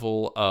higher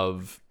level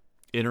of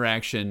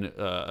interaction,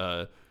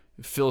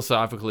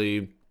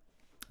 philosophically,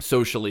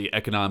 socially,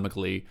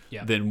 economically,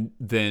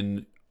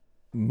 than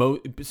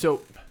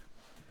so.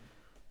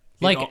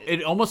 Like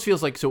it almost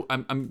feels like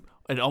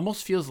It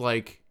almost feels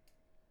like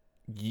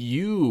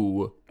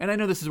you, and I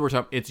know this is where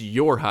it's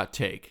your hot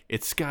take.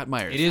 It's Scott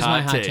Meyers. It is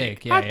my hot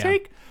take. Hot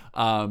take.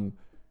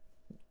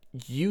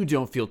 You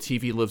don't feel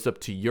TV lives up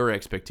to your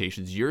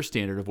expectations, your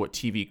standard of what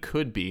TV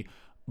could be,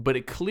 but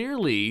it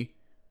clearly,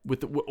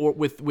 with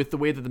the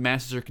way that the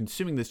masses are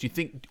consuming this, do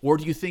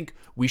you think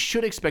we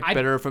should expect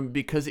better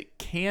because it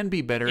can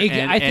be better?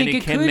 I think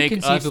it can could make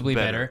conceivably us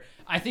better.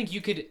 I think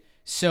you could.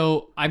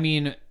 So I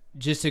mean,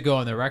 just to go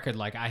on the record,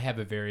 like I have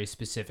a very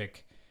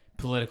specific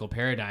political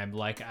paradigm.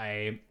 Like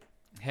I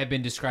have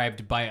been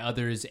described by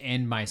others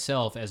and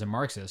myself as a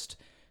Marxist.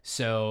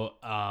 So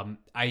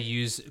I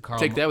use Karl.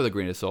 Take that with a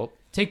grain of salt.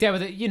 Take that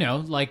with it,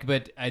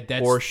 but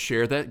that's or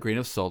share that grain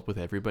of salt with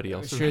everybody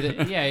else. Sure,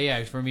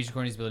 that from each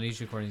according to ability,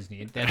 each according to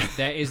need.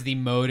 That is the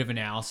mode of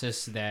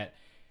analysis that,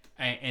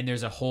 and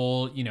there's a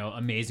whole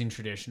amazing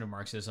tradition of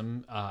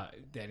Marxism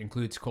that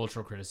includes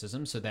cultural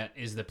criticism. So that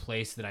is the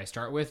place that I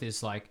start with.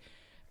 Is like,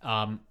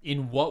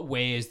 in what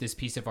way is this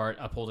piece of art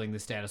upholding the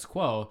status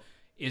quo?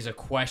 Is a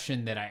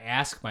question that I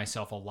ask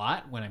myself a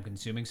lot when I'm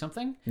consuming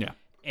something. Yeah.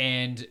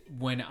 And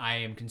when I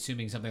am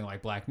consuming something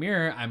like Black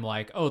Mirror, I'm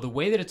like, oh, the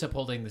way that it's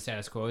upholding the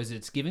status quo is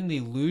it's giving the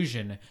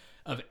illusion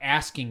of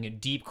asking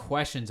deep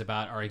questions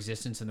about our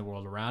existence in the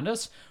world around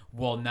us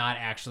while not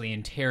actually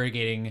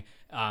interrogating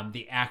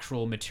the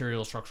actual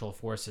material structural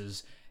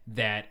forces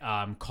that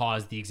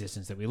cause the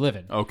existence that we live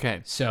in.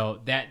 Okay. So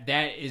that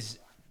is,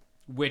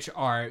 which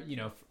are,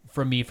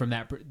 for me, from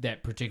that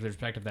particular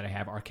perspective that I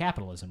have, are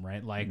capitalism,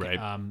 right? Like,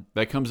 right.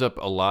 That comes up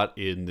a lot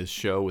in this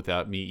show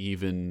without me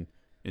even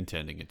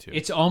intending it to.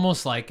 It's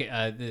almost like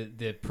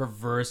the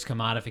perverse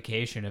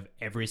commodification of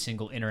every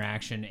single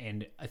interaction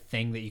and a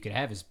thing that you could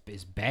have is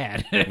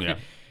bad. Yeah.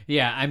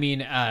 Yeah. I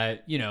mean,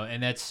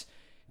 and that's,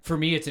 for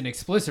me, it's an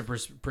explicit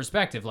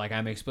perspective. Like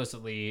I'm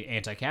explicitly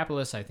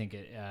anti-capitalist. I think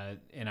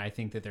and I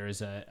think that there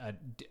is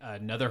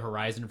another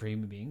horizon for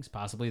human beings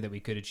possibly that we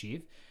could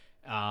achieve.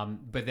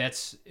 But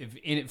that's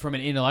from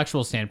an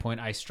intellectual standpoint,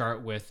 I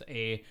start with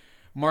a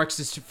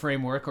Marxist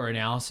framework or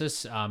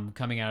analysis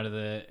coming out of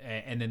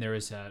and then there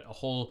was a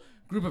whole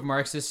group of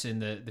Marxists in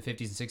the 50s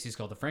and 60s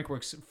called the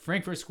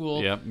Frankfurt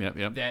School.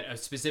 Yep. That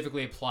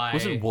specifically apply.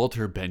 Wasn't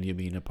Walter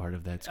Benjamin a part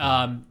of that school?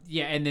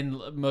 And then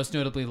most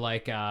notably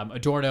like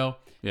Adorno.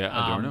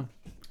 Yeah, Adorno.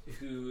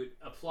 Who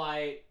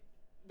apply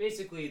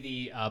basically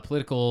the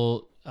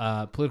political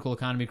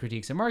economy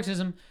critiques of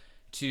Marxism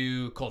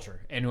to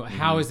culture and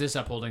how is this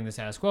upholding the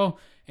status quo?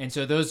 And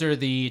so those are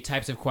the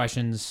types of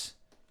questions.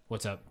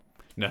 What's up?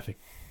 Nothing.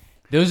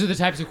 Those are the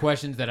types of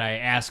questions that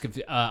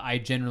I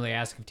generally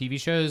ask of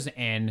TV shows,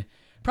 and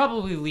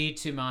probably lead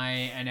to my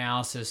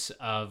analysis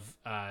of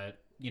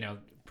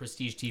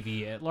prestige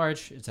TV at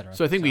large, etc.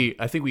 So I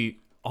think we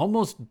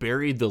almost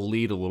buried the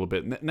lead a little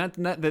bit. Not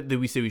that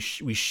we say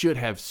we should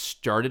have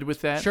started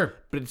with that. Sure.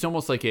 But it's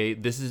almost like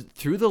this is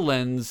through the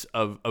lens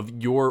of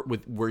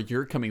where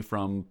you're coming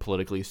from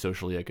politically,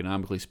 socially,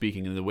 economically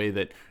speaking, and the way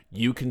that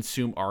you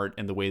consume art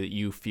and the way that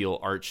you feel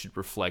art should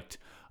reflect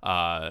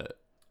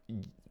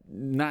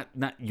not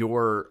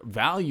your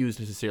values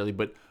necessarily,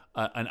 but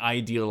an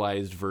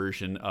idealized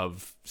version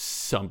of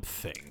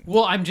something.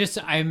 Well,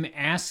 I'm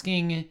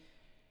asking,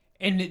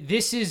 and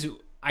this is,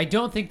 I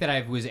don't think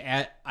I was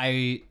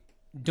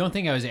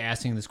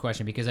asking this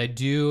question because I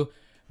do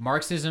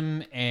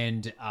Marxism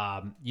and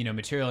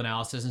material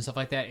analysis and stuff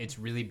like that. It's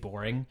really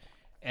boring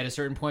at a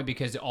certain point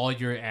because all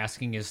you're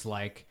asking is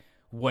like,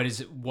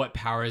 what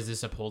power is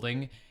this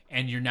upholding?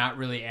 And you're not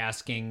really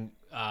asking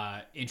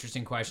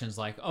interesting questions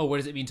like, oh, what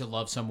does it mean to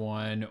love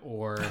someone,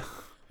 or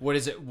what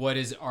is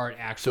art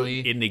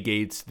actually? So it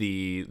negates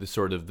the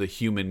sort of the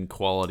human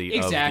quality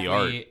exactly.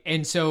 of the art.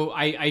 And so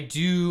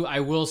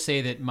I will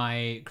say that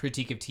my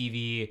critique of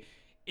TV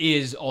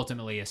is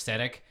ultimately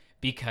aesthetic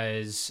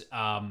because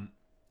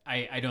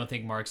I don't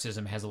think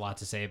Marxism has a lot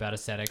to say about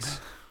aesthetics.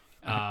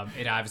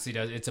 It obviously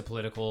does. It's a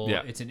political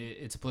it's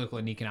a political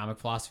and economic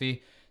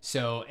philosophy.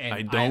 So and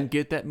I don't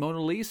get that Mona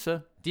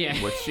Lisa. Yeah.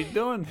 What's she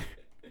doing?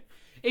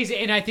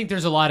 And I think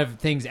there's a lot of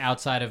things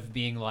outside of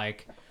being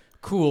like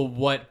cool,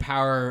 what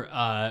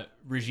power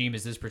regime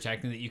is this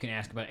protecting, that you can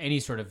ask about any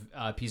sort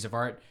of piece of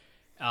art.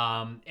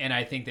 And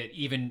I think that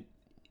even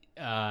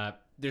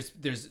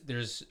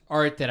there's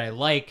art that I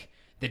like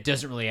that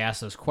doesn't really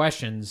ask those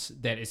questions,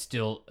 that is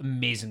still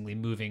amazingly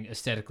moving,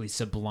 aesthetically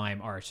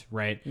sublime art,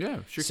 right? Yeah,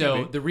 sure.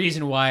 So the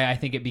reason why I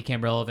think it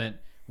became relevant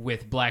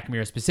with Black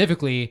Mirror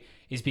specifically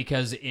is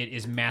because it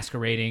is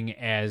masquerading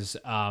as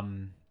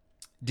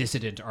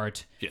dissident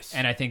art. Yes.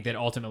 And I think that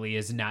ultimately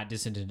is not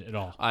dissident at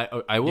all.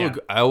 I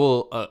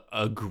will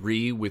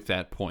agree with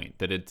that point,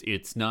 that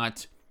it's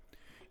not.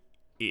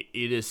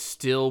 It is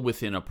still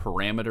within a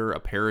parameter, a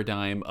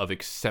paradigm of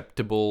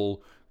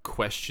acceptable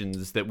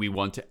questions that we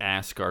want to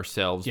ask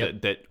ourselves,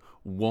 that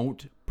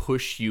won't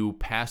push you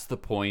past the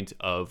point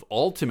of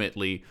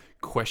ultimately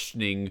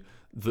questioning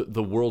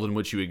the world in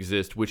which you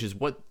exist, which is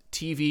what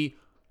TV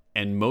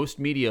and most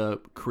media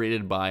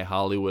created by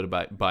Hollywood,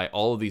 by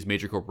all of these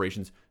major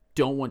corporations,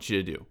 don't want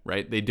you to do,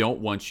 right? They don't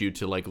want you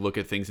to like look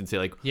at things and say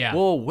like,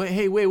 whoa,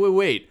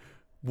 wait.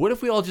 What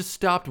if we all just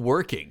stopped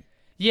working?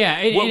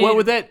 Yeah. What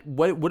would that?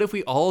 What if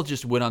we all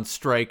just went on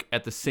strike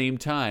at the same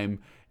time?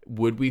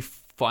 Would we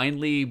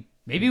finally?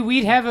 Maybe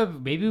we'd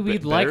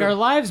like our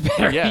lives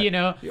better, you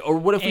know? Or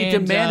what if we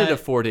demanded a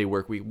 4-day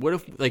work week? What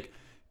if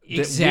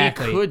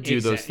exactly we could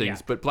do those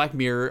things? But Black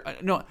Mirror,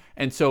 no,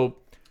 and so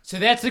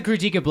that's the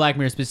critique of Black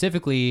Mirror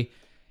specifically.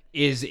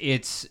 Is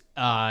it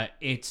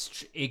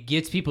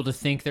gets people to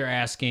think they're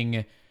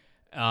asking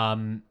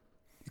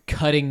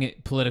cutting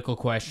political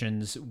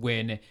questions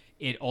when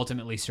it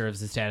ultimately serves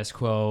the status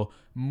quo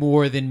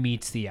more than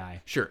meets the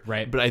eye. Sure.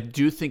 Right. But I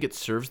do think it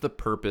serves the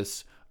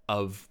purpose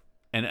of,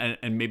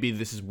 and maybe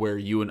this is where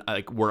you and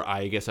where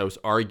I guess I was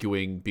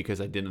arguing because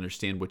I didn't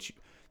understand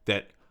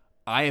that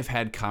I have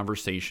had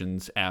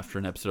conversations after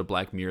an episode of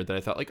Black Mirror that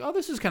I thought like, oh,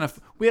 this is kind of,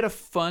 we had a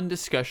fun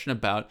discussion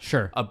about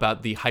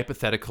the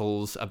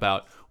hypotheticals,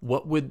 about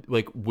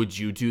would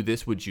you do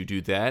this? Would you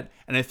do that?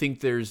 And I think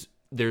there's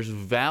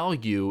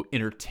value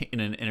in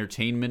an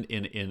entertainment,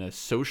 in a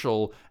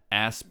social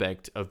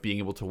aspect of being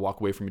able to walk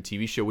away from a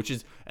TV show,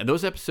 and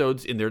those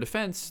episodes, in their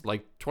defense,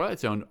 like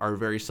Twilight Zone, are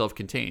very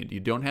self-contained. You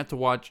don't have to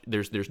watch.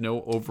 There's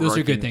no overarching. Those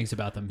are good things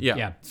about them.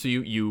 Yeah. So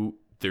you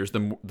there's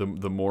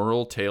the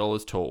moral tale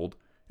is told,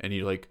 and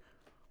you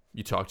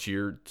talk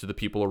to the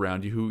people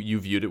around you who you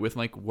viewed it with,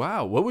 like,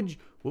 wow, what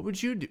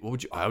would you do?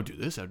 I would do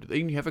this. I would do that.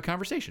 And you have a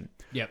conversation.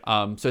 Yep.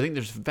 So I think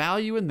there's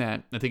value in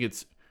that. I think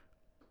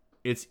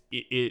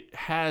it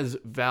has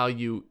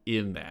value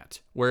in that.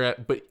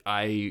 But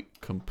I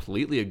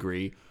completely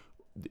agree.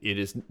 It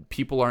is,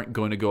 people aren't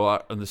going to go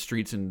out on the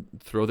streets and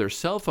throw their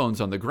cell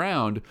phones on the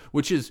ground,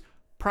 which is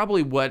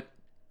probably what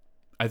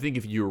I think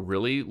if you're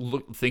really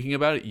thinking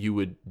about it, you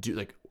would do.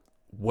 Like,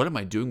 what am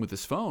I doing with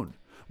this phone?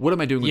 What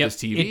am I doing with this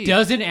TV? It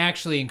doesn't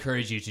actually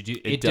encourage you to do.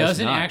 It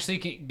doesn't not.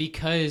 actually,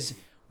 because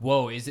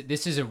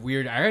this is a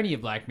weird irony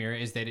of Black Mirror,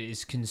 is that it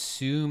is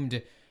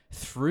consumed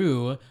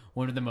through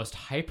one of the most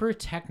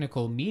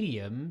hyper-technical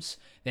mediums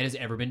that has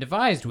ever been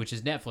devised, which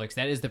is Netflix.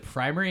 That is the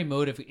primary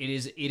motive. It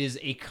is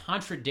a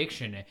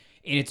contradiction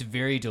in its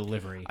very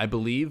delivery. I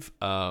believe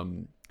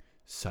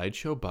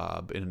Sideshow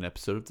Bob, in an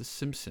episode of The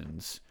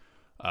Simpsons,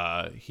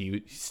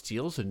 he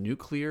steals a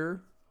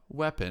nuclear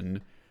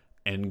weapon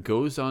and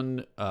goes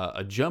on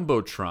a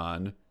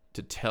jumbotron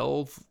to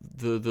tell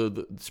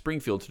the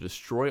Springfield to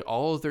destroy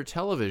all of their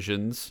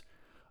televisions,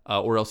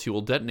 or else he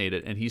will detonate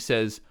it. And he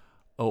says,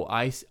 oh,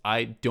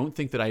 I don't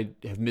think that I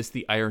have missed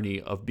the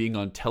irony of being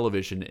on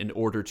television in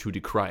order to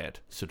decry it.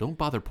 So don't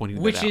bother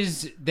pointing that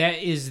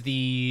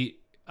out.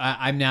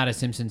 I'm not a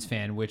Simpsons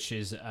fan, which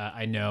is,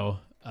 I know,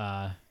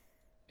 a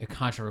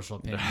controversial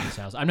opinion in this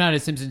house. I'm not a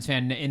Simpsons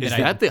fan. Is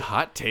that the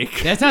hot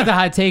take? That's not the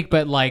hot take,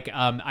 but like,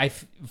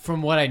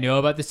 from what I know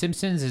about The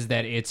Simpsons is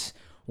that it's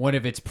one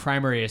of its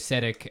primary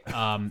aesthetic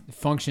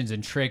functions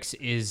and tricks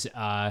is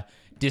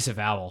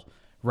disavowal.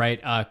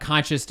 Right,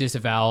 conscious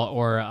disavowal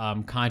or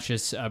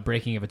conscious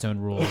breaking of its own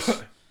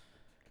rules.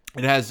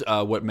 It has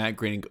what Matt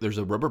Groening. There's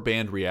a rubber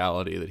band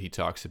reality that he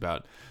talks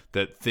about.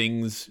 That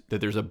there's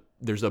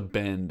a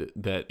bend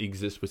that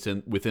exists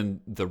within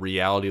the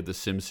reality of The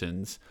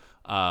Simpsons.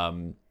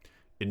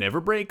 It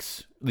never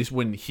breaks. At least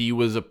when he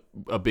was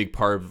a big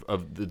part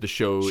of the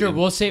show. Sure,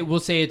 we'll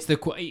say it's the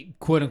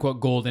quote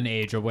unquote golden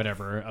age or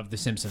whatever of The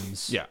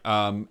Simpsons. Yeah.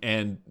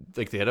 And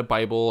like they had a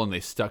Bible and they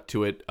stuck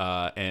to it.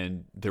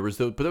 And there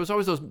was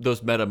always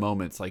those meta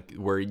moments like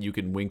where you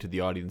can wink to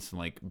the audience and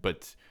like,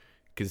 but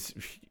because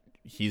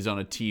he's on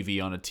a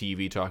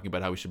TV talking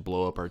about how we should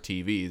blow up our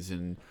TVs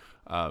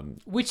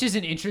and which is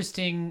an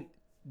interesting.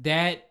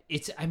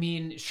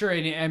 Sure,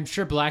 and I'm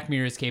sure Black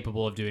Mirror is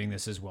capable of doing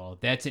this as well.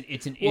 It's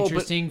an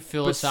interesting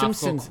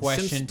philosophical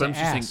question to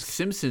ask.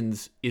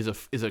 Simpsons is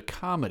a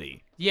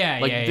comedy. Yeah,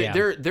 like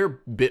their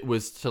bit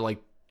was to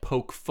like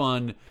poke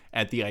fun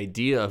at the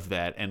idea of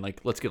that and like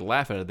let's get a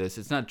laugh out of this.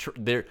 It's not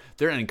they're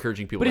not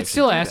encouraging people. But it's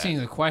still asking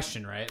the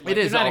question, right? Like, it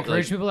is not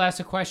encouraging people to ask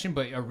a question,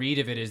 but a read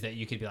of it is that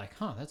you could be like,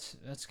 huh, that's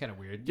kind of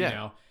weird, you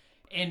know.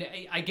 And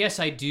I guess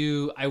I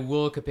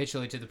will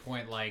capitulate to the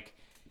point like.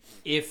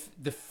 if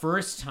the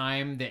first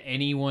time that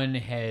anyone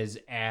has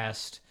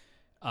asked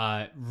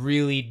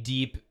really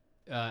deep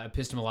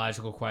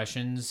epistemological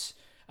questions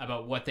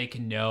about what they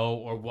can know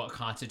or what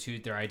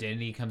constitute their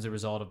identity comes as a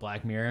result of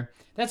Black Mirror,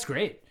 that's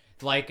great.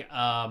 Like,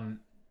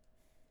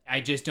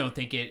 I just don't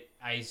think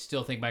I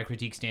still think my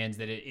critique stands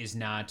that it is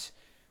not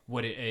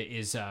what it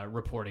is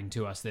reporting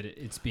to us, that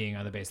it's being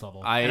on the base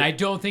level. And I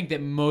don't think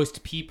that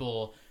most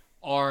people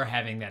are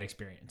having that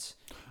experience.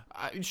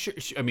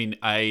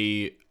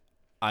 I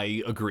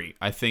agree.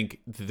 I think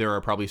there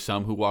are probably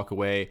some who walk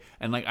away,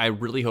 and like I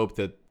really hope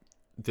that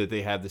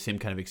they have the same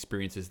kind of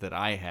experiences that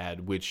I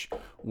had, which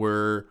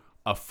were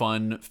a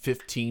fun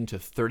 15 to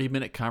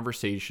 30-minute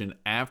conversation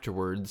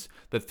afterwards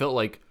that felt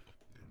like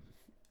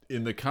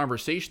in the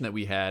conversation that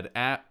we had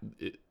that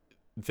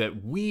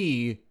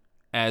we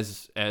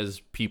as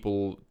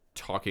people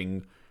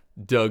talking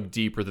dug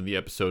deeper than the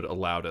episode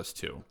allowed us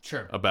to.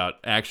 Sure. About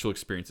actual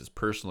experiences,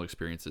 personal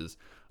experiences,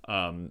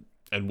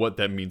 and what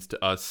that means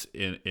to us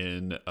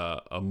in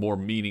a more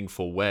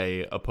meaningful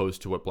way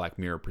opposed to what Black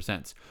Mirror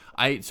presents.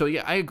 I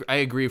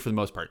agree for the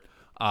most part.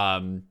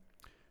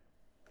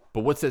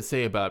 But what's that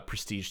say about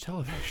prestige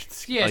television?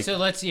 Yeah, so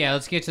let's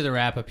get to the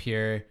wrap up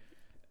here.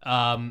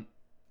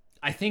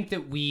 I think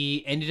that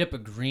we ended up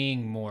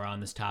agreeing more on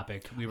this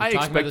topic. We were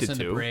talking about this on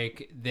the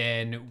break.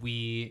 Then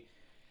we,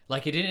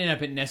 like, it didn't end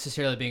up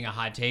necessarily being a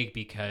hot take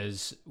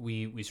because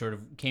we sort of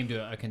came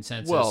to a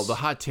consensus. Well, the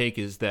hot take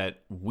is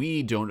that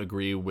we don't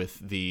agree with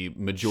the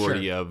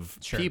majority of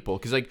people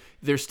because, like,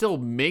 they're still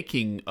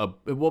making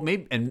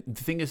maybe, and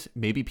the thing is,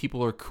 maybe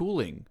people are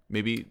cooling.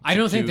 Maybe I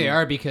don't think they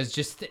are because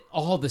just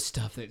all the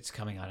stuff that's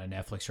coming out of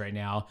Netflix right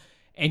now,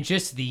 and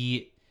just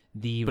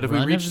but have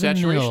we reached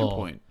saturation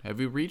point? Have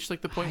we reached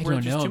like the point where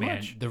it's just too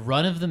much? The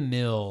run of the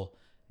mill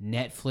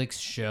Netflix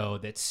show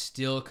that's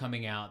still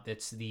coming out,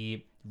 that's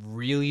the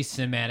really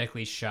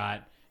cinematically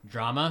shot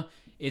drama,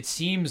 it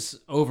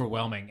seems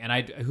overwhelming.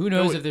 And who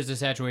knows if there's a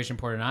saturation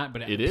point or not,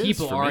 but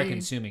people are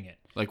consuming it.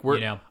 Like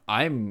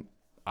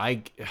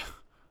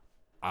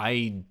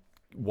I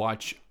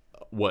watch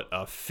what,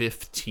 a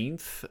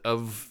 15th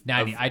of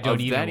 90. I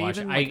don't even watch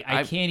it.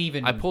 I can't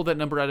even. I pulled that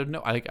number out of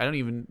I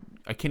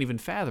can't even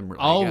fathom. Really,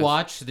 I'll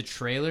watch the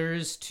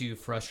trailers to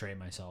frustrate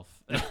myself.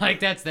 Like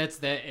that's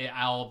that.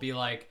 I'll be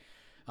like,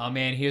 oh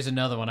man, here's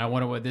another one. I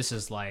wonder what this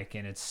is like,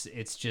 and it's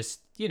just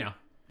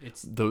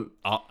it's you know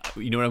what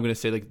I'm gonna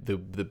say. Like the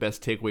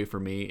best takeaway for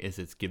me is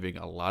it's giving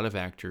a lot of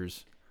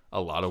actors a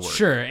lot of work.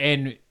 Sure,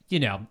 and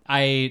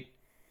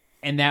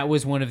and that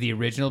was one of the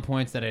original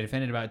points that I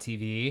defended about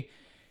TV.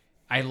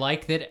 I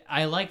like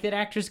that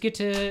actors get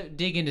to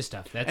dig into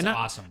stuff. That's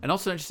awesome. And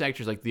also not just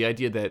actors, like the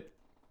idea that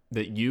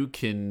you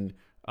can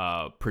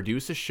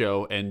produce a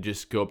show and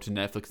just go up to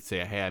Netflix and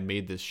say, hey, I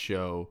made this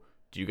show.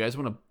 Do you guys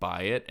want to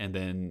buy it and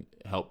then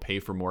help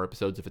pay for more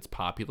episodes if it's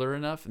popular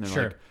enough? And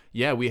they're like,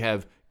 yeah, we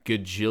have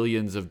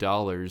gajillions of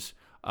dollars.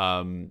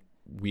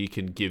 We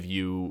can give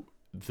you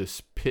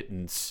this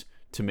pittance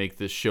to make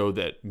this show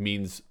that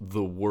means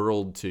the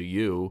world to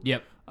you.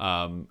 Yep.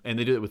 And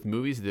they do it with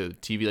movies, the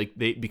TV,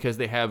 like because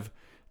they have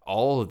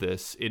all of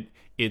this.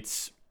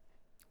 It's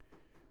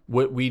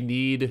what we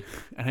need.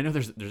 And I know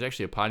there's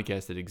actually a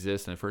podcast that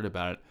exists, and I've heard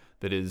about it,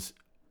 that is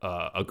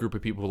a group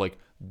of people who like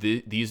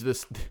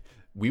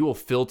we will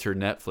filter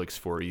Netflix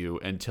for you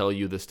and tell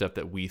you the stuff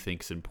that we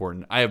think is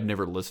important. I have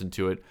never listened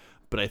to it,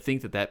 but I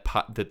think that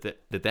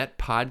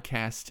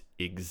podcast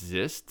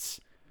exists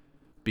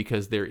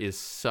because there is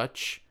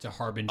such it's a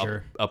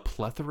harbinger, a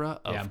plethora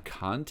of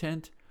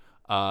content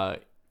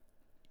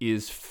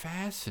is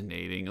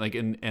fascinating. Like,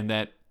 and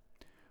that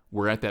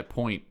we're at that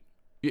point.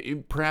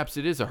 Perhaps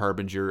it is a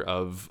harbinger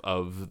of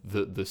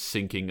the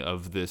sinking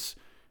of this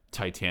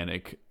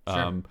Titanic. Sure.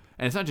 And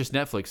it's not just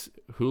Netflix,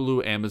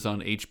 Hulu,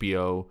 Amazon,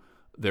 HBO.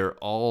 They're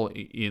all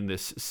in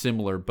this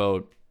similar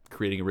boat,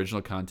 creating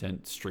original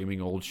content,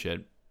 streaming old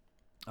shit.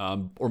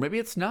 Or maybe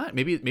it's not.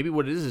 Maybe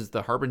what it is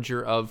the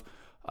harbinger of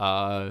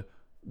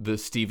the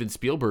Steven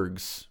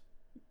Spielbergs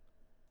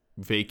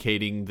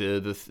vacating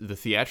the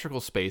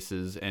theatrical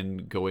spaces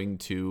and going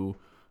to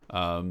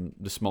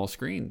the small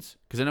screens.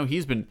 Because I know he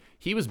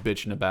was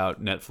bitching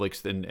about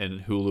Netflix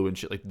and Hulu and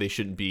shit, like they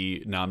shouldn't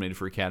be nominated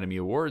for Academy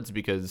Awards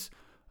because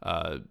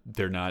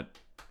they're not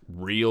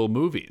real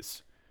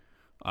movies.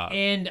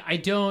 And I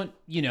don't,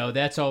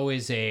 that's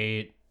always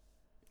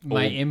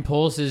my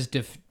impulse is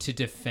to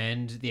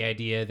defend the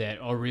idea that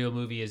a real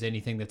movie is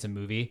anything that's a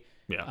movie.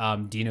 Yeah.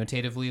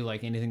 Denotatively,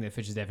 like anything that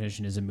fits his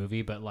definition is a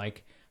movie. But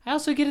like, I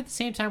also get at the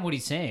same time what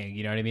he's saying.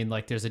 You know what I mean?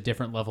 Like, there's a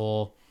different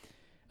level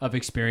of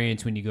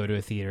experience when you go to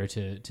a theater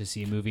to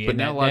see a movie. But and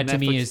now that, a lot of that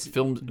to Netflix me is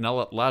films.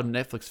 Now a lot of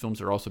Netflix films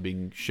are also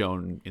being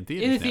shown in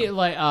theaters. In the theater,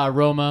 like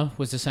Roma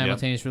was a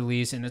simultaneous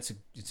release, and it's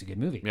a good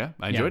movie. Yeah,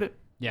 I enjoyed it.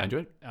 Yeah, I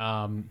enjoyed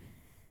it.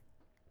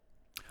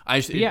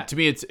 To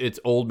me, it's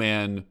old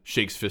man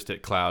shakes fist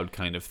at cloud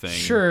kind of thing.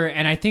 Sure,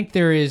 and I think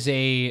there is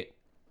I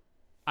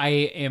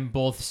am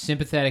both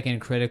sympathetic and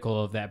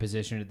critical of that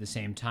position at the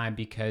same time,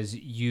 because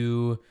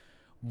you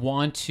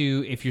want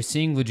to, if you're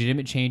seeing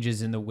legitimate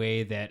changes in the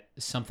way that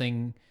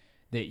something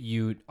that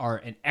you are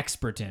an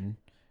expert in,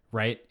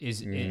 right,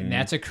 and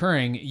that's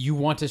occurring, you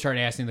want to start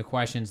asking the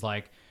questions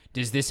like,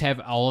 does this have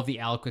all of the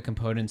adequate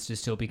components to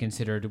still be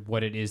considered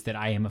what it is that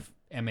I am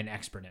an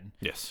expert in?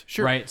 Yes,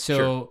 sure. Right. So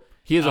sure.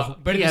 He has a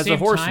but he at has the a same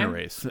horse time, in a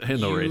race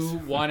in the race. You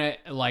want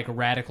to like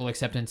radical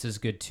acceptance is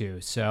good too.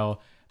 So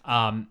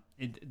I'm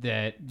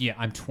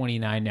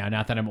 29 now.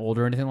 Not that I'm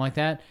older or anything like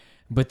that,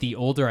 but the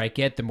older I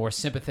get, the more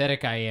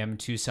sympathetic I am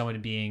to someone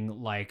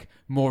being like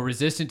more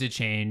resistant to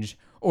change,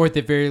 or at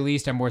the very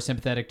least, I'm more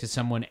sympathetic to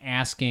someone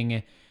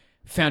asking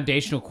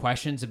foundational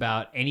questions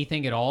about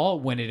anything at all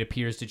when it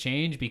appears to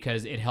change,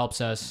 because it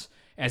helps us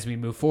as we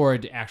move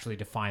forward to actually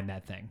define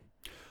that thing.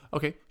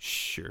 Okay,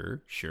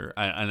 sure.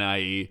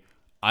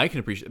 I can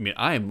appreciate.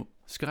 I mean,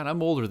 Scott.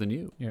 I'm older than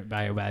you. Yeah,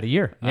 by about a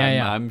year.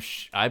 Yeah,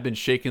 I've been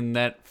shaking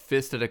that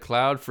fist at a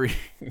cloud for,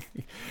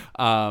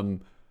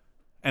 and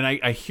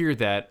I hear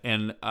that,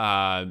 and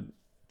I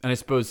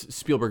suppose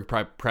Spielberg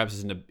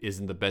perhaps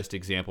isn't the best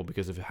example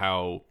because of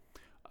how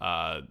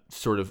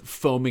sort of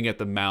foaming at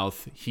the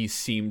mouth he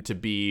seemed to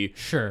be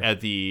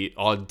at the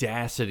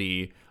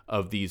audacity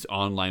of these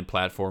online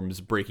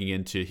platforms breaking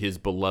into his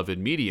beloved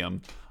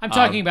medium. I'm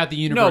talking about the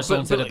universal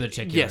instead of the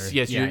particular.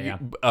 Yes, you're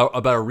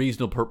about a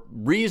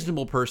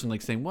reasonable person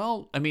like saying,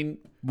 well, I mean,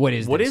 what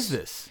is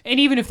this? And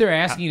even if they're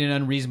asking in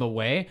an unreasonable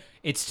way,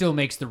 it still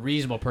makes the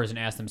reasonable person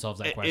ask themselves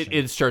that question.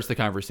 It starts the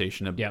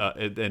conversation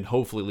and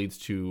hopefully leads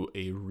to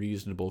a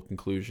reasonable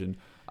conclusion.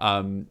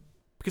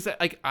 Because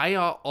I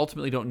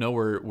ultimately don't know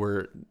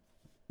where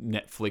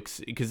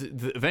Netflix, because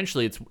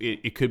eventually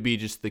it could be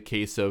just the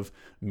case of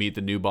meet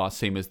the new boss,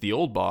 same as the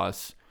old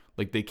boss.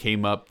 Like they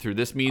came up through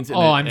this means.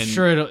 I'm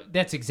sure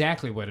that's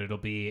exactly what it'll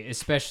be.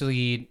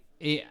 Especially,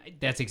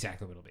 that's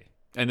exactly what it'll be.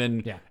 And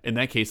then in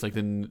that case, like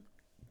then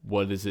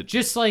what is it?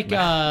 Just like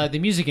the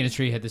music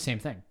industry had the same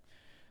thing.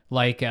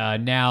 Like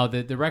now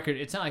the record,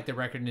 it's not like the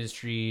record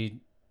industry.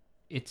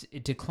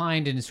 It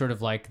declined in sort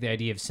of like the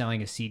idea of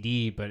selling a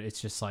CD, but it's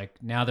just like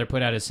now they're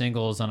put out as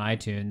singles on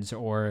iTunes,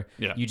 or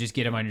you just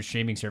get them on your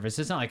streaming service.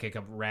 It's not like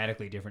a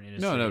radically different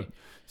industry. No.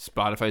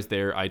 Spotify's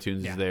there,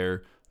 iTunes is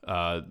there.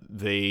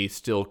 They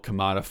still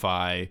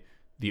commodify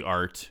the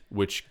art,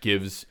 which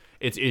gives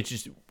it's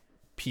just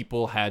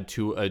people had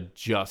to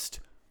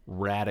adjust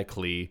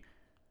radically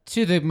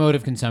to the mode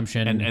of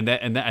consumption, and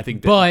that I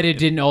think, but it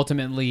didn't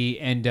ultimately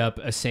end up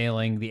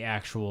assailing the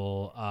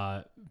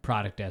actual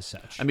product as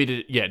such. I mean,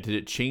 did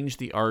it change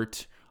the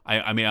art?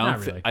 I mean,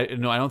 I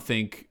don't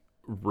think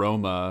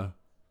Roma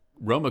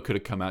could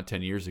have come out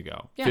 10 years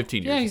ago,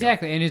 15 years ago. Yeah,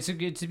 exactly. And it's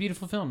a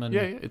beautiful film. And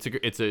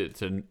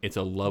it's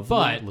a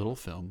lovely little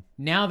film.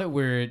 Now that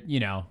we're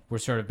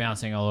sort of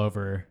bouncing all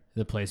over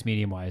the place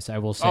medium wise, I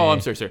will say. Oh,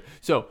 I'm sorry.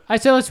 So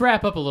let's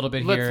wrap up a little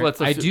bit here.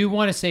 I do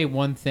want to say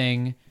one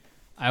thing.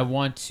 I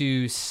want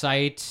to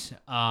cite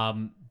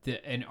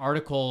an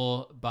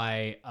article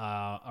by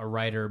a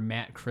writer,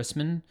 Matt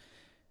Chrisman.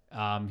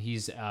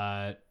 He's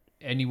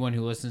anyone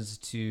who listens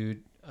to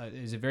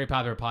is a very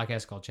popular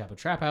podcast called Chapo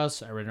Trap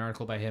House. I read an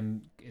article by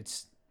him.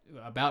 It's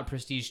about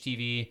Prestige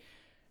TV.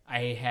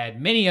 I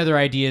had many other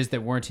ideas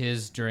that weren't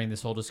his during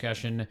this whole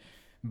discussion,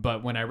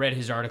 but when I read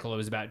his article, it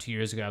was about 2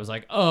 years ago. I was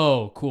like,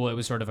 oh, cool. It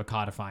was sort of a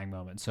codifying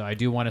moment. So I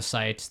do want to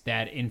cite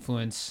that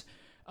influence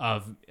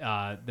of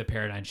the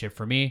paradigm shift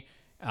for me.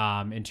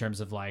 In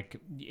terms of like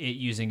it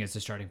using as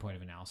a starting point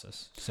of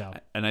analysis. So,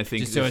 and I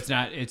think just so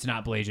it's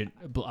not blatant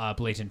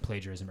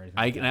plagiarism or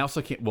anything. And I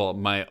also can't. Well,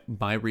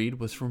 my read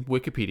was from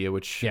Wikipedia,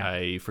 which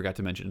I forgot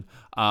to mention.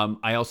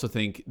 I also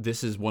think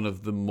this is one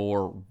of the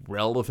more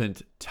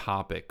relevant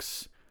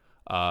topics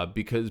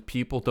because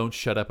people don't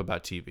shut up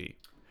about TV.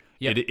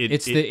 Yeah,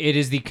 it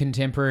is the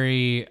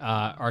contemporary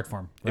art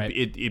form. Right?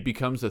 It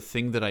becomes a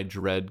thing that I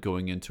dread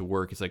going into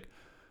work. It's like,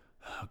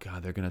 oh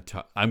God, they're gonna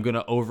talk. I'm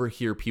gonna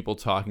overhear people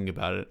talking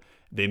about it.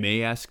 They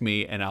may ask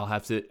me, and I'll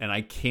have to. And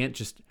I can't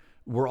just.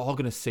 We're all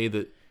gonna say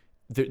that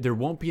there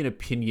won't be an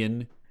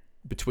opinion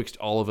betwixt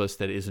all of us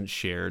that isn't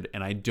shared,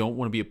 and I don't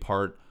want to be a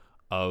part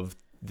of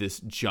this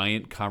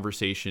giant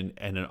conversation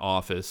in an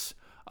office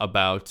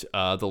about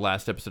the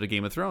last episode of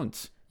Game of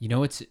Thrones. You know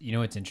what's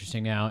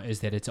interesting now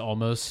is that it's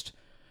almost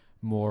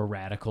more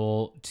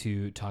radical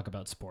to talk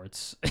about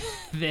sports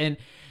than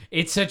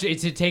it's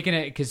taken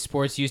it because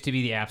sports used to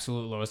be the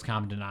absolute lowest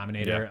common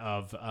denominator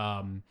of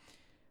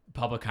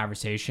public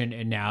conversation,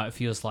 and now it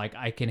feels like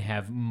I can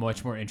have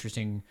much more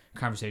interesting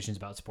conversations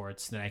about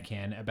sports than I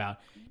can about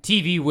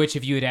TV, which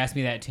if you had asked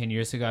me that 10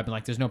 years ago, I'd been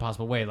like, there's no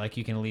possible way. Like,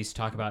 you can at least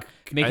talk about,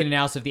 make an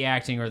analysis of the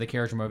acting or the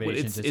character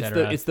motivations,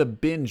 etc. It's the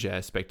binge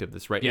aspect of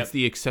this, right? Yep. It's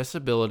the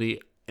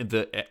accessibility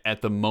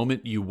at the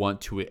moment you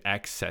want to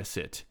access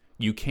it.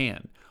 You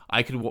can.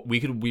 We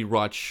could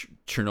watch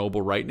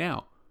Chernobyl right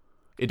now.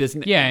 It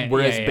doesn't.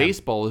 Whereas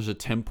baseball is a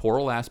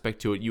temporal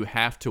aspect to it. You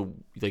have to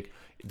like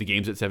the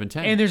game's at 7:10,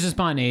 and there's a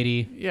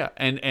spontaneity. Yeah,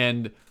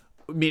 and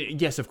I mean,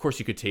 yes, of course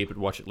you could tape it,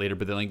 watch it later,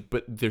 but then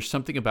but there's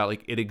something about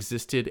like it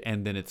existed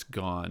and then it's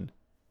gone,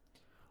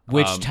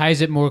 which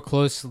ties it more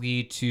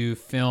closely to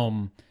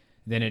film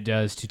than it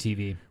does to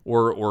TV.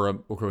 or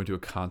going to a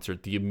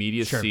concert. The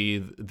immediacy,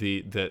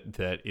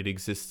 that it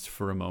exists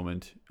for a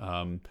moment,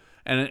 and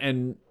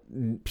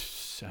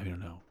I don't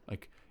know,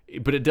 like,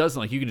 but it doesn't,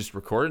 like, you can just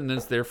record it and then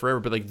it's there forever.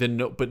 But like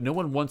no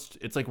one wants.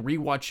 It's like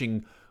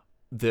rewatching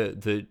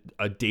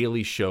a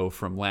Daily Show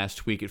from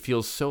last week. It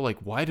feels so like,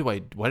 why did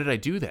I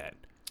do that?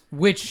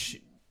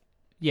 Which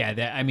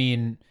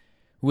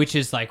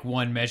is like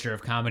one measure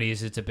of comedy,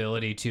 is its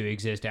ability to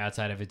exist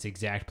outside of its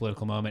exact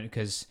political moment.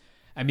 Because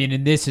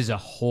and this is a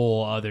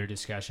whole other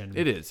discussion.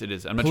 It is.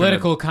 I'm not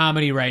political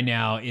comedy right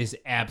now is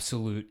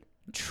absolute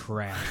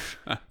trash.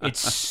 It's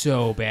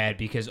so bad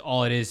because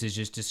all it is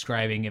just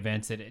describing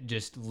events that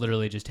just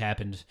literally just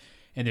happened,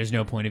 and there's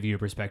no point of view or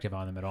perspective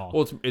on them at all.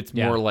 Well, it's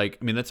more like,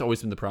 that's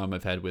always been the problem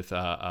I've had with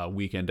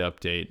Weekend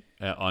Update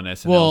on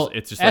SNL. Well,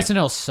 it's just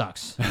SNL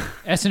sucks.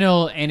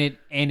 SNL,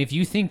 and if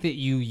you think that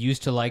you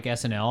used to like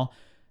SNL,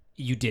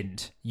 you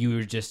didn't. You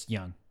were just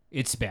young.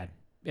 It's bad.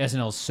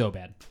 SNL is so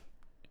bad.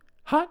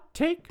 Hot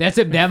take.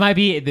 That might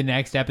be the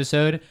next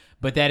episode,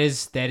 but that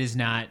is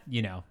not,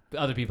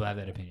 other people have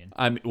that opinion.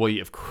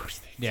 Yeah, of course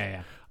they do.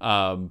 Yeah.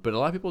 But a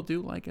lot of people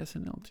do like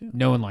SNL too.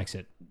 No one likes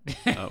it.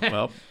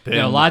 Well,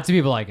 no, lots of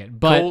people like it,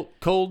 but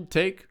cold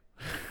take.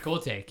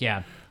 Cold take,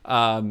 yeah.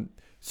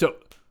 So,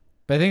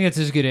 but I think it's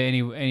as good at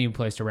any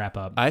place to wrap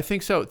up. I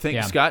think so.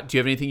 Scott, do you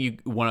have anything you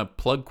want to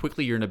plug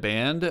quickly? You're in a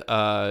band.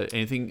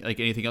 Anything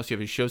else? You have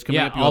any shows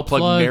coming up? You want to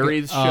plug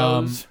Mary's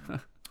shows?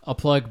 I'll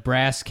plug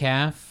Brass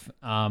Calf.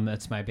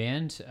 That's my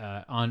band.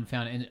 Found on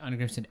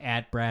Instagram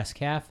at Brass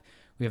Calf.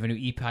 We have a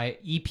new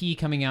EP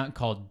coming out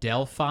called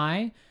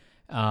Delphi.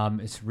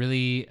 It's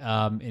really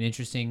an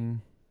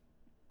interesting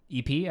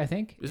EP, I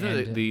think.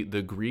 Isn't it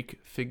the Greek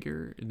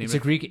figure? It's a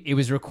Greek. It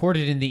was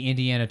recorded in the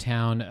Indiana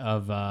town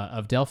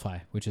of Delphi,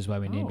 which is why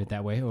we named it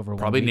that way. Probably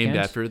one weekend. Named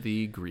after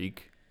the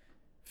Greek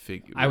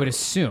figure. I would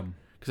assume.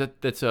 Because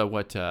that's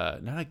that's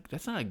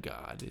not a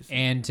god. Is it?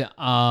 And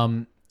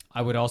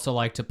I would also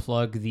like to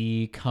plug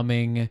the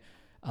coming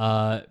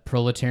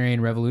proletarian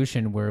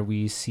revolution, where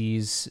we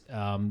seize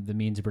the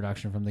means of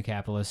production from the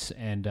capitalists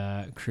and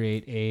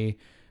create a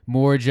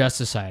more just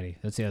society.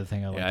 That's the other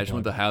thing I like. Yeah, I just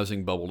want the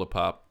housing bubble to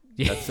pop.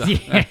 That's,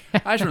 yeah.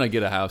 I just want to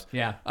get a house.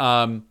 Yeah.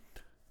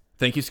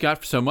 Thank you,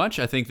 Scott, so much.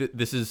 I think that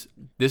this is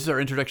our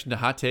introduction to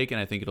Hot Take, and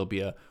I think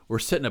we're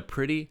setting a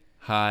pretty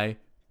high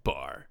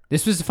bar.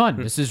 This was fun.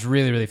 This is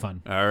really, really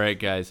fun. All right,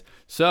 guys.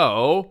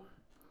 So,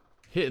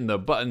 hitting the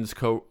buttons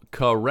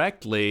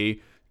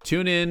correctly.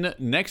 Tune in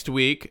next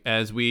week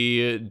as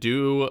we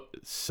do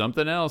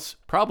something else.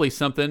 Probably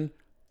something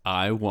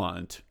I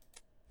want.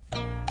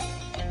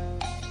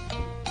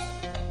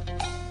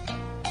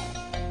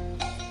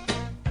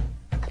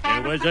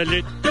 There was a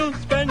little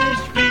Spanish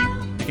flea.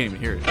 You can't even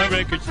hear it. A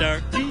record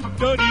star, he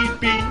thought he'd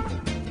be.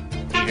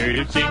 He heard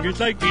of singers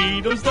like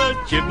Beatles, the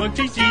Chipmunks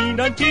he seen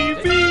on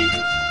TV.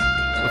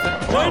 What's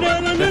that? Why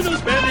not a little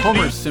Spanish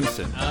Homer flea?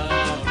 Simpson.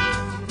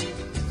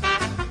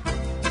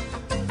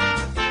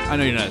 I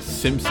know you're not a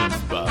Simpsons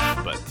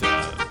buff, but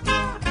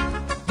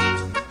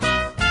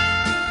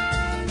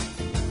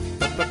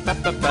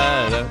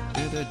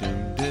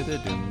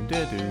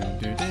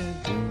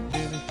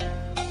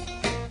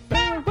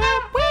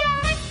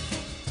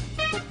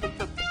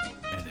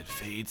and it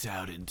fades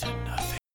out into nothing.